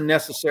doesn't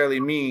necessarily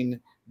mean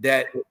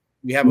that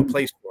we have a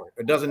place for it.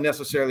 It doesn't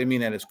necessarily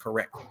mean that it's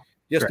correct.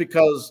 Just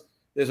because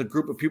there's a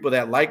group of people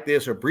that like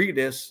this or breed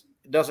this,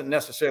 it doesn't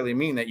necessarily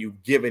mean that you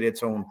give it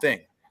its own thing.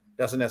 It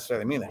doesn't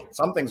necessarily mean that.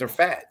 Some things are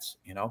fads,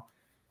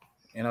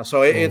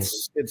 so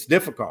it's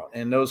difficult.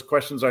 And those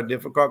questions are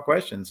difficult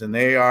questions, and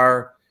they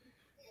are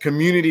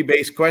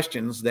community-based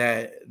questions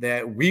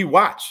that we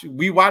watch.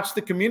 We watch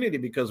the community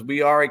because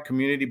we are a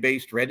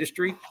community-based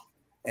registry,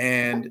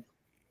 and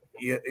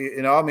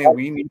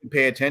we need to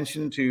pay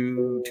attention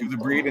to the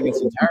breed in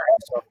its entirety.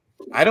 So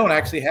I don't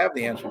actually have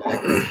the answer to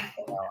that question.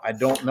 I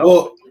don't know.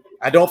 Well,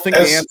 I don't think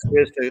the answer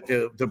is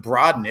to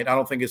broaden it. I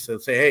don't think it's to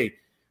say, hey,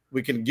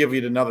 we can give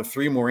you another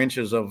 3 more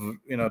inches of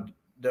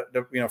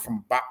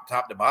from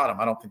top to bottom.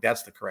 I don't think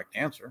that's the correct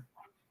answer.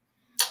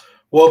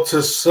 Well,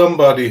 to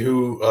somebody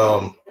who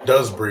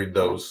does breed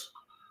those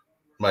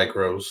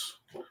micros,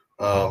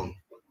 I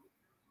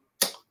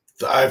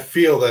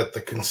feel that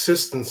the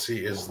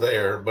consistency is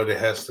there, but it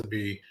has to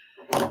be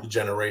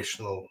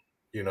generational,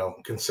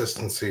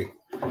 consistency.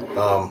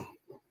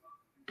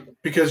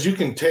 Because you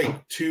can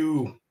take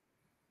 2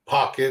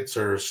 pockets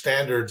or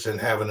standards and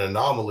have an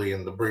anomaly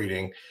in the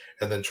breeding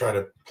and then try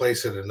to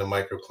place it in the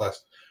micro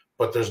class,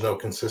 but there's no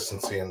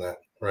consistency in that,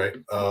 right?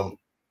 Well,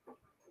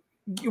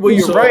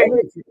 you're right.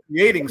 You're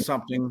creating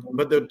something,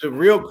 but the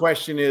real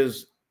question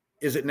is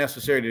it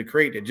necessary to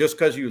create it? Just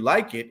because you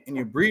like it and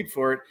you breed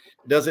for it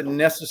doesn't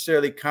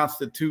necessarily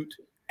constitute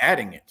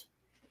adding it.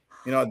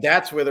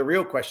 That's where the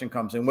real question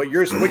comes in. What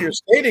you're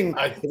stating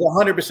is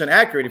 100%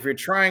 accurate. If you're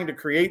trying to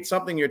create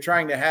something, you're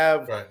trying to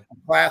have a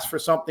class for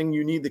something,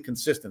 you need the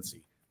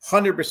consistency.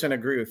 100%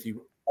 agree with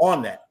you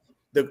on that.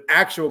 The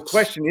actual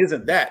question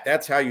isn't that.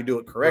 That's how you do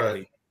it correctly.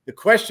 Right. The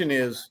question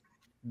is,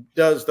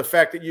 does the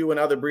fact that you and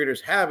other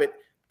breeders have it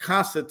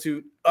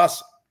constitute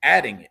us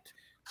adding it?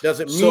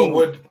 Does it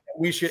mean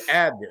we should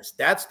add this?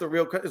 That's the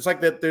real question. It's like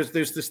that. There's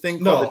this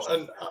thing called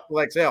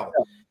triple XL.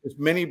 There's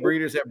many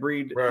breeders that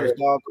breed this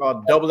dog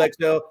called double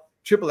XL,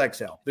 triple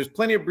XL. There's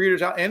plenty of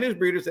breeders out, and there's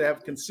breeders that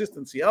have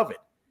consistency of it.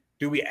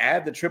 Do we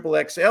add the triple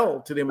XL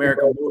to the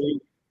American Bully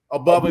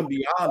above and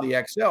beyond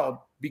the XL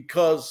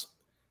because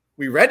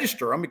we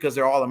register them because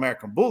they're all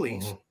American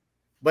bullies.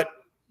 But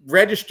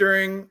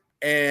registering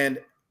and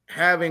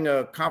having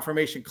a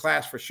confirmation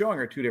class for showing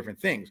are two different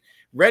things.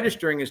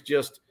 Registering is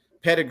just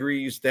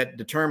pedigrees that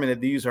determine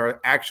that these are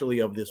actually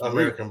of this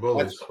American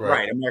bullies. That's,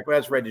 right. America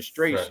has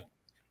registration. Right.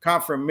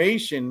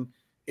 Confirmation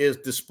is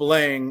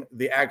displaying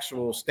the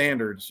actual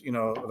standards, you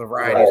know, the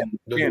varieties and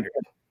the standards.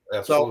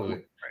 Absolutely.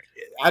 So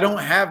I don't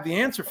have the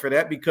answer for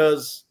that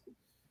because,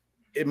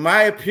 in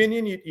my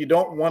opinion, you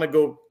don't want to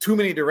go too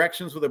many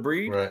directions with a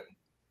breed. Right.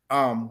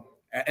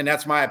 And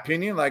that's my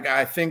opinion. Like,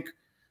 I think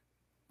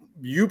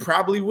you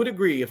probably would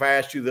agree if I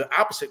asked you the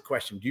opposite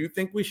question. Do you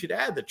think we should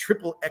add the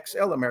triple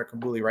XL American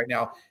Bully right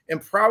now?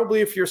 And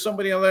probably if you're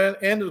somebody on the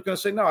end who's going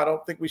to say, no, I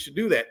don't think we should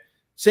do that.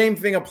 Same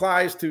thing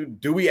applies to,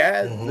 do we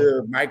add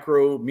the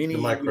micro, mini,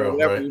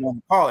 whatever you want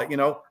to call it? You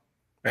know,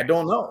 I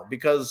don't know,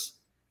 because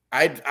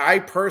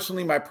I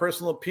personally, my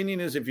personal opinion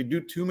is if you do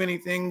too many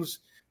things,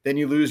 then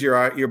you lose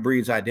your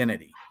breed's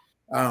identity.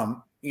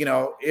 You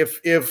know,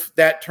 if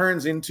that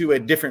turns into a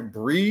different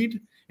breed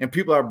and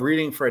people are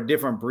breeding for a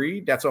different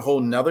breed, that's a whole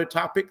nother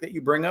topic that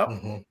you bring up.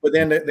 But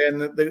then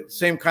the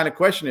same kind of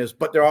question is,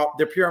 but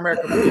they're pure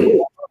American bullies.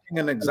 We're talking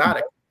an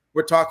exotic.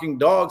 We're talking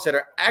dogs that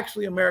are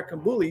actually American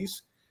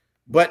bullies,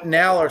 but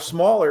now are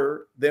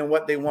smaller than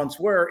what they once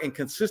were and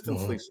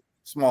consistently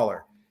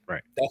smaller.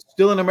 Right. That's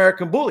still an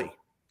American bully.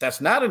 That's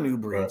not a new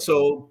breed. Right.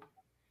 So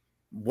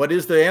what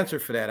is the answer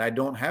for that? I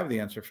don't have the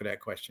answer for that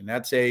question.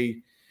 That's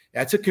a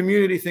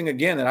community thing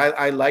again. And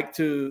I like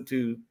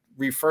to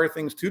refer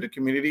things to the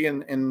community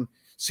and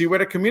see where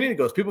the community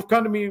goes. People have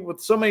come to me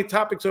with so many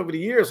topics over the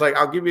years. Like,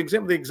 I'll give you an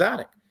example, the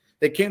exotic.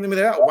 They came to me,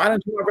 why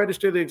don't you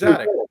register the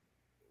exotic?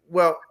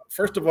 Well,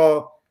 first of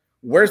all,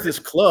 where's this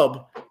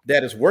club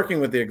that is working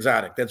with the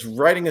exotic, that's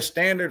writing a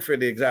standard for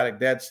the exotic,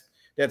 that's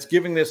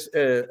giving this,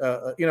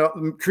 you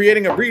know,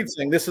 creating a breed,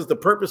 saying this is the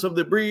purpose of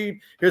the breed.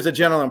 Here's a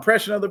general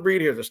impression of the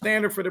breed. Here's a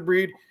standard for the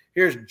breed.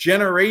 Here's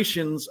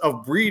generations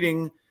of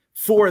breeding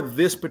for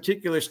this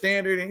particular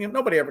standard. And, you know,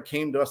 nobody ever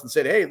came to us and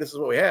said, hey, this is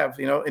what we have.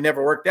 You know, it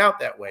never worked out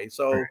that way.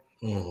 So,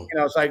 you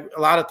know, it's like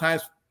a lot of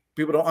times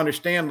people don't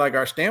understand, like,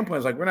 our standpoint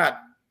is like, we're not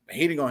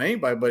hating on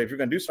anybody, but if you're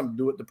going to do something,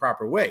 do it the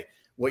proper way.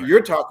 What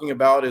you're talking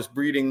about is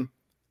breeding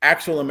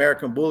actual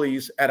American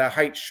bullies at a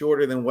height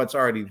shorter than what's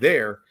already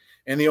there.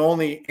 And the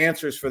only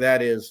answers for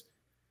that is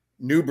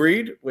new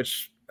breed,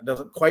 which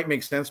doesn't quite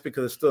make sense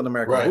because it's still an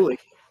American bully.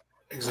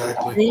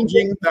 Exactly.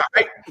 Changing the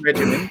height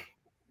regimen,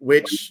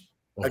 which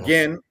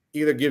again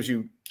either gives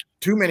you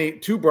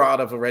too broad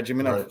of a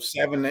regimen of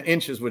 7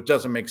 inches, which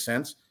doesn't make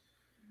sense.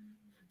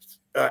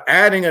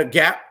 Adding a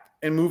gap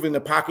and moving the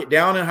pocket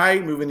down in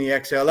height, moving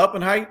the XL up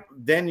in height,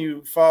 then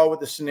you fall with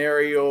the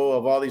scenario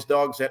of all these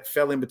dogs that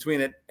fell in between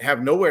it,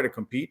 have nowhere to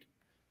compete,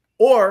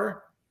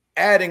 or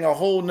adding a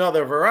whole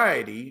nother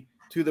variety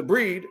to the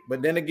breed.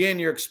 But then again,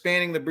 you're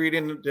expanding the breed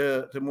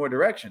into more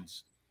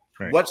directions.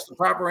 Right. What's the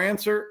proper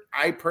answer?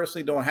 I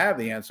personally don't have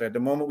the answer. At the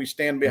moment, we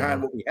stand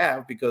behind what we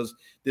have because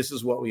this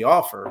is what we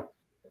offer.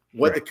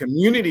 What the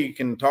community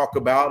can talk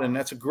about, and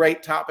that's a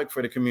great topic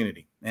for the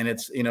community. And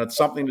it's, you know, it's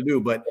something to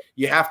do, but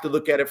you have to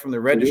look at it from the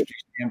registry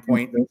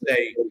standpoint and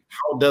say,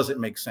 how does it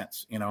make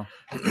sense? You know?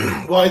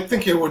 Well, I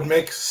think it would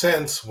make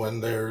sense when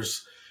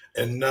there's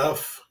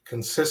enough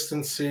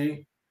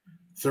consistency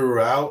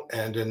throughout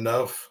and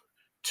enough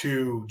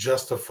to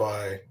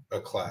justify a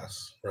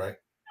class, right?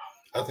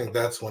 I think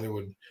that's when it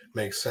would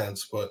make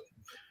sense. But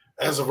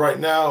as of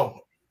right now,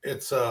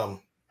 it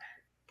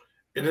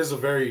is a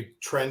very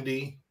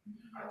trendy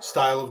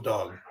style of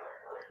dog.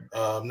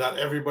 Not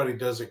everybody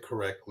does it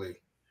correctly.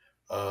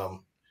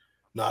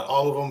 Not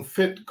all of them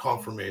fit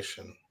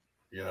conformation,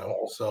 you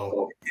know.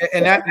 So,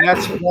 and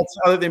that's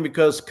the other thing,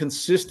 because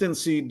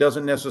consistency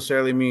doesn't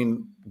necessarily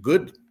mean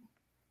good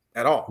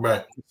at all.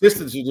 Right.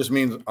 Consistency just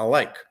means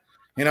alike.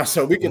 You know,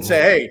 so we can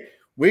say, hey,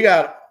 we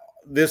got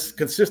this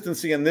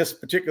consistency in this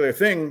particular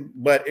thing,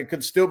 but it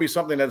could still be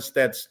something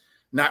that's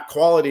not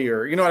quality,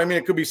 or, you know what I mean?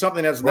 It could be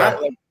something that's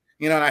not like,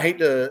 you know, and I hate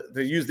to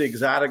use the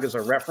exotic as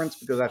a reference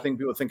because I think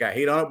people think I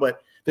hate on it,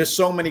 but there's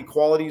so many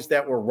qualities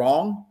that were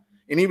wrong.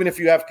 And even if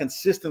you have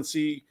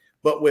consistency,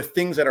 but with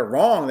things that are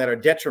wrong, that are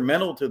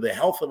detrimental to the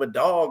health of a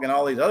dog and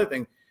all these other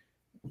things,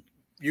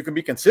 you can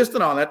be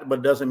consistent on that, but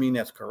it doesn't mean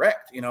that's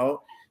correct, you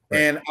know? Right.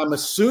 And I'm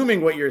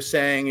assuming what you're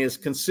saying is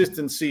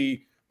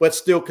consistency, but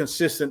still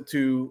consistent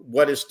to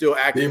what is still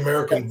active. The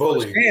American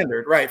bully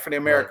standard, right? For the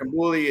American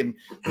bully, and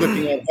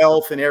looking at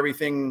health and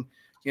everything,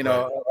 you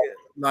know,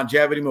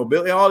 longevity,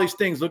 mobility, all these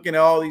things, looking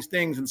at all these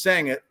things and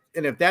saying it.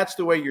 And if that's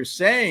the way you're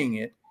saying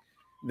it,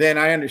 then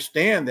I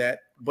understand that.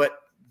 But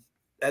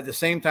at the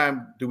same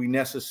time, do we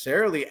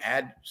necessarily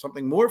add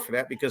something more for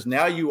that? Because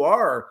now you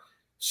are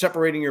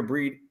separating your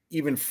breed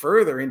even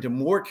further into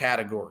more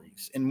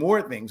categories and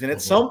more things. And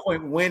at some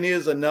point, when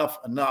is enough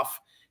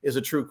is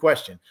a true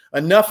question.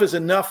 Enough is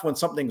enough when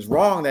something's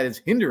wrong that is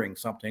hindering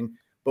something.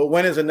 But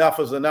when is enough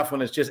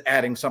when it's just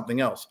adding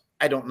something else?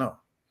 I don't know.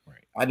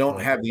 Right. I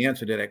don't have the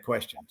answer to that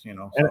question, you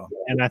know. And, So.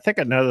 and I think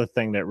another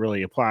thing that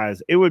really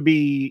applies, it would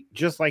be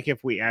just like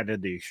if we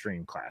added the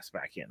extreme class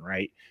back in,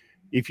 right?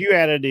 If you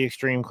added the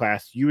extreme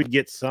class, you would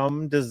get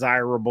some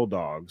desirable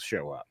dogs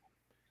show up.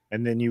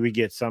 And then you would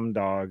get some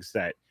dogs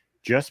that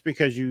just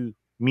because you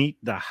meet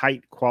the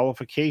height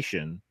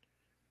qualification,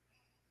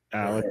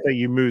 let's say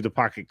you move the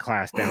pocket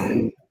class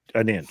down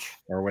an inch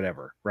or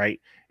whatever, right?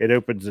 It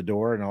opens the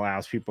door and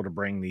allows people to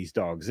bring these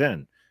dogs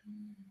in.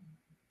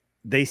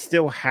 They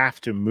still have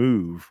to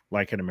move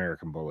like an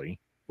American Bully,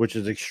 which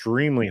is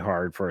extremely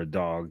hard for a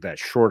dog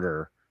that's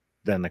shorter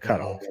than the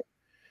cutoff.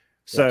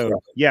 So,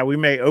 yeah, we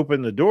may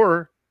open the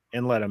door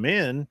and let them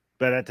in,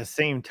 but at the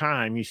same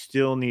time, you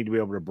still need to be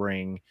able to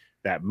bring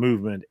that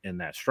movement and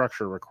that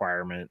structure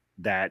requirement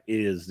that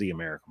is the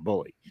American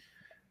Bully.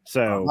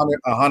 So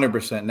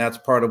 100%. That's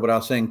part of what I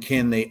was saying.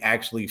 Can they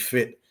actually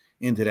fit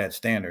into that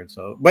standard?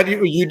 So, but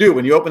you do.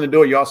 When you open the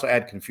door, you also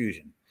add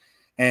confusion.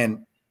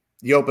 And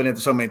you open it to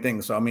so many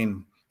things. So, I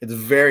mean, it's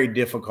very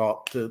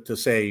difficult to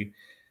say.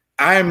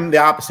 I'm the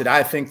opposite.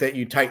 I think that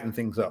you tighten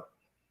things up.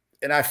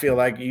 And I feel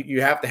like you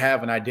have to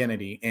have an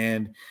identity.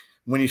 And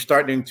when you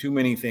start doing too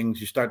many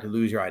things, you start to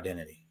lose your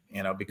identity,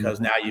 you know, because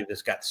now you've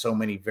just got so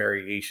many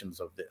variations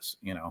of this,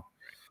 you know,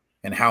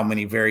 and how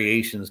many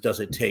variations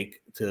does it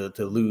take to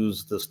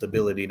lose the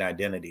stability and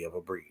identity of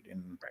a breed?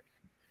 And,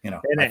 you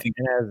know, and,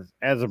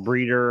 as a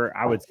breeder,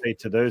 I would say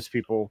to those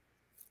people,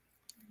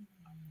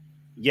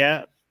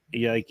 yeah,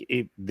 like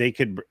if they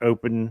could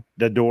open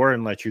the door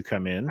and let you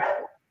come in,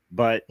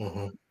 but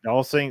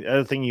the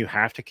other thing you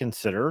have to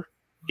consider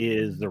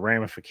is the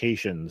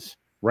ramifications.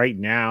 Right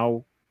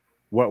now,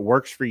 what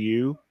works for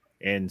you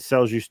and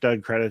sells you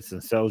stud credits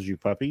and sells you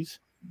puppies,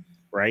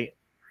 right?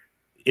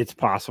 It's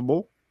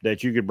possible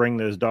that you could bring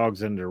those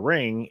dogs into the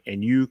ring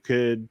and you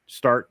could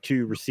start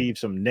to receive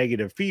some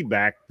negative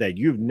feedback that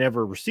you've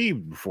never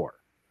received before,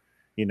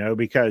 you know,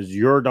 because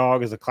your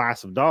dog is a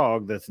class of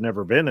dog that's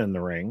never been in the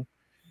ring.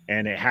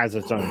 And it has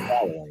its own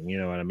following, you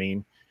know what I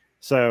mean?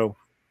 So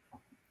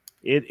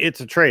it's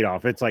a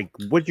trade-off. It's like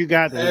what you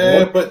got.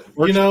 But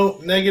you know,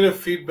 negative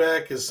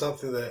feedback is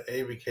something that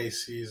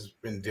ABKC has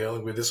been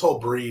dealing with. This whole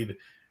breed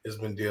has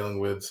been dealing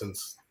with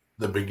since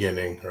the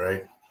beginning,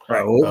 right?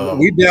 Right. Well,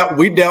 we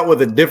dealt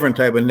with a different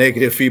type of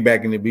negative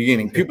feedback in the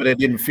beginning. People that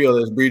didn't feel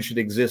this breed should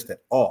exist at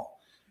all.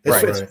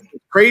 It's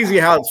crazy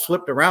how it's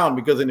flipped around,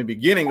 because in the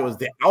beginning it was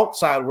the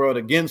outside world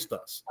against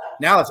us.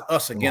 Now it's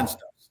us against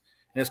us.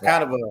 And it's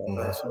kind of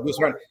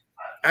a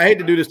I hate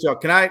to do this to y'all.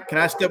 Can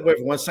I step away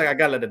for 1 second? I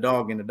gotta let the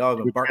dog in. The dog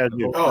will bark.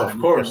 Oh, of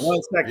course.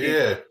 1 second.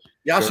 Yeah.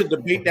 Y'all should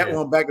debate that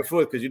one back and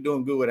forth, because you're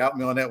doing good without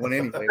me on that one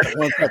anyway.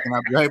 1 second,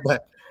 I'll be right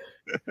back.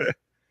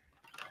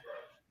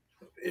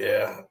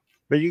 Yeah.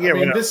 But you get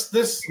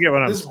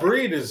this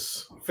breed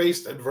has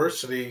faced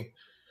adversity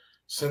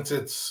since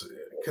its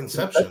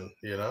conception,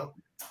 you know.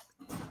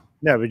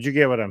 No, but you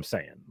get what I'm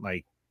saying.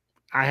 Like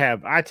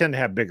I tend to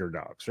have bigger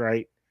dogs,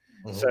 right?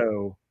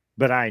 So,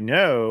 but I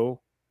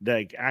know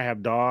that I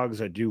have dogs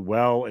that do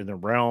well in the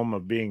realm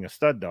of being a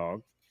stud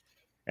dog.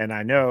 And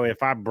I know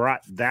if I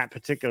brought that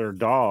particular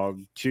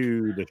dog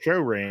to the show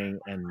ring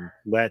and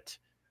let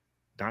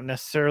not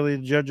necessarily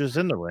the judges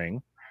in the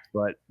ring,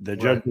 but the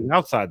judges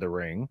outside the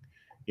ring,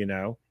 you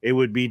know, it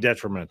would be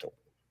detrimental.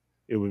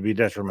 It would be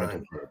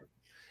detrimental.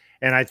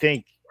 And I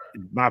think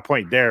my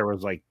point there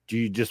was like, do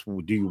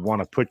you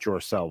want to put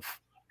yourself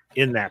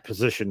in that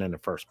position in the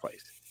first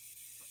place?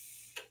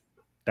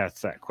 That's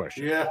that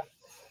question. Yeah.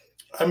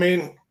 I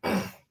mean,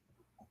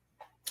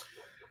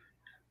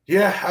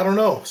 yeah, I don't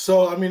know.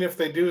 So, I mean, if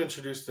they do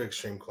introduce the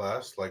extreme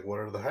class, like what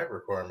are the height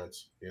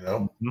requirements, you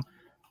know?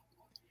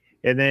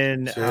 And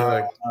then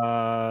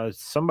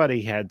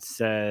somebody had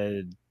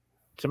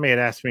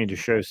asked me to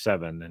show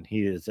 7, and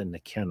he is in the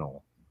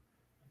kennel.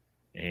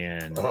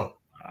 And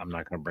I'm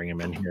not going to bring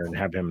him in here and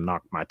have him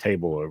knock my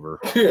table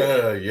over.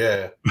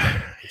 Yeah.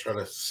 Try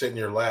to sit in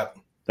your lap.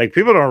 Like,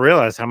 people don't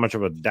realize how much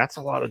that's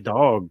a lot of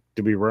dog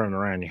to be running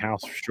around your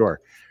house for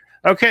sure.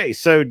 Okay,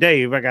 so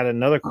Dave, I got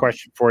another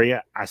question for you.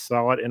 I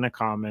saw it in the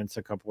comments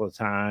a couple of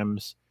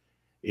times.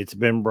 It's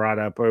been brought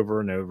up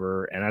over and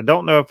over, and I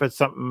don't know if it's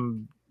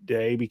something the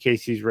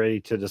ABKC is ready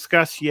to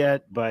discuss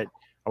yet, but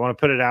I want to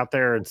put it out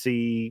there and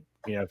see,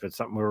 you know, if it's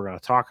something we were going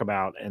to talk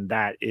about, and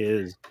that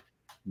is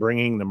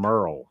bringing the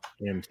Merle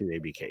into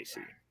ABKC.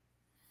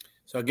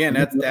 So again,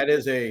 that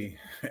is a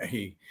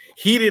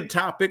heated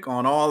topic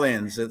on all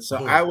ends.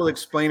 So I will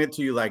explain it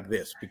to you like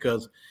this,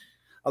 because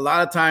a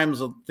lot of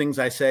times things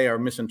I say are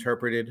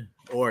misinterpreted,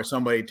 or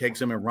somebody takes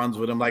them and runs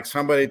with them. Like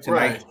somebody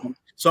tonight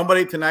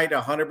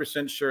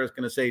 100% sure is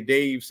going to say,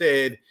 Dave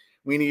said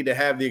we need to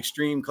have the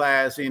extreme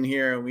class in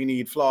here and we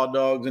need flawed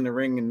dogs in the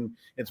ring. And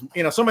it's,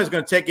 you know, somebody's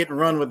going to take it and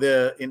run with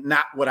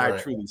not what I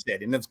truly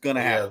said. And it's going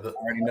to happen.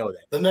 I already know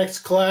that. The next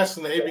class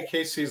in the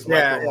ABKC is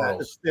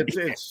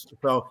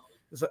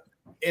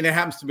and it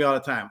happens to me all the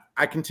time.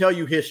 I can tell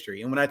you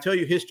history. And when I tell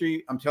you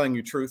history, I'm telling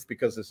you truth,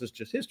 because this is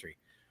just history.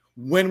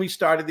 When we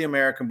started the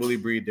American Bully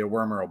breed, there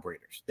were Merle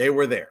breeders. They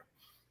were there.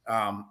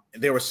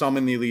 There were some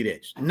in the elite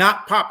age.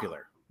 Not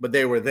popular, but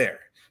they were there.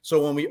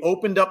 So when we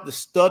opened up the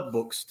stud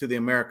books to the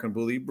American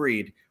Bully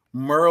breed,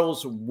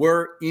 Merles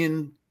were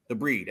in the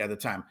breed at the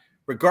time.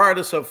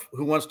 Regardless of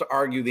who wants to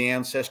argue the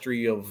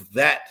ancestry of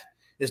that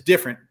is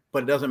different,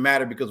 but it doesn't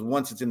matter because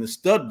once it's in the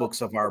stud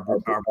books of our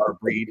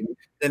breed,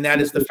 then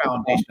that is the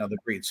foundation of the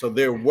breed. So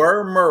there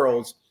were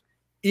Merles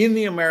in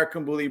the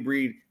American Bully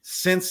breed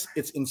since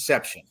its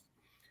inception.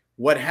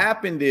 What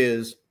happened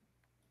is,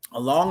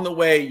 along the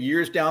way,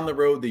 years down the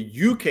road, the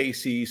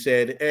UKC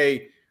said,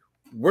 hey,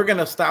 we're going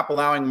to stop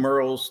allowing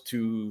Merles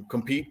to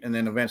compete and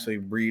then eventually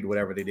breed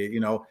whatever they did, you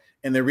know.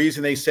 And the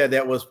reason they said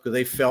that was because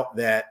they felt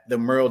that the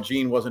Merle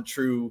gene wasn't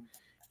true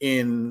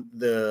in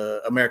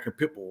the American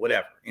Pit Bull,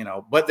 whatever, you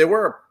know. But there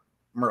were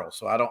Merles,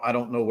 so I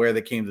don't know where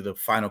they came to the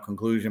final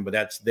conclusion, but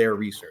that's their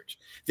research.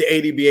 The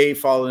ADBA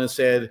followed and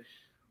said,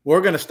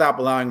 we're going to stop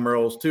allowing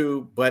Merles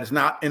too, but it's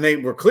not. And they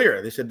were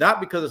clear. They said, not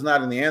because it's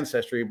not in the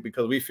ancestry,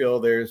 because we feel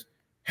there's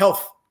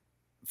health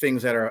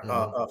things that are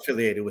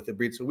affiliated with the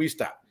breed. So we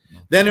stopped.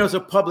 Then there was a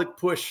public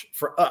push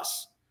for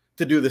us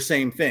to do the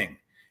same thing.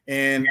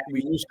 And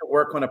we used to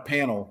work on a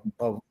panel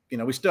of, you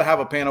know, we still have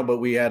a panel, but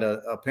we had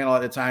a panel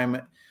at the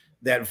time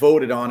that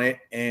voted on it.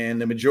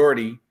 And the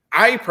majority,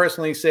 I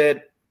personally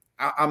said,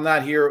 I'm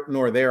not here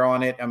nor there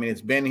on it. I mean,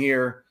 it's been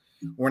here.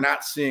 We're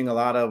not seeing a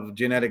lot of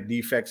genetic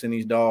defects in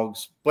these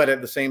dogs, but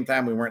at the same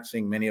time, we weren't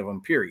seeing many of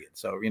them, period.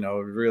 So, you know,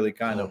 really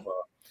kind of,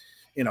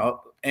 you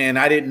know, and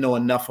I didn't know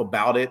enough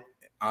about it.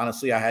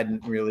 Honestly, I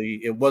hadn't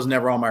really, it was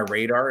never on my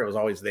radar. It was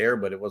always there,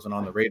 but it wasn't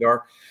on the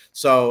radar.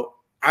 So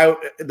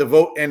the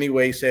vote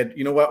anyway said,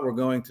 you know what, we're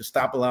going to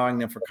stop allowing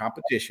them for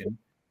competition.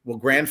 We'll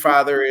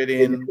grandfather it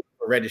in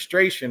for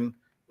registration,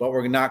 but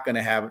we're not going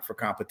to have it for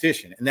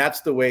competition. And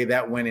that's the way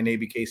that went in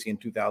ABKC in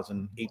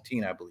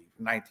 2018, I believe,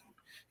 19.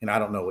 And I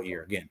don't know what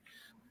year again.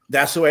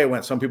 That's the way it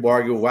went. Some people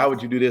argue, why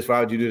would you do this? Why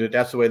would you do that?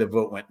 That's the way the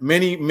vote went.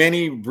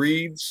 Many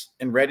breeds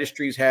and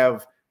registries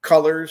have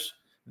colors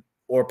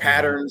or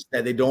patterns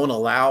that they don't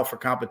allow for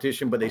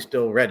competition, but they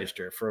still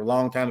register. For a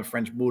long time, the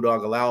French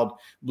Bulldog allowed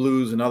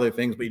blues and other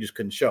things, but you just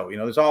couldn't show. You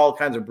know, there's all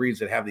kinds of breeds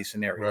that have these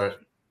scenarios. Right.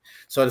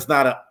 So it's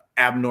not an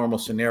abnormal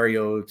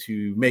scenario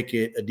to make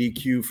it a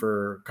DQ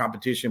for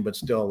competition, but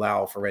still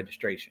allow for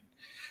registration.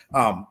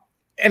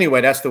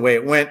 Anyway, that's the way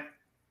it went.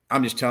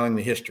 I'm just telling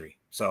the history.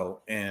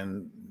 So,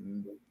 and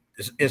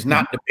it's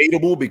not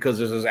debatable because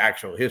this is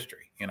actual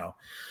history, you know.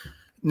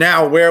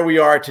 Now, where we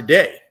are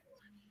today,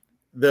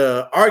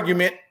 the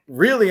argument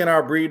really in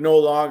our breed no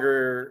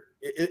longer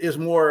is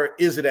more,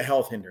 is it a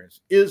health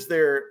hindrance?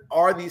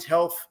 Are these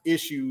health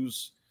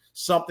issues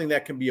something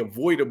that can be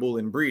avoidable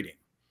in breeding?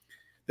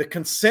 The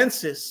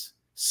consensus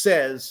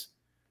says,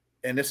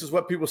 and this is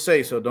what people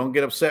say, so don't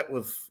get upset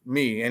with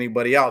me,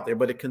 anybody out there,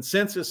 but the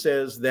consensus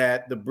says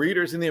that the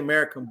breeders in the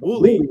American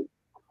Bully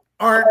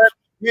aren't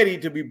ready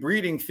to be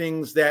breeding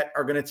things that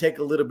are going to take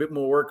a little bit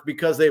more work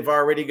because they've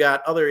already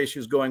got other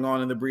issues going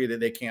on in the breed that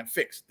they can't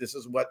fix. This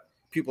is what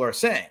people are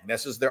saying.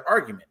 This is their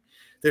argument.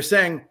 They're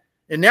saying,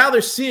 and now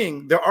they're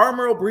seeing there are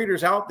Merle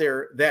breeders out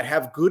there that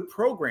have good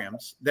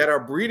programs that are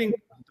breeding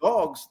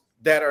dogs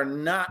that are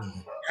not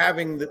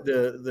having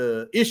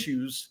the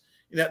issues.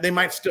 You know, they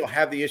might still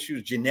have the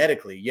issues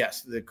genetically.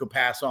 Yes, they could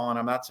pass on.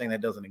 I'm not saying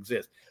that doesn't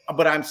exist,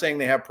 but I'm saying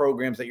they have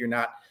programs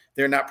that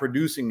they're not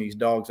producing these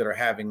dogs that are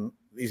having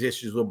these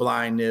issues with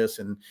blindness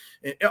and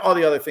all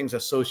the other things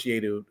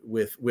associated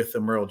with the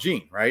Merle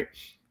gene, right?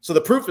 So the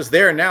proof is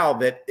there now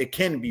that it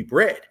can be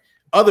bred.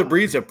 Other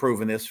breeds have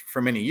proven this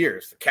for many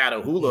years. The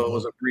Catahoula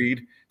was a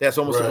breed that's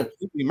almost a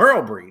completely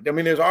Merle breed. I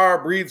mean, there's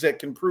our breeds that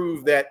can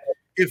prove that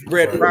if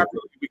bred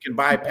properly, we can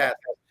bypass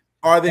it.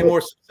 Are they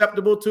more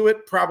susceptible to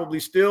it? Probably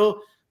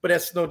still, but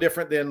that's no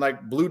different than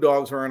like blue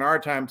dogs were in our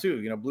time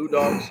too. You know, blue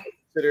dogs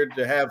considered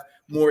to have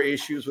more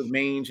issues with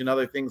mange and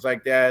other things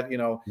like that, you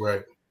know.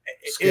 Right.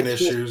 Skin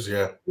issues,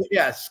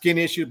 skin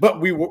issues. But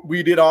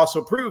we did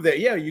also prove that,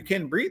 yeah, you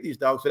can breed these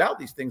dogs without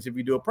these things if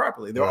you do it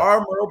properly. There are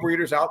Merle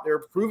breeders out there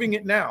proving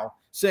it now,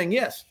 saying,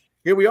 yes,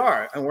 here we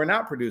are, and we're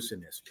not producing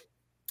this.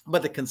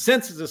 But the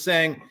consensus is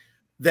saying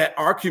that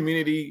our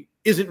community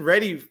isn't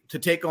ready to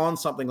take on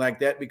something like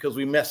that because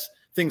we mess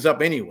things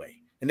up anyway.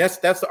 And that's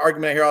the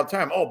argument I hear all the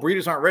time. Oh,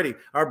 breeders aren't ready.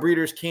 Our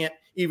breeders can't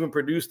even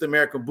produce the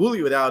American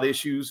Bully without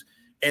issues.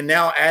 And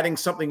now adding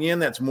something in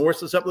that's more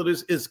susceptible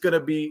is going to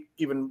be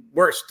even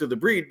worse to the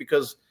breed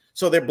because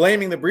so they're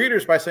blaming the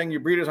breeders by saying your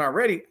breeders aren't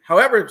ready.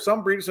 However,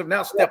 some breeders have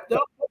now stepped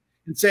up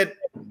and said,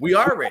 we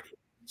are ready.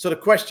 So the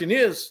question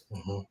is,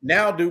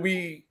 now do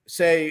we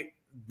say,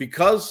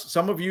 because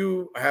some of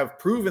you have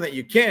proven that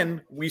you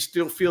can, we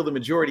still feel the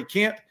majority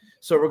can't.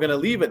 So we're going to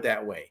leave it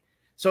that way.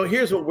 So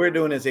here's what we're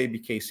doing as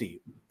ABKC.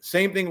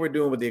 Same thing we're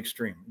doing with the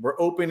Extreme. We're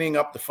opening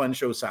up the fun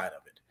show side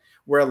of it.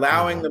 We're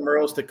allowing the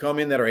Merles to come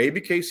in that are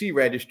ABKC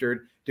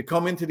registered to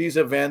come into these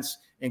events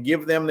and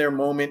give them their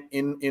moment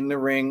in the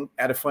ring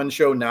at a fun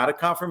show, not a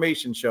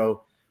confirmation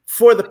show,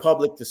 for the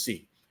public to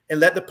see and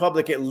let the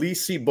public at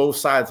least see both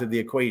sides of the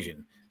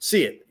equation.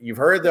 See it. You've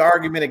heard the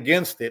argument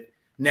against it.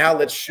 Now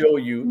let's show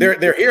you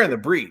they're here in the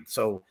breed.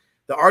 So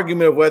the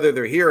argument of whether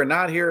they're here or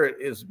not here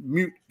is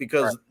mute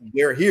because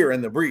they're here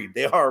in the breed.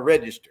 They are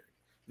registered.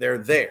 They're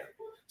there.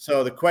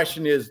 So the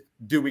question is,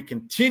 do we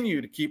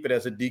continue to keep it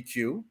as a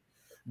DQ?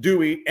 Do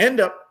we end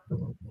up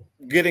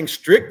getting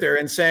stricter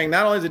and saying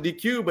not only is it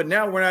DQ, but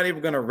now we're not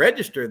even going to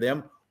register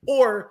them?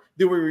 Or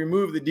do we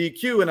remove the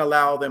DQ and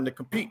allow them to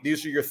compete?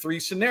 These are your 3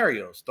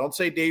 scenarios. Don't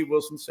say Dave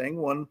Wilson saying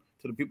one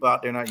to the people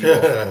out there, not you.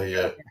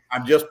 Yeah.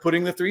 I'm just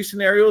putting the 3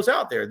 scenarios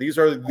out there. These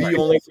are the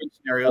only 3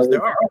 scenarios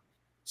there are.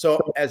 So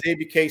as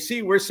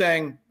ABKC, we're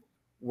saying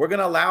we're going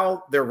to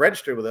allow, they're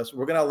registered with us.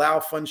 We're going to allow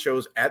fun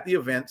shows at the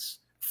events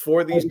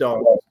for these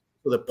dogs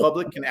so the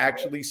public can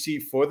actually see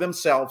for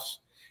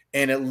themselves.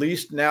 And at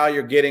least now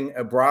you're getting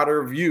a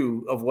broader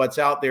view of what's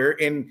out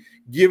there and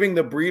giving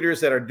the breeders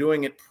that are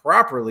doing it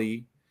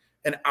properly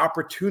an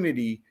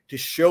opportunity to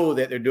show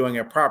that they're doing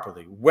it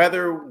properly.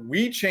 Whether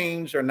we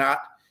change or not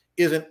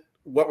isn't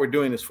what we're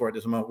doing this for at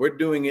this moment. We're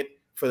doing it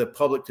for the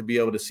public to be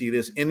able to see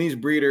this and these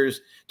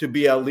breeders to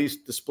be at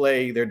least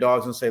display their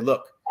dogs and say,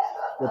 look,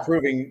 we're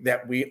proving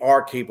that we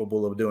are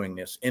capable of doing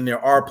this. And there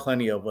are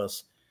plenty of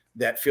us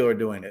that feel are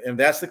doing it. And if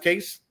that's the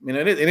case, you know,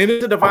 it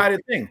is a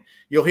divided thing.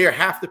 You'll hear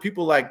half the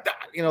people like,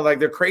 you know, like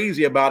they're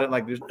crazy about it.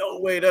 Like there's no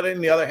way that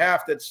in the other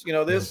half that's, you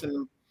know, this.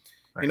 And,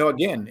 you know,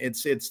 again,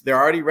 they're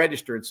already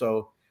registered.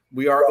 So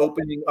we are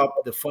opening up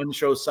the fun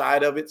show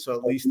side of it. So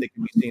at least they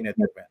can be seen at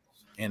the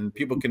events and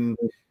people can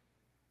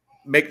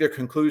make their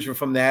conclusion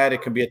from that.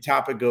 It can be a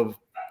topic of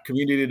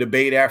community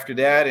debate after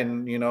that.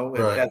 And, you know,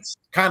 that's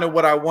kind of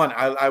what I want.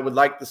 I would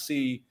like to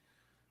see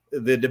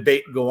the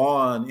debate go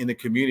on in the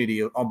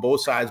community on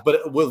both sides, but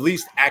at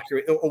least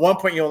accurate. At one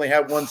point, you only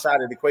have one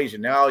side of the equation.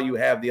 Now you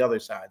have the other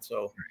side.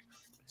 So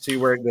see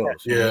where it goes.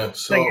 Yeah.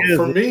 So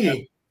for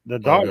me, the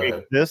dog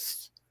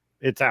exists.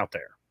 It's out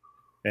there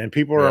and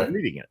people are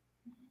reading it.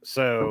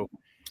 So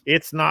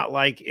it's not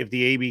like if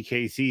the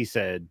ABKC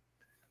said,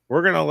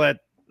 we're going to let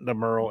the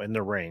Merle in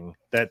the ring,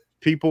 that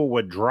people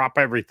would drop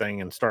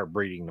everything and start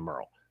breeding the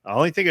Merle. The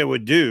only thing it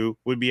would do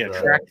would be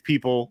attract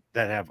people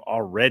that have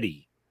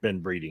already been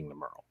breeding the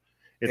Merle.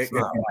 It's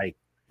not like,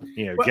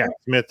 you know, Jack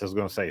Smith is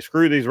going to say,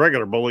 screw these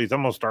regular bullies.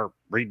 I'm going to start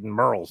breeding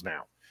Merles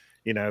now.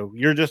 You know,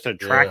 you're just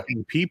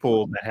attracting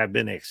people that have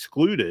been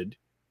excluded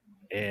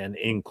and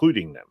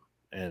including them.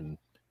 And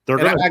they're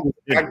going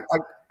to.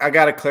 I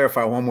got to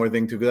clarify one more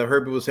thing too, because I've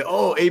heard people say,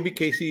 oh,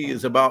 ABKC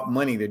is about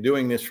money. They're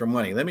doing this for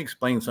money. Let me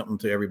explain something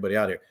to everybody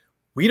out there.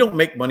 We don't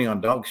make money on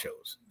dog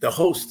shows. The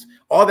host,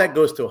 all that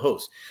goes to a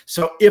host.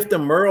 So if the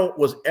Merle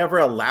was ever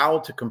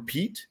allowed to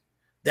compete,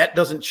 that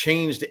doesn't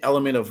change the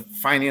element of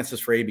finances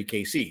for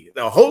ABKC.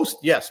 The host,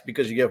 yes,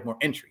 because you get more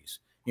entries,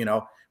 you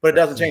know, but it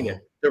doesn't change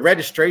it. The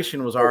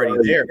registration was already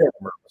there.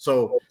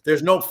 So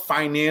there's no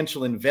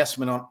financial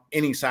investment on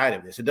any side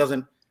of this. It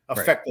doesn't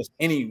affect us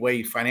any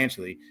way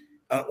financially.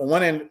 On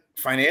one end,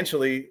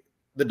 financially,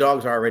 the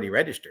dogs are already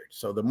registered.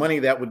 So the money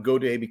that would go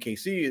to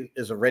ABKC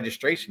is a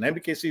registration.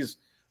 ABKC is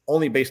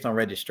only based on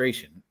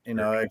registration. You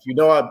know, if you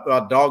know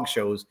about dog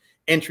shows,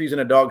 entries in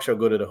a dog show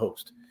go to the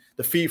host.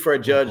 The fee for a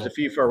judge, the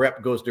fee for a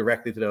rep goes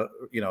directly to the,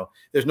 you know,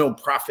 there's no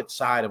profit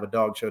side of a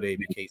dog show to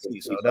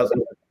ABKC. So it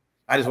doesn't,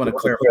 I just want to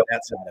clarify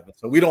that side of it.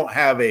 So we don't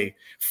have a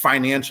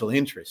financial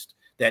interest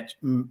that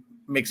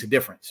makes a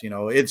difference. You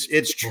know,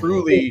 it's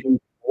truly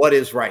what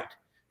is right.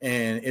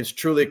 And it's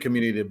truly a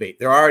community debate.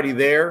 They're already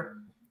there.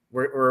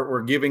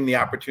 We're giving the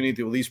opportunity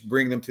to at least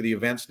bring them to the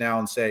events now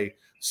and say,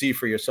 see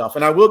for yourself.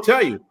 And I will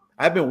tell you,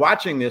 I've been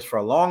watching this for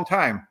a long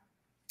time,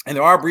 and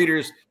there are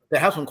breeders that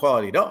have some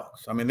quality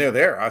dogs. I mean, they're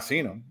there. I've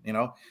seen them, you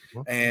know,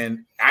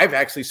 and I've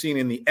actually seen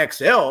in the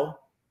XL,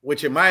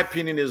 which in my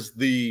opinion is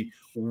the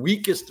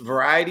weakest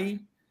variety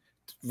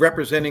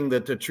representing the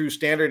true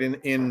standard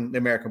in the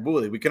American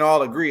Bully. We can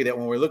all agree that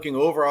when we're looking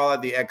overall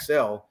at the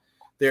XL,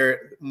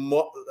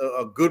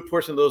 a good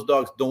portion of those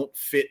dogs don't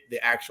fit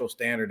the actual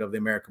standard of the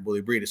American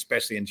Bully breed,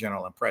 especially in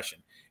general impression.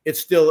 It's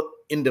still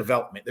in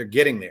development. They're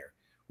getting there.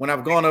 When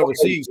I've gone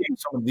overseas,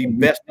 some of the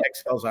best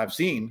XLs I've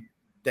seen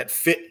that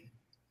fit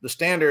the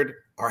standard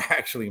are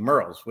actually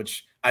Merles,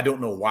 which I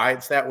don't know why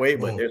it's that way,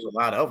 but there's a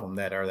lot of them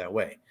that are that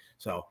way.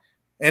 So,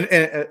 and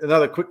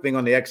another quick thing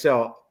on the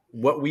XL,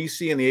 what we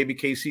see in the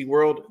ABKC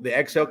world,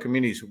 the XL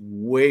community is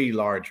way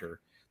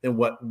larger than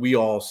what we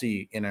all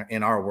see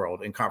in our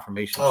world in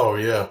conformation. Oh,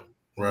 yeah.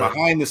 Right.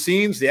 Behind the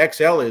scenes, the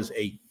XL is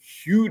a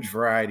huge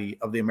variety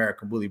of the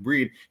American Bully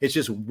breed. It's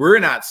just we're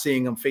not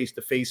seeing them face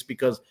to face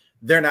because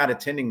they're not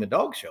attending the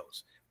dog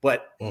shows,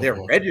 but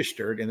they're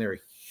registered and they're a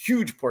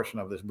huge portion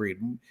of this breed,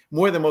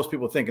 more than most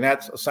people think. And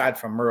that's aside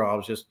from Merle. I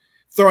was just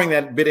throwing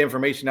that bit of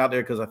information out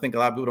there because I think a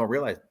lot of people don't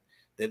realize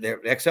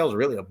that XL is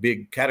really a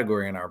big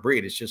category in our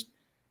breed. It's just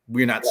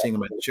we're not seeing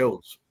them at the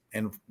shows.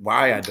 And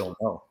why, I don't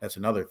know. That's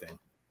another thing.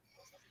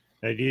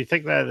 Now, do you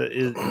think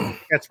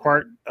that's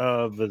part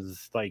of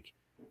is like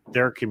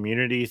their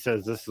community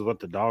says this is what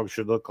the dog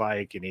should look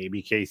like, and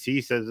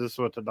ABKC says this is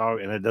what the dog,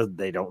 and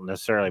they don't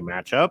necessarily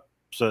match up,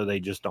 so they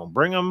just don't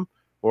bring them?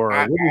 Or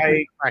what do you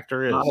think the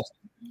factor is?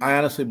 I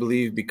honestly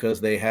believe because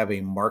they have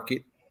a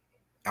market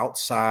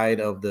outside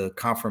of the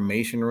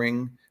conformation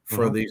ring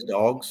for these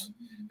dogs,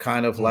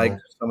 kind of like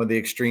some of the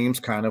extremes,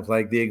 kind of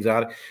like the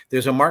exotic.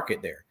 There's a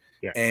market there.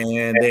 Yeah.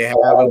 And they have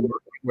a market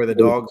where the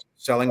dogs are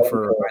selling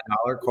for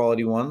 $1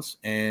 quality ones,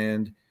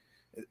 and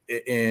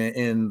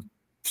in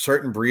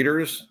certain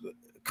breeders,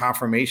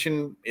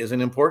 conformation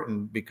isn't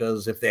important,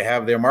 because if they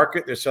have their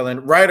market, they're selling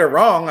right or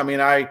wrong. I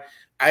mean, I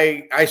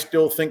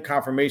still think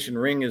conformation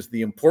ring is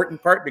the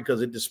important part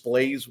because it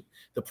displays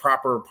the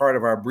proper part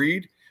of our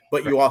breed,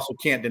 but you also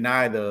can't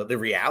deny the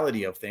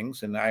reality of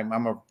things. And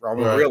I'm a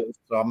realist,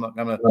 so I'm not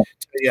gonna tell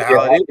you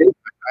how it is.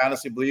 I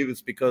honestly believe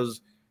it's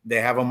because they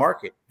have a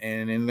market,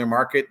 and in their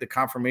market, the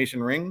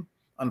conformation ring,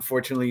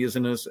 unfortunately,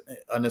 isn't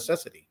a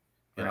necessity,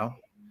 you know?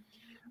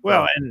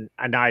 Well,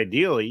 and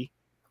ideally,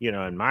 you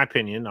know, in my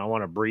opinion, I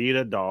want to breed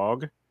a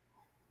dog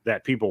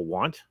that people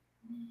want.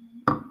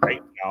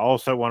 Right. I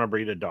also want to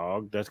breed a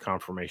dog that's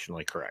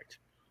conformationally correct.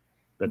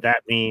 But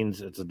that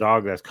means it's a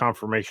dog that's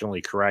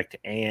conformationally correct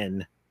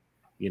and,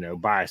 you know,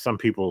 by some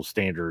people's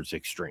standards,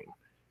 extreme.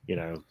 You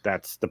know,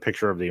 that's the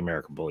picture of the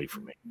American Bully for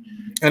me.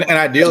 And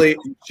ideally, it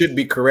should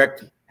be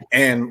correct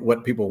and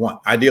what people want.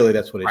 Ideally,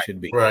 that's what it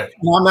should be. Right.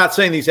 Well, I'm not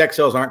saying these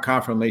XLs aren't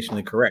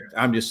conformationally correct.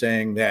 I'm just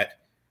saying that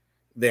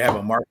they have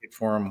a market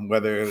for them,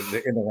 whether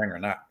they're in the ring or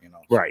not, you know.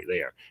 Right,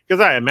 they are.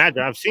 Because I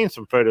imagine I've seen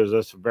some photos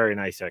of some very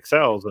nice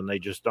XLs, and they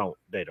just don't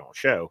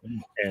show.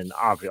 And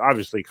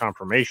obviously,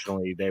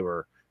 conformationally,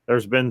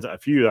 there's been a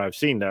few that I've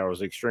seen that I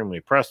was extremely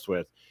impressed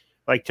with.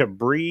 Like, to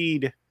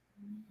breed,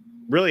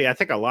 really, I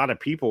think a lot of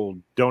people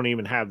don't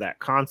even have that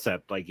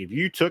concept. Like, if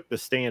you took the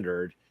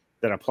standard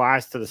that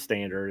applies to the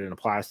standard and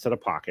applies to the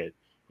pocket,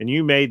 and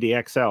you made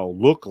the XL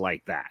look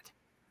like that,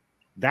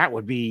 that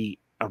would be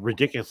a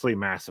ridiculously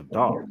massive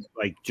dog.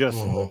 Like,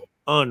 just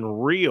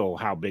unreal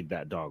how big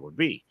that dog would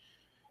be.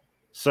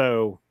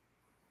 So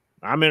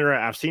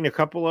I've seen a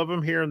couple of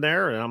them here and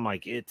there, and I'm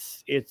like,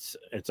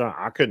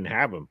 I couldn't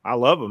have them. I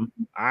love them.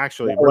 I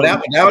actually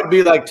that would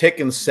be like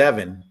taking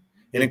 7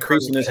 and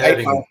increasing his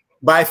height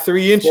by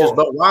 3 inches,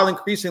 but while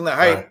increasing the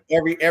height,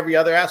 every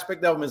other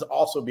aspect of them is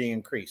also being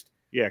increased.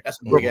 Yeah, that's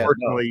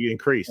proportionally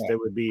increased. Yeah. It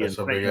would be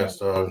a big ass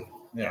dog.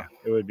 Yeah,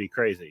 it would be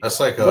crazy. That's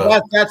like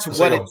that's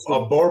what like a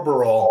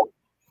Barbarol.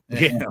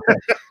 Yeah.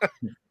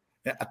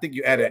 I think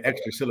you added an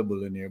extra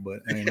syllable in there, but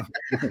you know.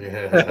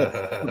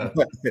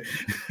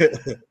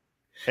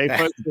 Hey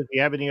folks, if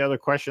you have any other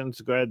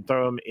questions, go ahead and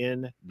throw them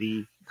in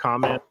the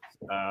comments,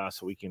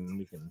 so we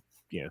can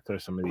throw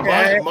some of these.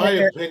 My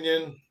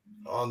opinion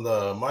on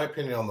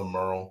the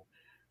Merle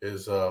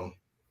is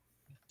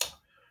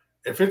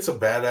if it's a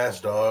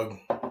badass dog,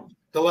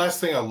 the last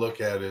thing I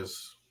look at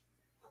is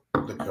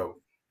the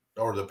coat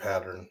or the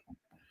pattern.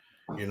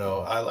 You know,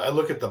 I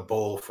look at the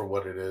bull for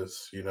what it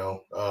is, you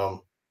know.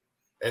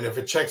 And if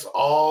it checks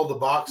all the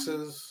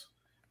boxes,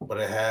 but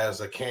it has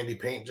a candy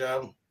paint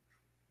job,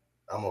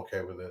 I'm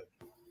okay with it.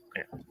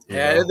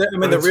 Yeah, I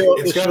mean,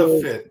 it's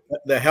gotta fit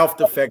the health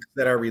defects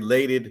that are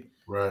related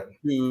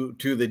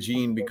to the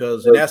gene,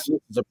 because in essence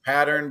it's a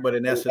pattern, but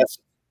in essence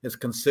it's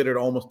considered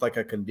almost like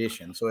a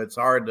condition. So it's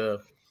hard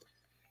to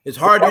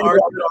argue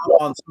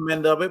on some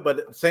end of it,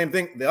 but same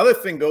thing. The other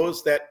thing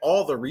goes that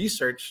all the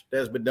research that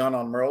has been done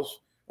on Merles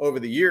over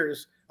the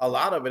years, a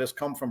lot of it has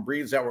come from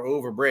breeds that were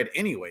overbred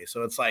anyway.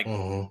 So it's like,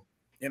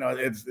 you know,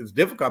 it's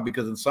difficult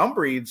because in some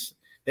breeds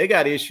they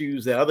got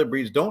issues that other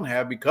breeds don't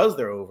have because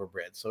they're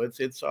overbred. So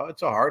it's a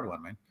hard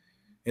one, man.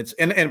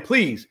 And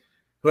please,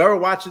 whoever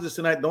watches this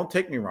tonight, don't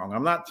take me wrong.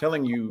 I'm not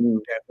telling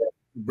you that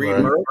breed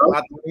Merle. I'm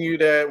not telling you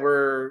that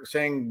we're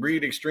saying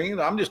breed extreme.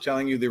 I'm just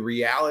telling you the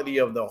reality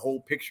of the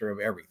whole picture of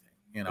everything.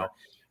 You know,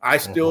 I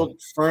still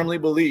firmly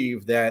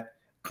believe that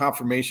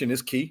conformation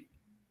is key,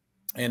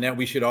 and that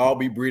we should all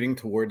be breeding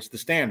towards the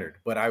standard.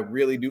 But I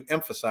really do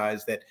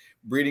emphasize that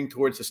breeding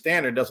towards the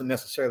standard doesn't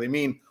necessarily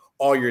mean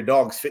all your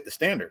dogs fit the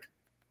standard.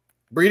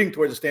 Breeding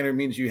towards the standard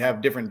means you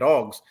have different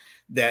dogs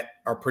that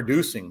are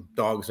producing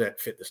dogs that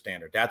fit the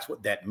standard. That's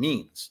what that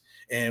means.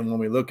 And when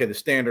we look at the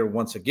standard,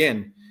 once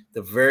again,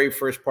 the very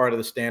first part of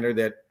the standard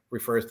that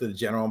refers to the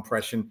general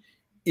impression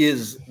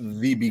is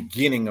the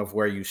beginning of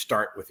where you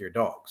start with your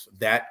dogs.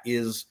 That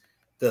is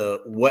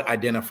what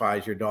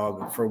identifies your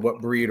dog for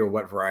what breed or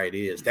what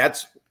variety it is.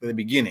 That's the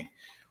beginning.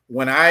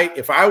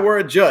 If I were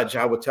a judge,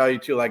 I would tell you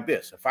too like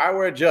this. If I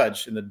were a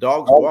judge and the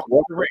dogs walk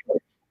in the ring,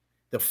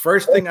 the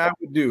first thing I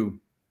would do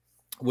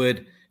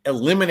would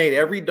eliminate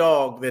every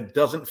dog that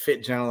doesn't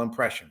fit general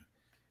impression.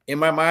 In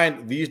my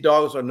mind, these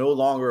dogs are no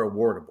longer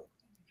awardable,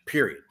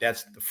 period.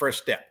 That's the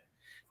first step.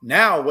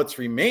 Now what's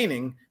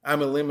remaining,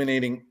 I'm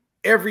eliminating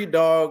every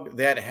dog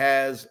that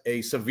has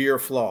a severe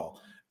flaw.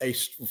 A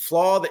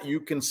flaw that you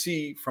can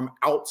see from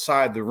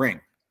outside the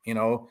ring, you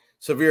know,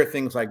 severe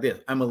things like this.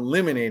 I'm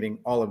eliminating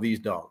all of these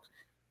dogs.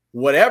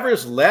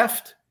 Whatever's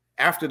left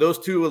after those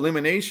 2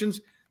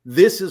 eliminations,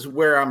 this is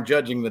where I'm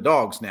judging the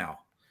dogs now,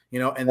 you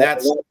know, and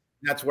that's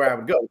where I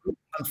would go.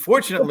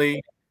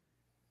 Unfortunately,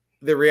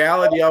 the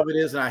reality of it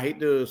is, and I hate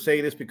to say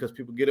this because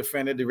people get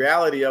offended, the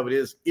reality of it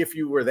is if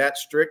you were that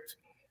strict,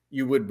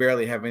 you would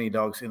barely have any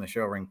dogs in the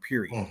show ring,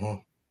 period.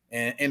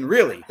 And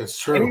really, it's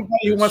true.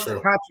 Anybody who wants to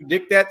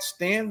contradict that,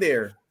 stand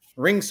there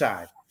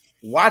ringside.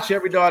 Watch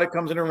every dog that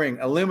comes in the ring.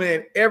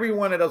 Eliminate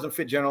everyone that doesn't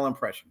fit general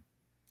impression.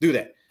 Do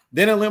that.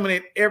 Then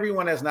eliminate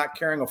everyone that's not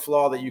carrying a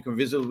flaw that you can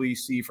visibly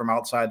see from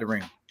outside the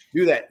ring.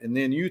 Do that. And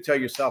then you tell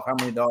yourself how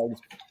many dogs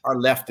are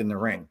left in the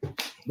ring.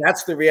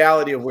 That's the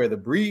reality of where the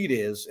breed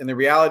is and the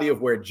reality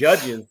of where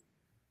judges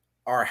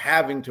are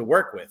having to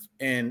work with.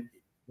 And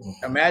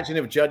imagine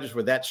if judges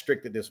were that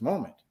strict at this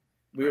moment.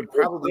 We would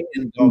probably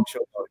end dog show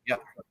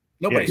together.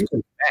 Nobody's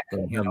coming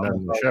back. You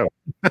know,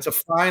 it's a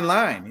fine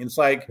line. It's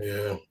like,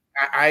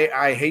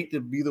 I hate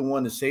to be the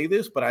one to say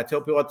this, but I tell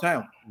people all the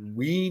time,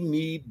 we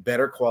need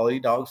better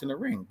quality dogs in the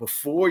ring.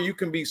 Before you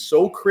can be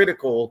so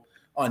critical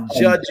on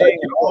judging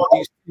and all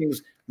these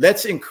things,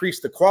 let's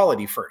increase the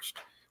quality first.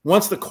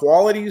 Once the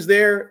quality is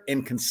there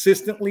and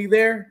consistently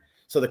there,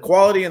 so the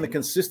quality and the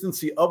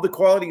consistency of the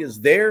quality is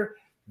there,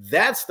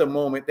 that's the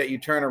moment that you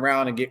turn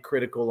around and get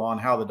critical on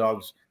how the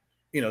dogs,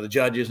 you know, the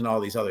judges and all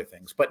these other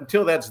things. But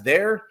until that's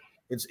there,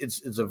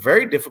 it's a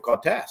very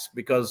difficult task,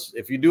 because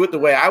if you do it the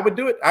way I would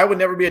do it, I would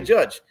never be a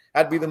judge.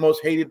 I'd be the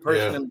most hated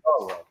person in the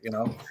dog world, you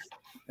know.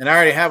 And I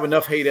already have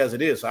enough hate as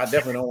it is, so I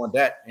definitely don't want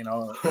that, you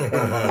know.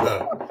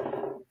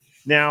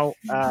 Now,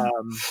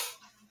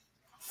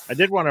 I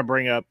did want to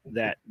bring up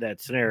that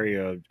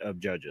scenario of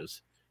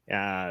judges.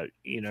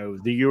 You know,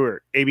 the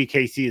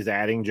ABKC is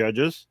adding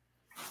judges,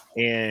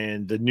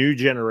 and the new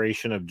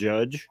generation of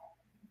judge,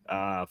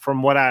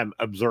 from what I'm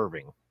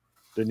observing,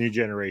 the new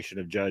generation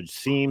of judge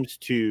seems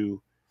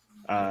to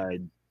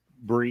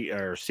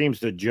seems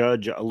to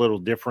judge a little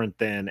different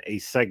than a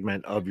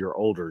segment of your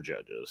older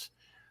judges.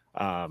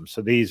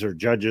 So these are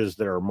judges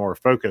that are more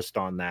focused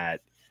on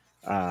that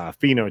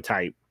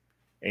phenotype,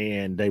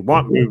 and they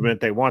want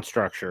movement, they want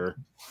structure,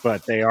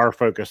 but they are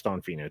focused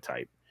on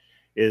phenotype.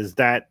 Is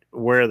that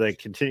where they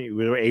continue?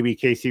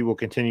 ABKC will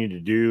continue to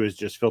do is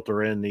just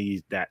filter in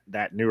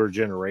that newer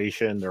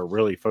generation. They're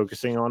really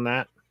focusing on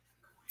that.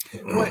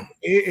 Well,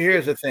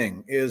 here's the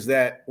thing, is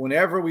that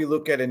whenever we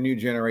look at a new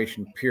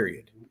generation,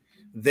 period,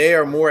 they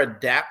are more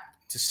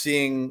adapt to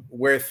seeing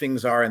where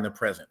things are in the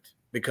present,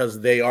 because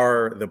they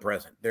are the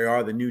present. They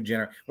are the new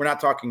generation. We're not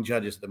talking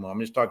judges at the moment.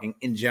 I'm just talking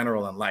in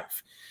general in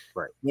life.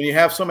 Right. When you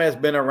have somebody that's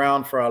been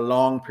around for a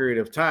long period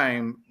of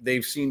time,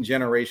 they've seen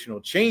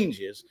generational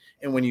changes.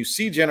 And when you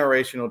see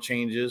generational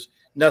changes,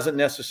 doesn't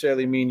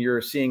necessarily mean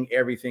you're seeing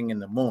everything in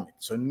the moment.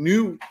 So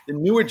the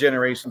newer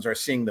generations are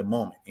seeing the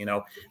moment, you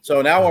know.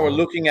 So now when we're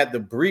looking at the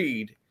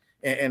breed,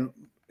 and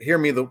hear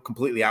me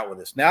completely out with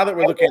this. Now that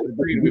we're looking at the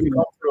breed, we've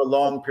come through a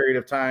long period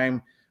of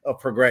time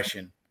of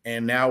progression,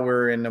 and now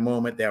we're in the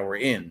moment that we're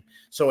in.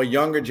 So a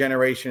younger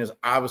generation is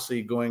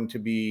obviously going to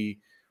be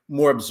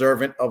more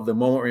observant of the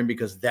moment we're in,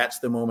 because that's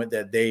the moment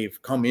that they've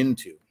come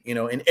into, you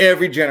know, and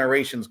every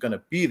generation is going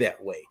to be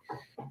that way.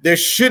 There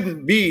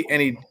shouldn't be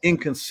any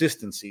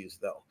inconsistencies,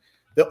 though.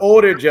 The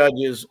older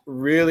judges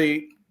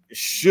really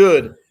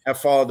should have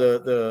followed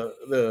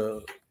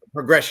the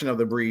progression of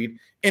the breed,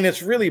 and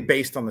it's really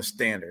based on the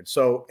standard.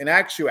 So in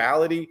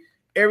actuality,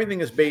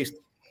 everything is based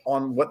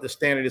on what the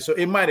standard is. So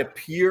it might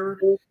appear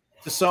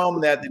to some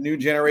that the new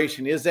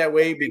generation is that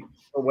way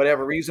for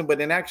whatever reason,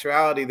 but in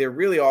actuality, they're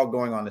really all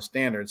going on the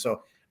standard.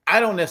 So I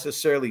don't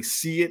necessarily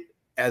see it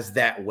as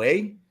that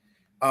way.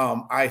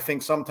 I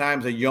think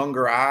sometimes a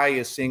younger eye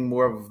is seeing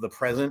more of the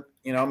present,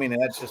 you know, I mean,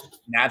 and that's just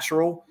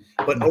natural.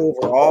 But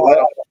overall, I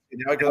don't,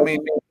 you know, because I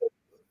mean,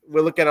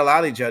 we'll look at a lot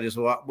of these judges.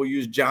 We'll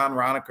use John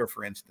Ronacher,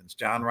 for instance.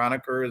 John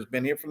Ronacher has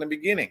been here from the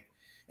beginning,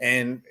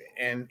 and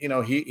you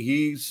know,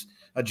 he's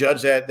a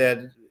judge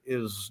that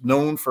is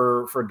known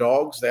for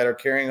dogs that are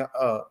carrying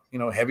you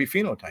know, heavy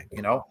phenotype.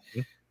 You know,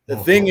 the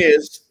thing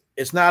is,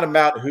 it's not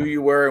about who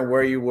you were and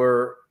where you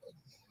were.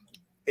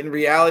 In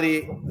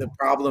reality, the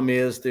problem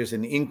is there's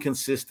an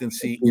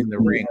inconsistency in the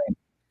ring.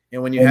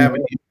 And when you have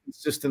an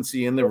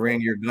inconsistency in the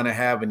ring, you're going to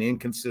have an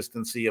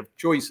inconsistency of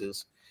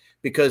choices,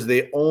 because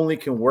they only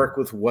can work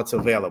with what's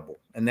available.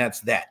 And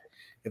that's that.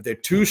 If they're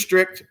too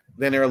strict,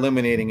 then they're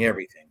eliminating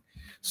everything.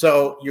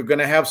 So you're going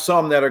to have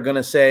some that are going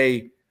to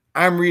say,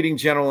 I'm reading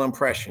general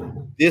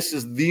impression. This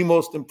is the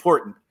most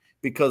important,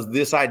 because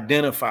this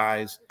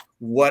identifies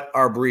what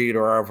our breed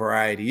or our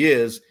variety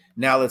is.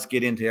 Now let's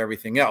get into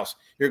everything else.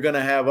 You're going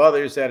to have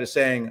others that are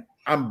saying,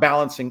 I'm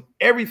balancing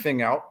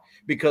everything out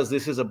because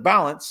this is a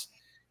balance.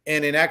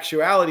 And in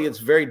actuality, it's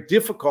very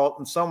difficult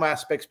in some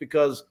aspects,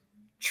 because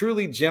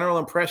truly general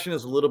impression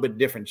is a little bit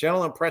different.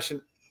 General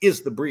impression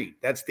is the breed.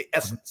 That's the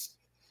essence.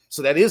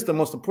 So that is the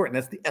most important.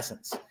 That's the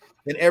essence.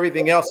 Then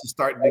everything else is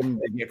starting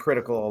to get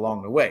critical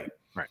along the way.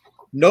 Right.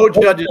 No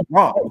judge is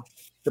wrong.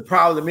 The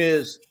problem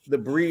is the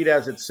breed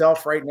as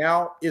itself right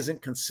now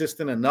isn't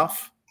consistent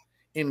enough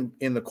in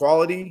the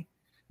quality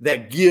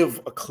that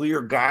give a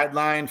clear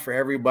guideline for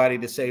everybody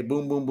to say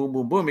boom, boom, boom,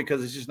 boom, boom,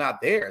 because it's just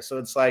not there. So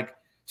it's like,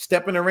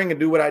 step in the ring and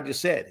do what I just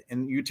said,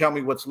 and you tell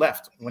me what's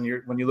left when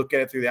you look at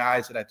it through the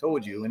eyes that I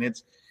told you. And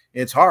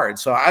it's hard.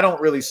 So I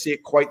don't really see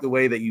it quite the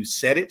way that you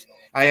said it.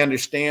 I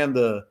understand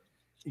the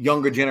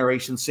younger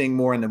generation seeing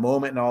more in the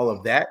moment and all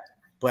of that,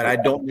 but I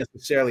don't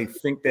necessarily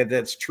think that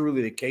that's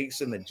truly the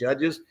case in the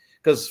judges,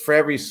 because for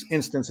every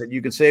instance that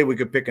you could say, we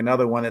could pick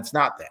another one that's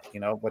not that,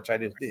 you know, which I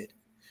just did.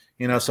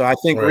 You know, so I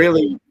think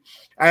really,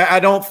 I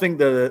don't think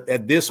that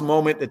at this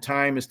moment the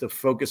time is to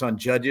focus on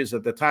judges.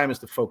 At the time is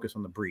to focus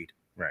on the breed.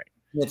 Right.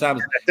 The time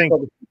is I think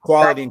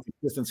quality and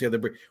consistency of the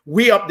breed.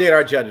 We update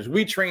our judges.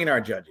 We train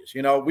our judges.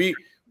 You know,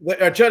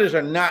 our judges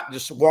are not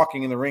just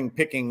walking in the ring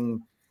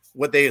picking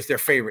what is their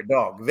favorite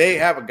dog. They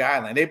have a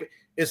guideline.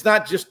 It's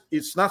not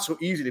so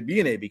easy to be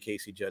an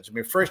ABKC judge. I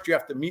mean, first you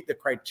have to meet the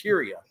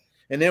criteria,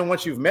 and then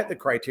once you've met the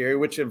criteria,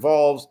 which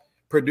involves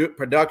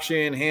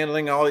production,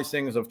 handling, all these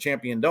things of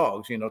champion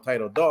dogs, you know,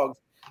 titled dogs,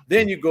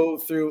 then you go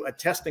through a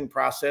testing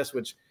process,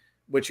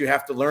 which you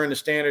have to learn the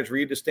standards,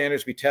 read the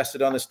standards, be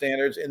tested on the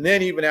standards, and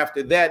then even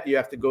after that, you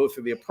have to go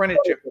through the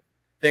apprenticeship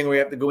thing where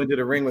you have to go into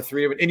the ring with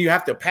 3 of it, and you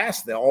have to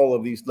pass all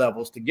of these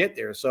levels to get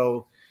there.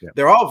 So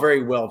they're all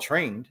very well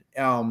trained.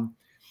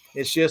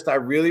 It's just I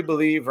really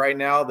believe right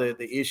now that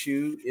the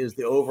issue is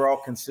the overall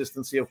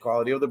consistency of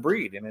quality of the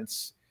breed, and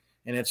it's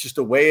just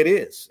the way it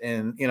is.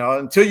 And you know,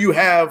 until you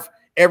have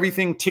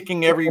everything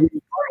ticking every part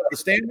of the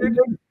standard,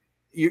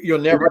 you're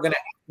never going to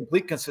have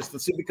complete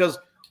consistency, because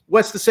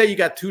what's to say you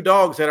got 2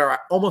 dogs that are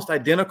almost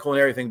identical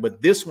and everything,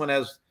 but this one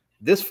has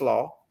this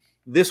flaw,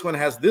 this one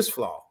has this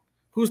flaw.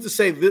 Who's to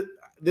say that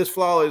this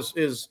flaw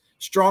is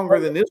stronger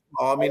than this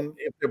flaw? I mean,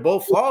 if they're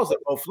both flaws, they're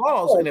both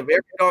flaws. And if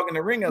every dog in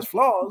the ring has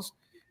flaws,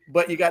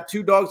 but you got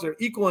 2 dogs that are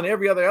equal in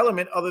every other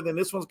element other than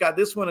this one's got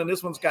this one and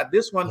this one's got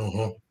this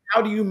one,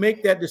 how do you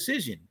make that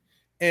decision?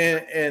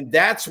 And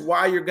that's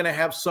why you're going to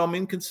have some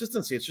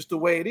inconsistency. It's just the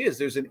way it is.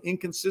 There's an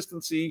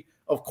inconsistency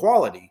of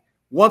quality.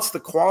 Once the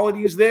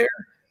quality is there,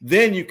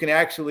 then you can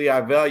actually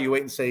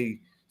evaluate and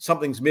say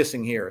something's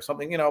missing here or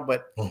something, you know,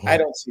 but I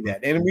don't see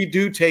that. And we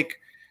do take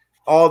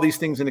all these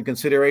things into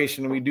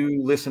consideration. We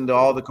do listen to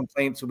all the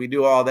complaints and we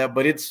do all that,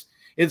 but it's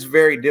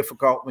very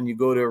difficult when you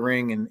go to a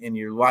ring and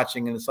you're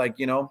watching and it's like,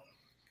 you know,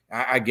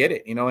 I get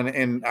it, you know,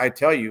 and I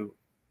tell you,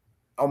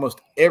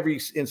 almost every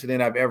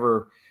incident I've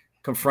ever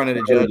confronted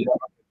a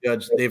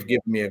judge, they've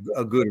given me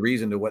a good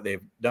reason to what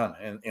they've done.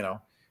 And, you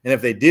know, and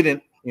if they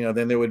didn't, you know,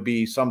 then there would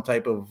be some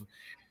type of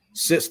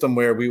system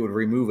where we would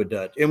remove a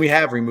judge. And we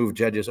have removed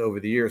judges over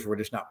the years. We're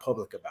just not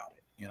public about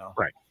it, you know?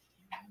 Right.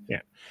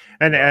 Yeah.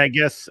 And I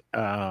guess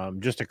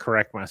just to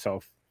correct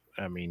myself,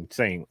 I mean,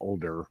 saying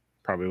older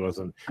probably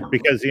wasn't,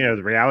 because, you know,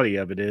 the reality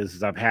of it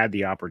is I've had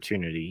the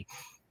opportunity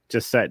to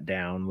sit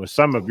down with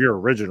some of your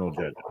original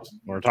judges.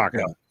 We're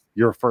talking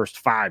your first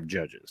 5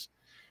 judges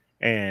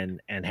and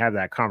have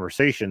that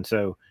conversation.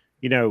 So,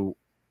 you know,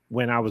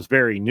 when I was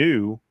very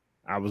new,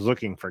 I was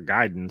looking for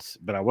guidance,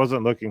 but I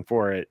wasn't looking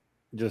for it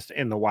just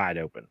in the wide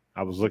open.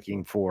 I was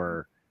looking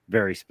for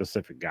very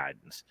specific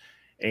guidance.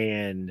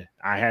 And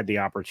I had the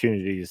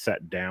opportunity to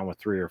sit down with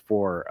 3 or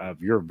 4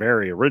 of your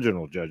very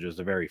original judges,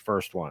 the very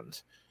first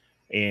ones,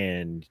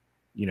 and,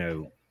 you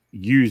know,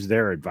 use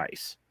their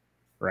advice.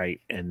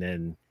 Right. And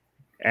then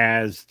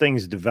as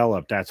things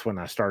developed, that's when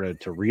I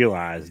started to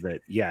realize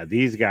that, yeah,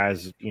 these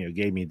guys, you know,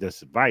 gave me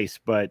this advice,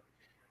 but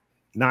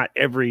not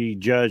every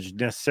judge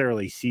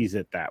necessarily sees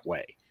it that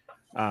way.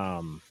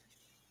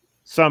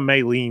 Some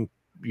may lean,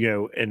 you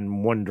know,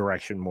 in one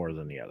direction more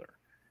than the other.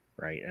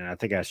 Right. And I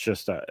think that's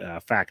just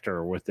a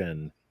factor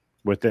within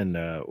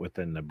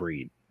the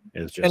breed.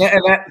 Is just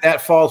and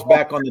that falls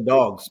back on the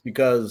dogs,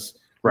 because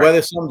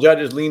whether some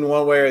judges lean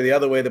one way or the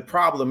other way, the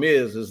problem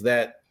is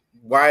that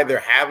why they're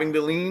having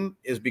to lean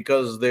is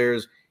because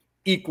there's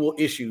equal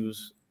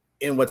issues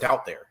in what's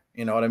out there.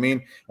 You know what I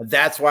mean?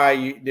 That's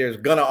why there's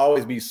going to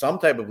always be some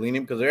type of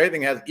leaning, because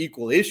everything has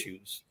equal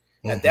issues.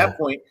 At that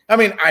point, I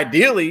mean,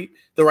 ideally,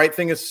 the right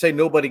thing is to say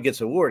nobody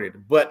gets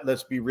awarded, but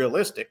let's be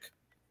realistic.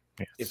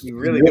 Yes. If you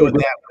really do it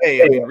that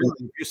way, I mean, really,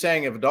 if you're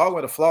saying if a dog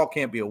with a flaw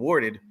can't be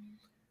awarded,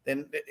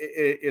 then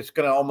it's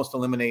going to almost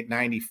eliminate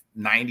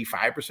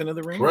 95% of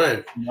the ring.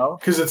 Right. You know?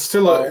 Because it's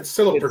still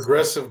a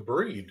progressive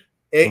breed.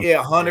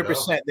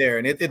 100% there.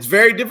 And it's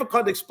very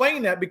difficult to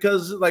explain that,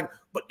 because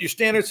but your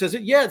standard says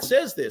it. Yeah, it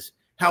says this.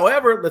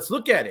 However, let's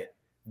look at it.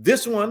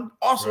 This one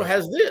also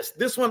has this.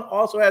 This one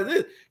also has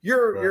this.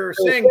 You're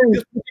saying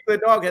this particular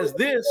dog has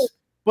this,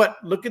 but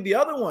look at the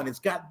other one. It's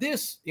got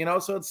this, you know?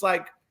 So it's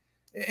like,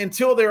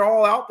 until they're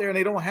all out there and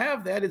they don't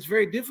have that, it's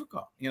very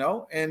difficult, you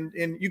know? And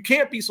you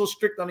can't be so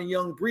strict on a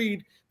young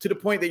breed to the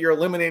point that you're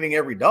eliminating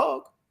every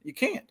dog. You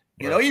can't,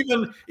 you know,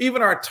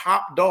 even our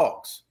top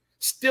dogs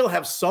still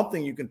have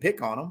something you can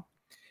pick on them,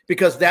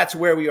 because that's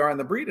where we are in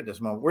the breed at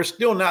this moment. We're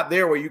still not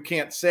there where you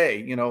can't say,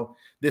 you know,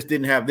 this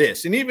didn't have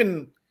this. And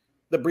even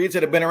the breeds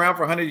that have been around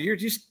for 100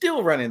 years, you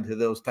still run into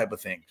those type of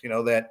things, you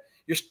know, that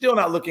you're still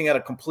not looking at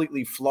a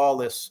completely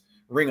flawless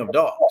ring of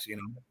dogs, you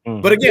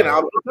know. But again,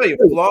 I'll tell you,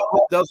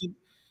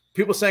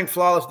 people saying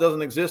flawless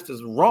doesn't exist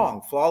is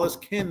wrong. Flawless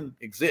can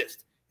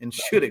exist and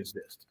should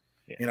exist.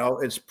 You know,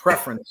 it's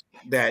preference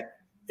that,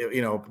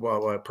 you know,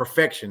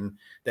 perfection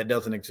that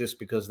doesn't exist,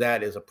 because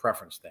that is a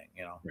preference thing,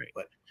 you know.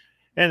 But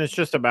and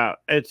it's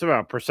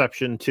about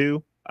perception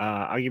too.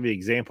 I'll give you an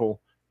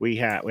example. We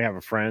have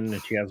a friend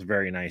and she has a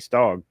very nice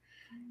dog,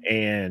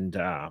 and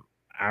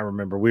I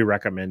remember we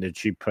recommended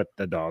she put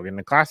the dog in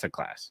the classic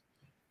class,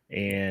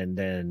 and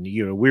then,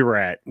 you know, we were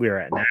at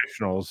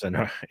nationals and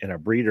a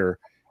breeder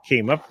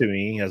came up to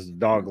me as the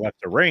dog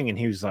left the ring, and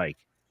he was like,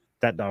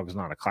 "That dog's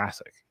not a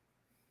classic."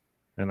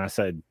 And I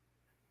said,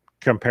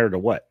 "Compared to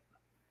what?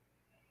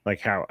 Like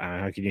how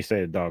can you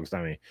say the dog's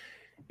not?" I mean,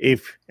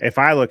 if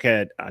I look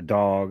at a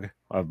dog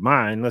of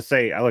mine, let's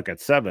say I look at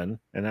 7,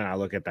 and then I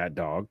look at that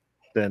dog,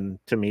 then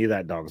to me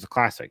that dog's a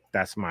classic.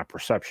 That's my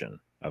perception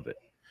of it,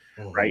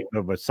 right?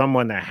 But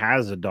someone that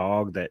has a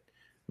dog that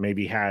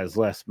maybe has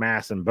less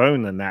mass and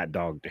bone than that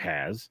dog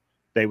has,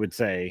 they would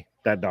say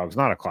that dog's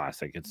not a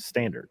classic, it's a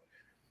standard.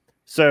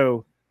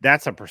 So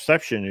that's a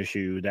perception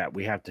issue that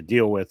we have to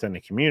deal with in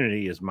the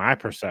community, is my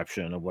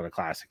perception of what a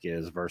classic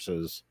is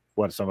versus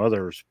what some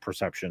others'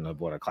 perception of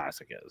what a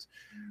classic is,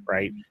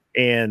 right?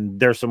 And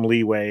there's some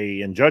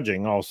leeway in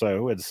judging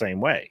also in the same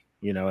way.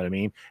 You know what I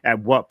mean? At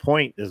what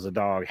point does a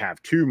dog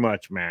have too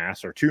much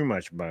mass or too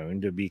much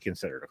bone to be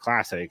considered a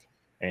classic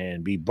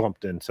and be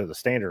bumped into the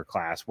standard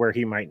class, where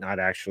he might not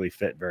actually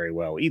fit very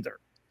well either?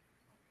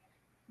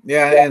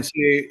 Yeah, and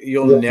see,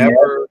 you'll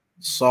never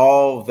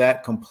solve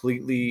that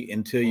completely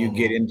until you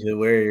get into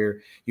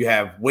where you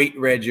have weight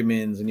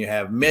regimens and you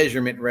have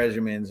measurement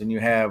regimens and you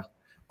have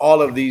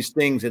all of these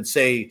things that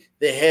say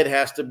the head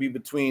has to be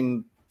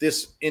between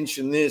this inch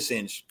and this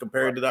inch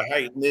compared to the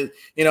height. And this,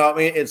 you know, I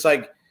mean, it's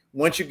like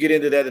once you get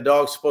into that, the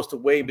dog's supposed to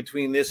weigh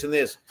between this and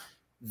this.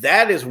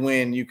 That is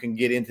when you can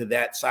get into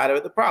that side of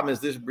it. The problem is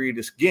this breed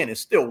is, again,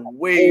 is still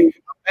way.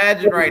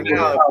 Imagine right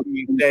now if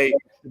we say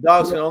the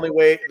dogs can only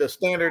weigh, the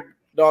standard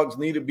dogs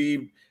need to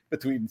be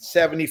between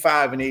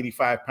 75 and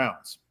 85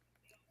 pounds.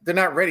 They're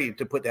not ready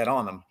to put that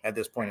on them at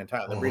this point in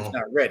time. The breed's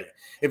not ready.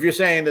 If you're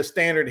saying the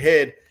standard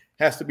head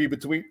has to be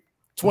between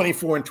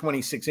 24 and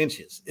 26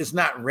 inches, it's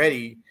not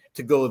ready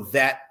to go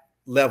that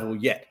level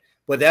yet.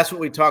 But that's what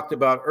we talked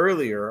about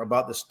earlier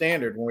about the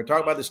standard. When we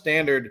talk about the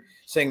standard,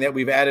 saying that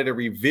we've added a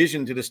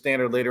revision to the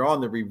standard later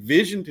on, the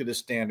revision to the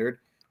standard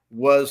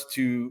was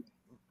to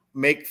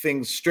make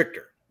things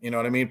stricter. You know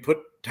what I mean? Put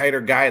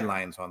tighter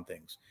guidelines on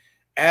things.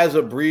 As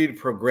a breed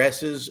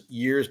progresses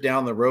years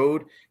down the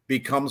road,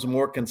 becomes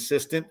more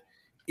consistent,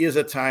 is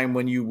a time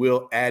when you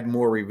will add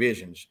more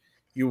revisions.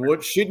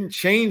 You shouldn't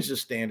change the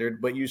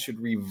standard, but you should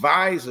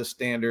revise the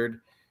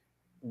standard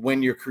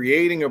when you're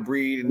creating a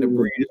breed and the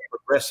breed is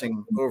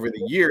progressing over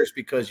the years,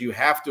 because you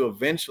have to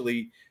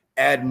eventually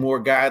add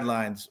more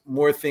guidelines,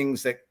 more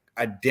things that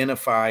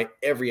identify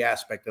every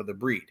aspect of the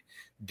breed.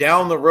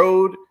 Down the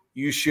road,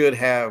 you should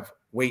have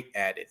weight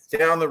added.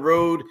 Down the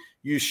road,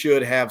 you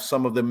should have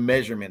some of the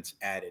measurements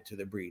added to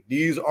the breed.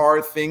 These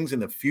are things in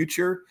the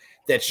future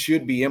that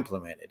should be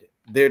implemented.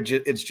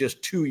 It's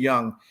just too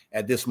young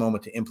at this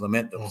moment to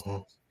implement those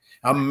things.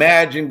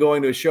 Imagine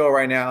going to a show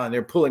right now and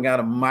they're pulling out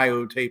a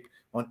myo tape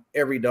on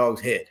every dog's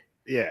head.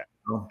 Yeah, it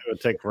would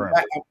take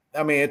forever.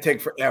 I mean, it'd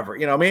take forever.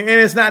 You know, I mean, and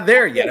it's not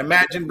there yet.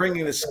 Imagine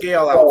bringing the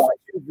scale out for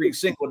every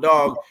single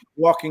dog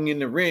walking in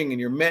the ring,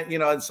 and you're meant. You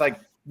know, it's like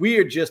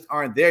we just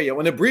aren't there yet.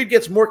 When the breed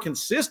gets more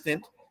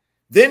consistent,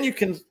 then you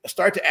can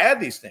start to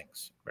add these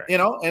things. Right. You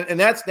know, and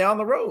that's down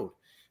the road.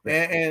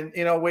 And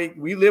you know,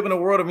 we live in a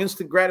world of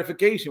instant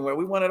gratification where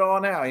we want it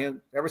all now. You know,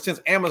 ever since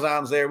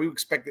Amazon's there, we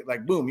expect it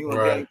like boom, you want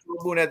to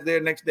boom, that's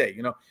there next day.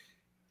 You know,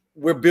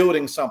 we're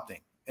building something,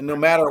 and no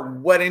matter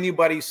what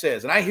anybody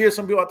says, and I hear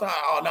some people talk,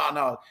 oh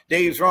no,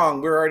 Dave's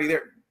wrong, we're already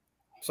there.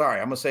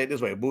 Sorry, I'm gonna say it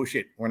this way: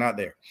 bullshit. We're not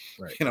there.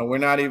 Right. You know, we're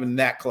not even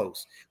that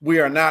close.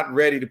 We are not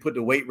ready to put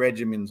the weight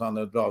regimens on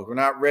those dogs. We're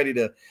not ready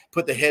to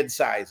put the head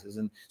sizes.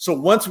 And so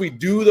once we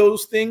do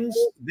those things,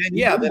 then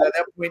yeah, then at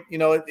that point, you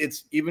know,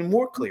 it's even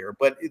more clear.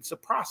 But it's a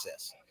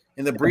process,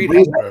 and the breed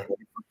has to be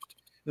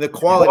the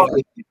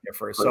quality there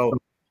first. So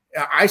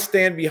I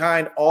stand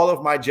behind all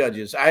of my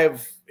judges.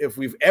 If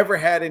we've ever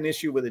had an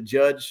issue with a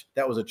judge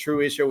that was a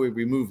true issue, we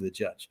remove the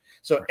judge.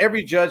 So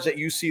every judge that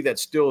you see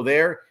that's still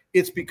there,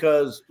 it's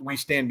because we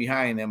stand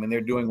behind them and they're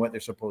doing what they're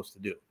supposed to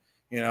do.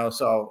 You know,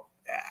 so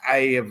I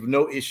have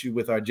no issue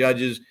with our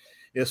judges.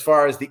 As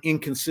far as the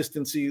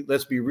inconsistency,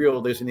 let's be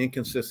real, there's an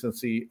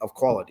inconsistency of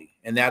quality,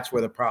 and that's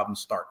where the problem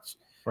starts.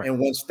 Right. And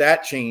once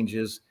that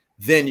changes,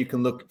 then you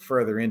can look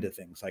further into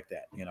things like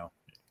that, you know.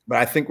 But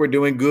I think we're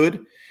doing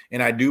good,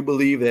 and I do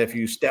believe that if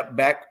you step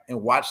back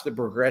and watch the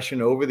progression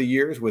over the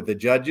years with the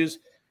judges'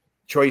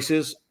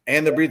 choices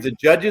and the breeds, the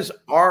judges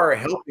are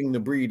helping the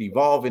breed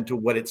evolve into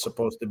what it's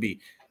supposed to be.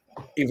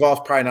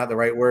 Evolve's probably not the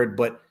right word,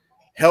 but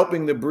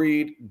helping the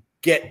breed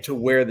get to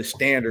where the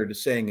standard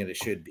is saying that it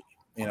should be,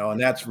 you know, and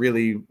that's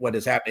really what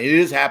is happening. It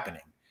is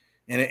happening.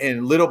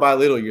 And little by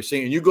little, you're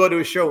seeing, and you go to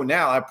a show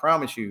now, I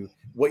promise you,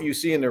 what you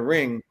see in the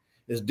ring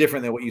is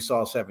different than what you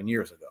saw 7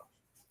 years ago.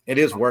 It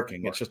is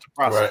working. It's just a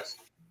process,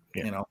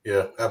 right. You know?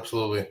 Yeah,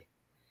 absolutely.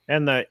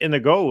 And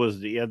the goal was,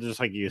 just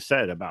like you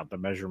said about the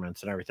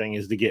measurements and everything,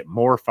 is to get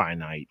more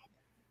finite,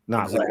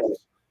 not less.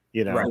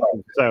 You know, right.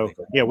 So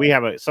yeah, we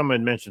have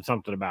someone mentioned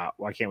something about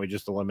why can't we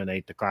just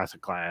eliminate the classic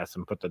class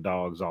and put the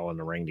dogs all in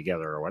the ring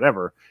together or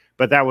whatever,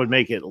 but that would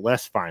make it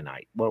less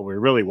finite. What we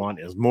really want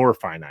is more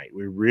finite.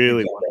 We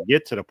really want to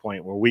get to the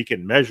point where we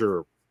can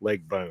measure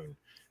leg bone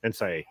and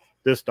say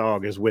this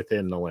dog is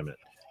within the limit,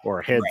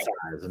 or head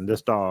size, and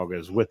this dog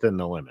is within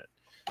the limit.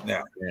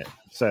 Yeah.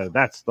 So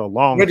that's the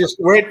long.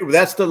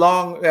 That's the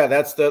long. Yeah,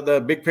 that's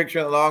the big picture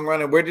in the long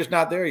run, and we're just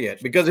not there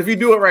yet. Because if you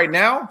do it right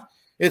now,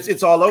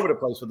 it's all over the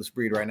place with this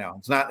breed right now.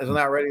 It's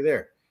not ready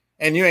there,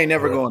 and you ain't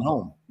never going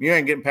home. You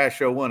ain't getting past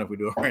show 1 if we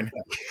do it right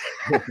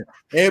now.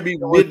 It'll be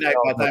midnight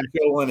by the time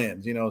show 1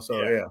 ends. You know,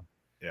 so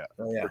yeah,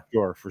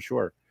 for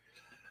sure.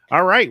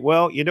 All right.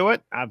 Well, you know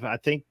what? I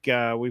think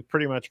we've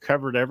pretty much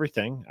covered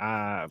everything.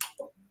 I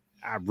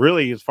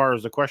really, as far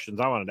as the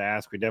questions I wanted to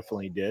ask, we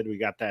definitely did. We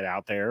got that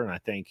out there, and I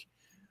think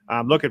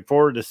I'm looking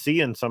forward to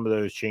seeing some of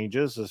those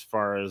changes as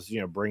far as,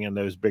 you know, bringing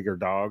those bigger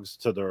dogs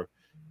to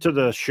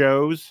the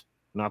shows,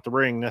 not the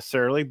ring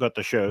necessarily, but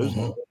the shows,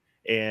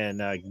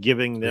 and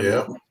giving them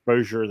the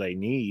exposure they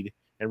need,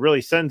 and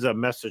really sends a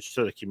message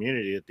to the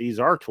community that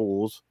these are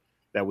tools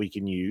that we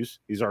can use.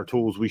 These are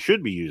tools we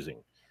should be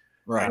using.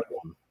 Right.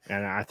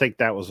 And I think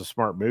that was a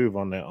smart move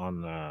on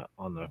the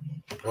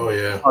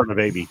part of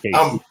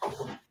ABK.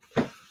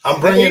 I'm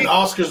bringing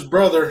Oscar's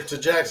brother to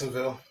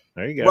Jacksonville.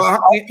 There you go.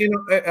 Well, you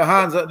know,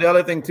 Hans, the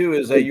other thing too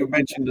is that you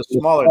mentioned the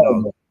smaller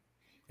dogs.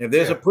 If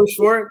there's a push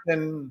for it,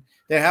 then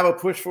they have a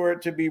push for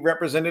it to be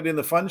represented in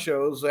the fun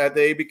shows at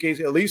the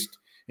ABK. At least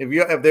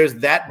if there's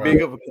that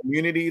big of a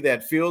community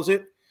that feels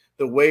it,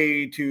 the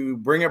way to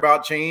bring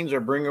about change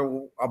or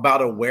bring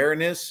about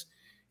awareness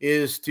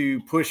is to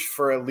push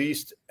for at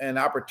least an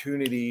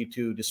opportunity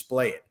to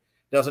display it.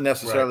 Doesn't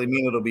necessarily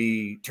mean it'll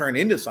be turned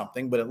into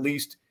something, but at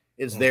least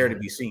it's there to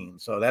be seen.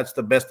 So that's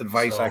the best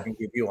advice I can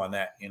give you on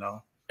that, you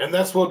know. And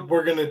that's what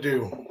we're going to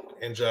do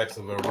in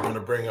Jacksonville. We're going to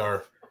bring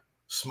our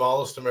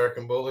smallest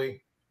American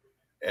Bully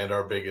and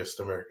our biggest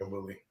American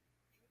Bully.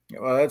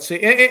 Well, let's see.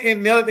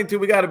 And the other thing too,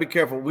 we got to be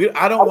careful.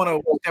 I don't want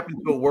to step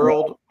into a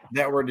world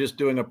that we're just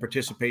doing a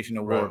participation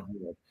award.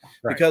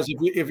 Right. Because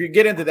if you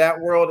get into that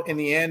world, in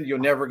the end, you're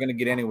never going to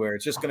get anywhere.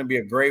 It's just going to be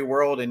a gray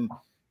world, and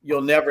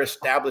you'll never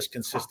establish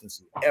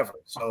consistency ever.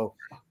 So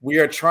we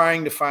are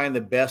trying to find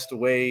the best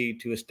way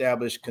to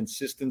establish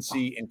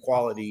consistency and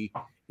quality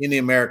in the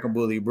American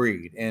Bully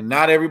breed. And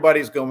not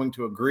everybody's going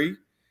to agree,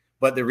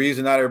 but the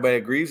reason not everybody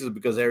agrees is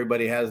because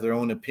everybody has their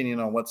own opinion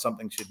on what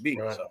something should be.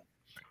 Right. So,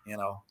 you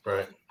know,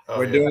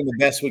 we're doing the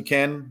best we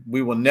can.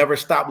 We will never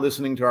stop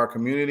listening to our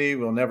community.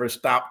 We'll never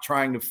stop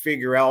trying to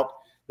figure out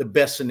the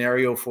best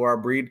scenario for our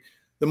breed.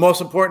 The most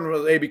important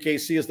with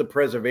ABKC is the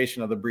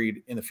preservation of the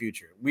breed in the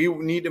future. We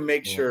need to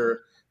make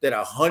sure that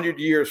 100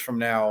 years from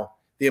now,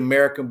 the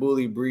American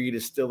Bully breed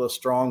is still a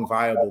strong,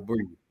 viable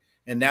breed.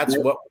 And that's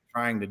what we're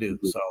trying to do.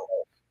 So,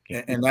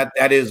 and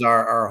that is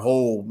our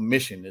whole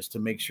mission, is to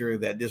make sure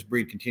that this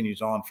breed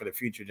continues on for the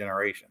future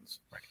generations.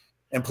 Right.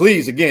 And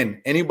please,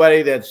 again,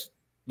 anybody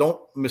don't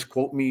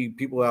misquote me,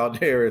 people out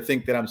there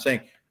think that I'm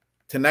saying,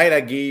 tonight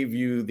I gave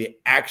you the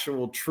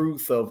actual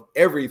truth of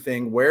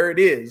everything, where it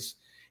is,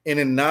 in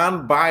a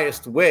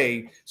non-biased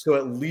way, so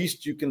at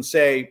least you can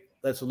say,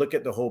 let's look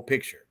at the whole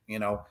picture, you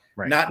know.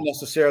 Right. Not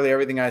necessarily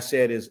everything I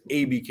said is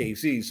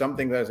ABKC. Some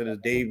things I said is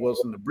Dave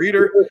Wilson, the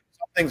breeder. Some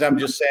things I'm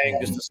just saying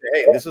just to say,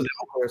 hey, this is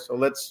out there, so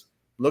let's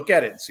look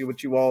at it and see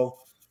what you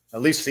all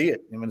at least see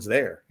it when it's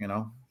there, you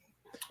know.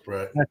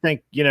 Right. I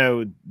think, you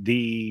know,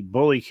 the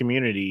bully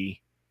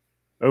community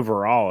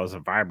overall is a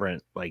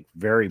vibrant, like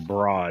very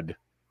broad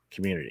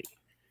community,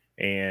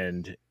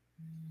 and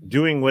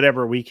doing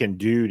whatever we can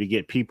do to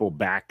get people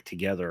back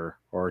together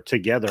or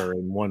together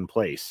in one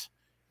place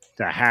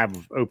to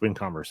have open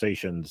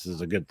conversations is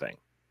a good thing,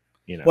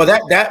 you know. Well,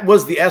 that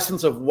was the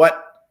essence of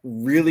what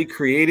really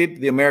created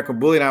the American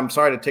Bully. And I'm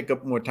sorry to take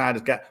up more time,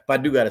 but I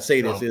do got to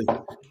say this is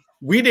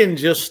we didn't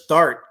just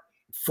start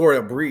for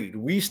a breed.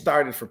 We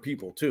started for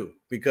people too,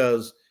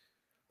 because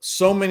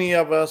so many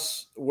of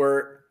us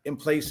were in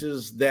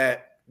places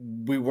that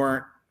we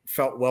weren't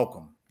felt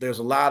welcome. There's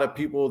a lot of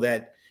people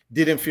that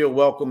didn't feel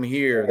welcome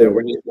here, that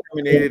were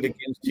discriminated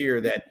against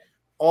here, that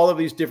all of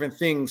these different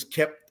things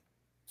kept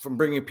from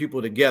bringing people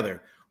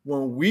together.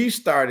 When we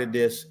started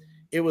this,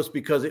 it was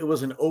because it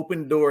was an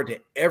open door to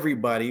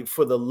everybody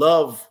for the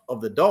love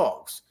of the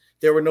dogs.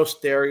 There were no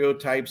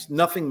stereotypes.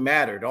 Nothing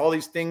mattered. All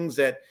these things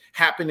that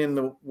happen in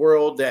the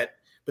world, that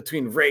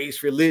between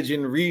race,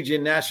 religion,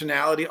 region,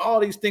 nationality, all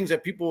these things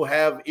that people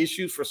have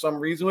issues for some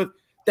reason with,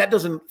 that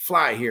doesn't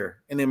fly here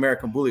in the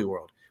American Bully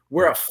world.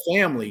 We're a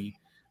family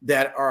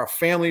that are a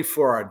family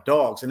for our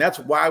dogs. And that's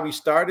why we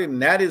started.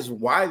 And that is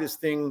why this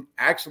thing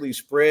actually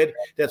spread.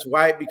 That's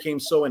why it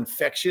became so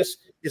infectious.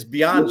 It's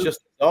beyond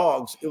just the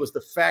dogs. It was the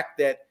fact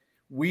that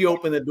we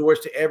opened the doors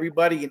to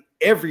everybody, and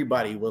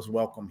everybody was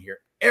welcome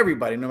here.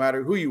 Everybody, no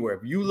matter who you were.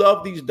 If you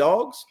love these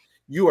dogs,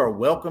 you are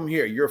welcome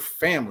here. You're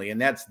family.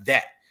 And that's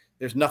that.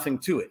 There's nothing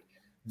to it.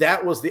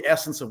 That was the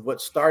essence of what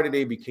started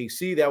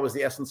ABKC. That was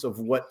the essence of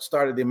what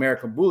started the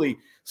American Bully.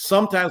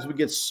 Sometimes we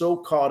get so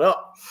caught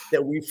up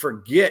that we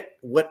forget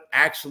what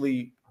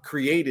actually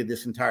created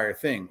this entire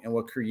thing. And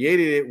what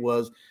created it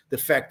was the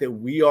fact that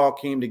we all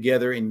came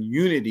together in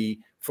unity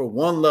for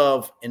one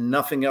love, and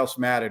nothing else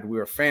mattered. We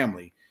were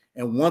family.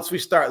 And once we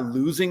start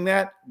losing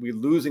that, we're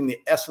losing the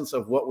essence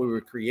of what we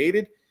were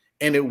created,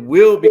 and it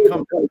will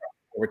become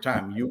over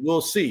time. You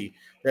will see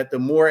that the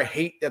more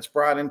hate that's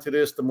brought into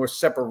this, the more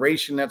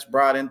separation that's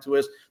brought into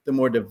us, the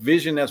more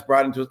division that's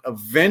brought into us,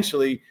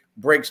 eventually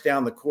breaks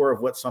down the core of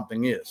what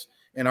something is.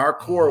 And our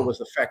core was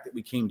the fact that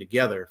we came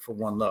together for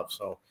one love.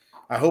 So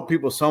I hope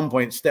people at some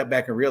point step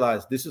back and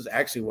realize this is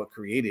actually what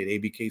created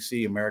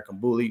ABKC, American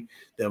Bully,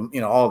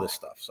 all this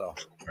stuff. So,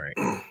 right.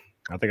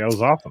 I think that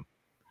was awesome.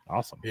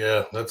 Awesome.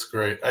 Yeah, that's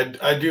great.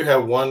 I do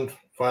have one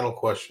final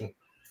question.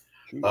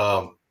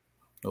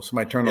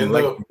 Somebody turn on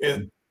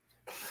the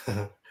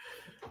light.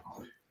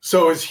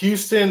 So is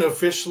Houston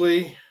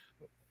officially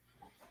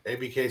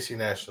ABKC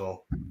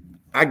National?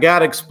 I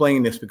gotta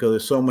explain this because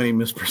there's so many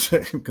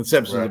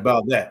misconceptions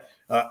about that.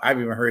 I've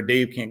even heard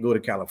Dave can't go to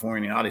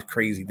California, all these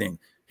crazy things.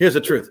 Here's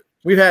the truth.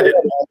 We've had it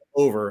all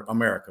over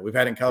America. We've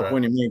had it in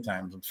California many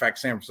times. In fact,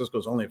 San Francisco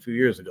was only a few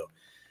years ago.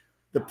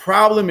 The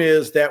problem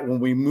is that when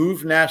we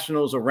move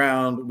nationals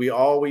around, we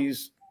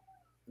always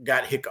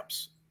got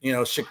hiccups.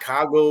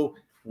 Chicago,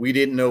 we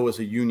didn't know was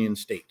a union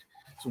state.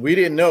 So we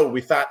didn't know.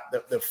 We thought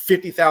that the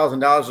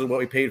 $50,000 is what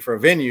we paid for a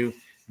venue.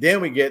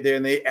 Then we get there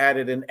and they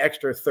added an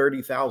extra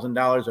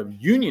 $30,000 of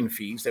union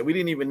fees that we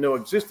didn't even know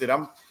existed.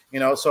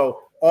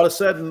 So all of a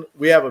sudden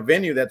we have a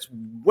venue that's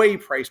way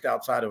priced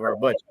outside of our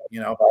budget.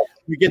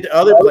 We get to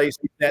other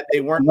places that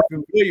they weren't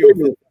familiar with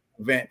the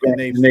event and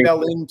they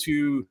fell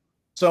into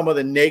some of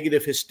the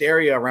negative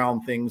hysteria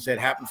around things that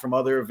happened from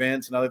other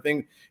events and other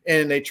things.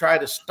 And they try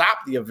to stop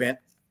the event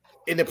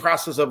in the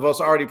process of us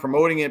already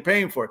promoting it and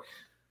paying for it.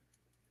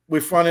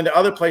 We've run into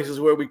other places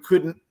where we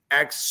couldn't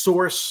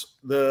source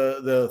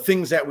the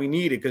things that we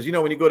needed. Because,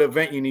 when you go to an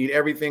event, you need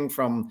everything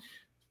from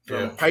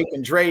pipe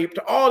and drape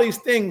to all these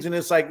things. And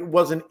it's like, it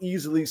wasn't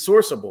easily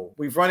sourceable.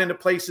 We've run into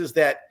places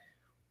that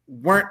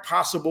weren't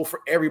possible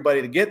for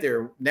everybody to get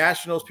there.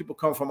 Nationals, people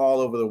come from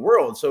all over the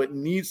world. So it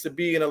needs to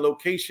be in a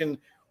location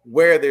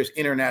where there's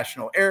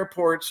international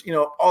airports,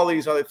 all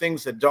these other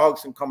things that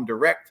dogs can come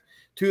direct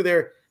to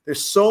there.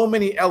 There's so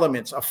many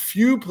elements. A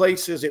few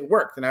places it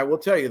worked. And I will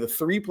tell you, the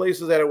 3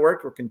 places that it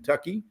worked were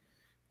Kentucky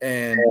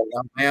and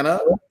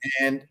Atlanta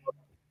and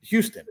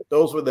Houston.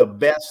 Those were the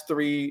best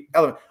 3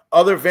 elements.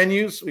 Other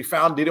venues we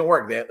found didn't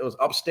work. That it was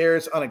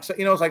upstairs,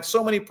 unacceptable. It's like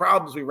so many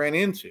problems we ran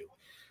into.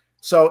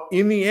 So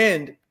in the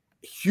end,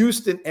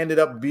 Houston ended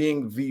up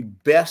being the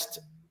best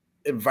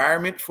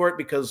environment for it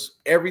because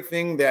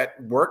everything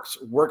that works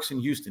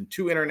in Houston.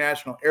 2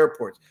 international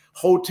airports,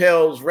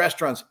 hotels,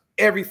 restaurants,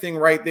 everything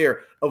right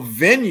there. A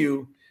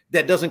venue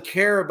that doesn't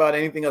care about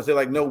anything else. They're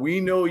like, no, we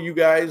know you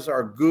guys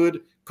are a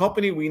good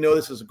company. We know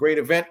this is a great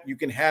event. You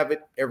can have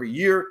it every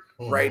year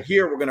right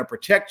here. We're going to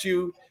protect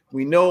you.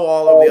 We know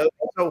all of the other.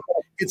 So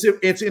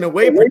it's in a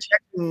way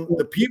protecting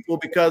the people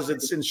because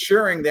it's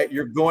ensuring that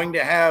you're going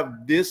to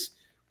have this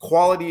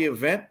quality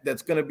event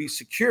that's going to be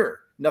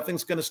secure.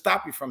 Nothing's going to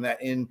stop you from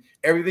that. And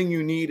everything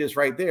you need is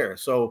right there.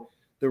 So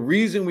the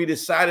reason we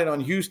decided on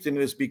Houston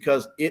is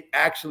because it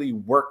actually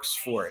works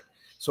for it.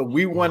 So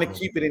we want to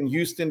keep it in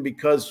Houston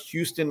because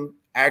Houston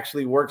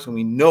actually works and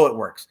we know it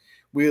works.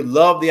 We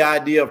love the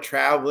idea of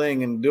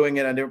traveling and doing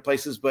it in different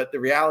places, but the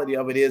reality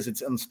of it is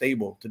it's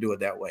unstable to do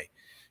it that way.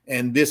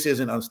 And this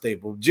isn't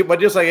unstable. But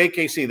just like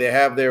AKC, they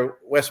have their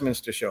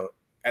Westminster show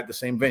at the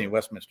same venue,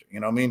 Westminster.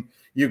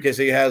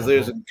 UKC has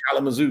theirs in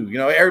Kalamazoo.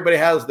 Everybody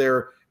has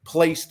their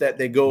place that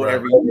they go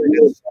every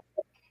year.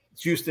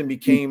 Houston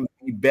became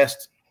the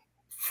best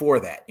for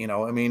that.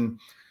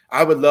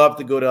 I would love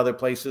to go to other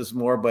places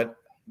more, but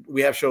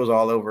we have shows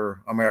all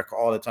over America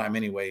all the time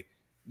anyway.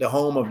 The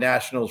home of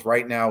nationals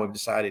right now, we've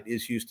decided,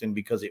 is Houston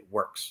because it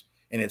works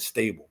and it's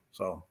stable.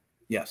 So,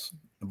 yes,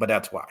 but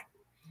that's why.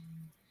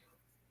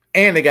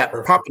 And they got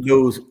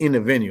Pappadeaux in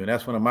the venue, and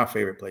that's one of my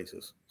favorite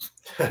places.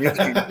 All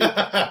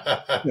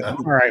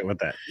right with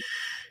that.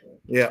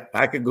 Yeah,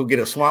 I could go get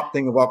a swamp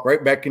thing and walk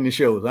right back in the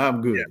shows.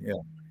 I'm good. Yeah.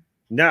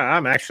 No,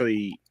 I'm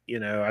actually,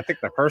 I think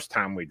the first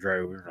time we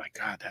drove, we were like,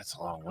 God, that's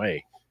a long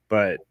way.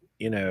 But,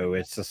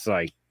 it's just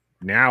like,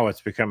 now it's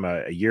become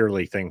a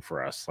yearly thing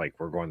for us. Like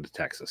we're going to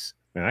Texas.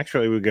 And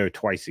actually we go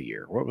twice a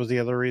year. What was the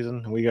other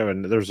reason?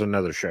 There's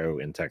another show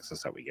in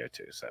Texas that we go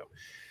to. So,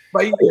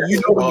 but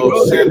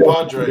San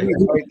Padre.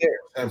 It's right there.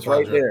 It's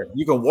right there.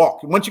 You can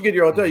walk. Once you get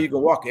your hotel, you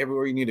can walk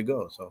everywhere you need to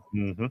go. So,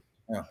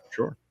 yeah,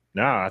 sure.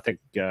 No, I think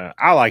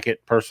I like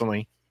it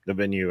personally. The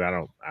venue, I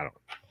don't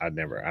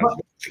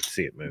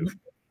see it move.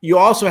 You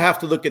also have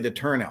to look at the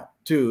turnout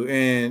too,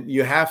 and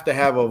you have to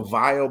have a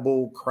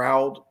viable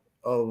crowd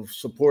of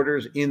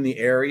supporters in the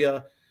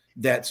area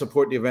that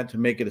support the event to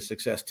make it a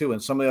success too.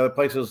 And some of the other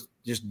places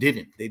just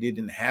didn't. They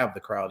didn't have the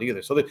crowd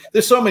either. So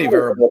there's so many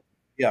variables.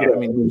 Yeah, I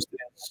mean,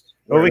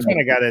 well, we kind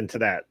of got into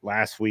that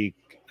last week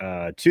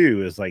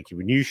too. Is like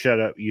when you set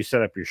up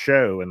your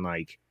show and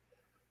like,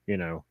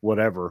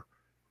 whatever,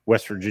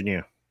 West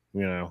Virginia,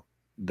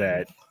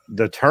 that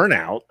the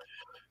turnout,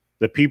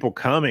 the people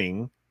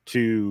coming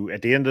to,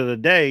 at the end of the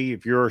day,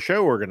 if you're a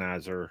show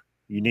organizer,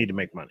 you need to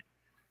make money,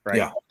 right?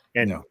 Yeah.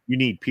 And you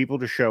need people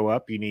to show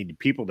up. You need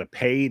people to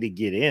pay to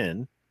get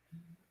in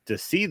to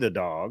see the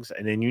dogs.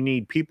 And then you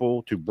need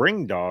people to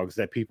bring dogs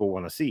that people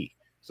want to see.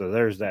 So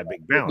there's that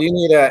big balance. You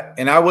need a,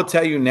 and I will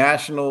tell you,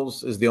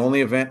 Nationals is the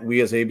only event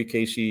we as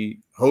ABKC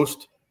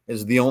host,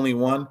 is the only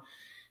one.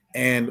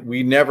 And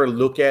we never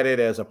look at it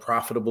as a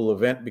profitable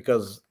event,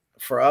 because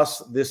for us,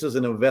 this is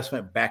an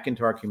investment back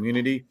into our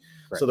community.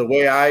 Right. So the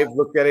way I've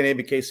looked at it, and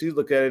ABKC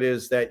looked at it,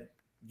 is that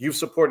you've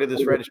supported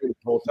this registry the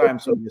whole time.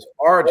 So it's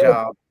our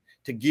job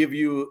to give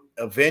you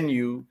a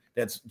venue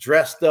that's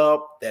dressed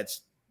up,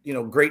 that's, you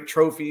know, great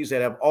trophies,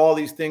 that have all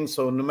these things.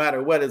 So no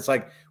matter what, it's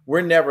like,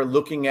 we're never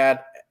looking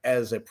at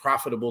as a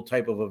profitable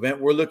type of event.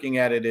 We're looking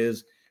at it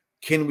as,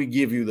 can we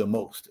give you the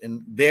most?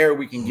 And there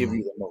we can give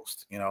you the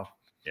most, you know?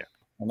 Yeah.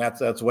 And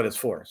that's what it's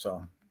for.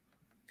 So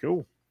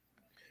cool.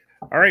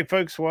 All right,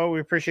 folks. Well, we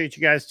appreciate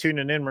you guys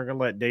tuning in. We're going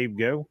to let Dave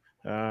go.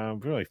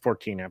 Really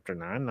 14 after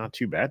 9. Not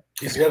too bad.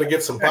 He's got to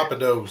get some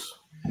Papados.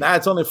 Nah,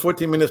 it's only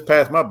 14 minutes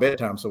past my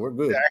bedtime, so we're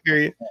good. I hear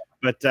you.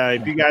 But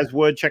if you guys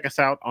would check us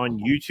out on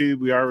YouTube,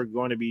 we are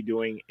going to be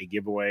doing a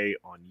giveaway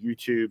on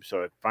YouTube.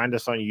 So find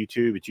us on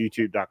YouTube. It's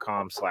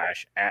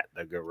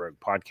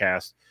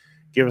youtube.com/@the-go-rogue-podcast.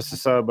 Give us a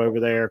sub over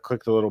there.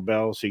 Click the little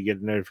bell so you get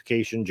a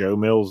notification. Joe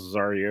Mills is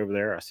already over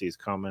there. I see his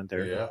comment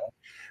there. Yeah.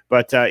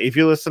 But if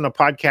you listen to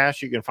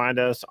podcasts, you can find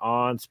us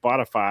on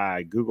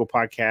Spotify, Google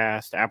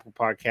Podcast, Apple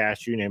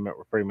Podcasts, you name it.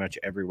 We're pretty much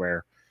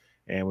everywhere.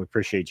 And we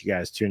appreciate you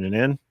guys tuning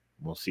in.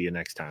 We'll see you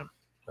next time.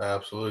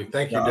 Absolutely.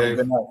 Thank you, Dave.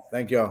 Good night.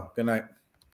 Thank y'all. Good night.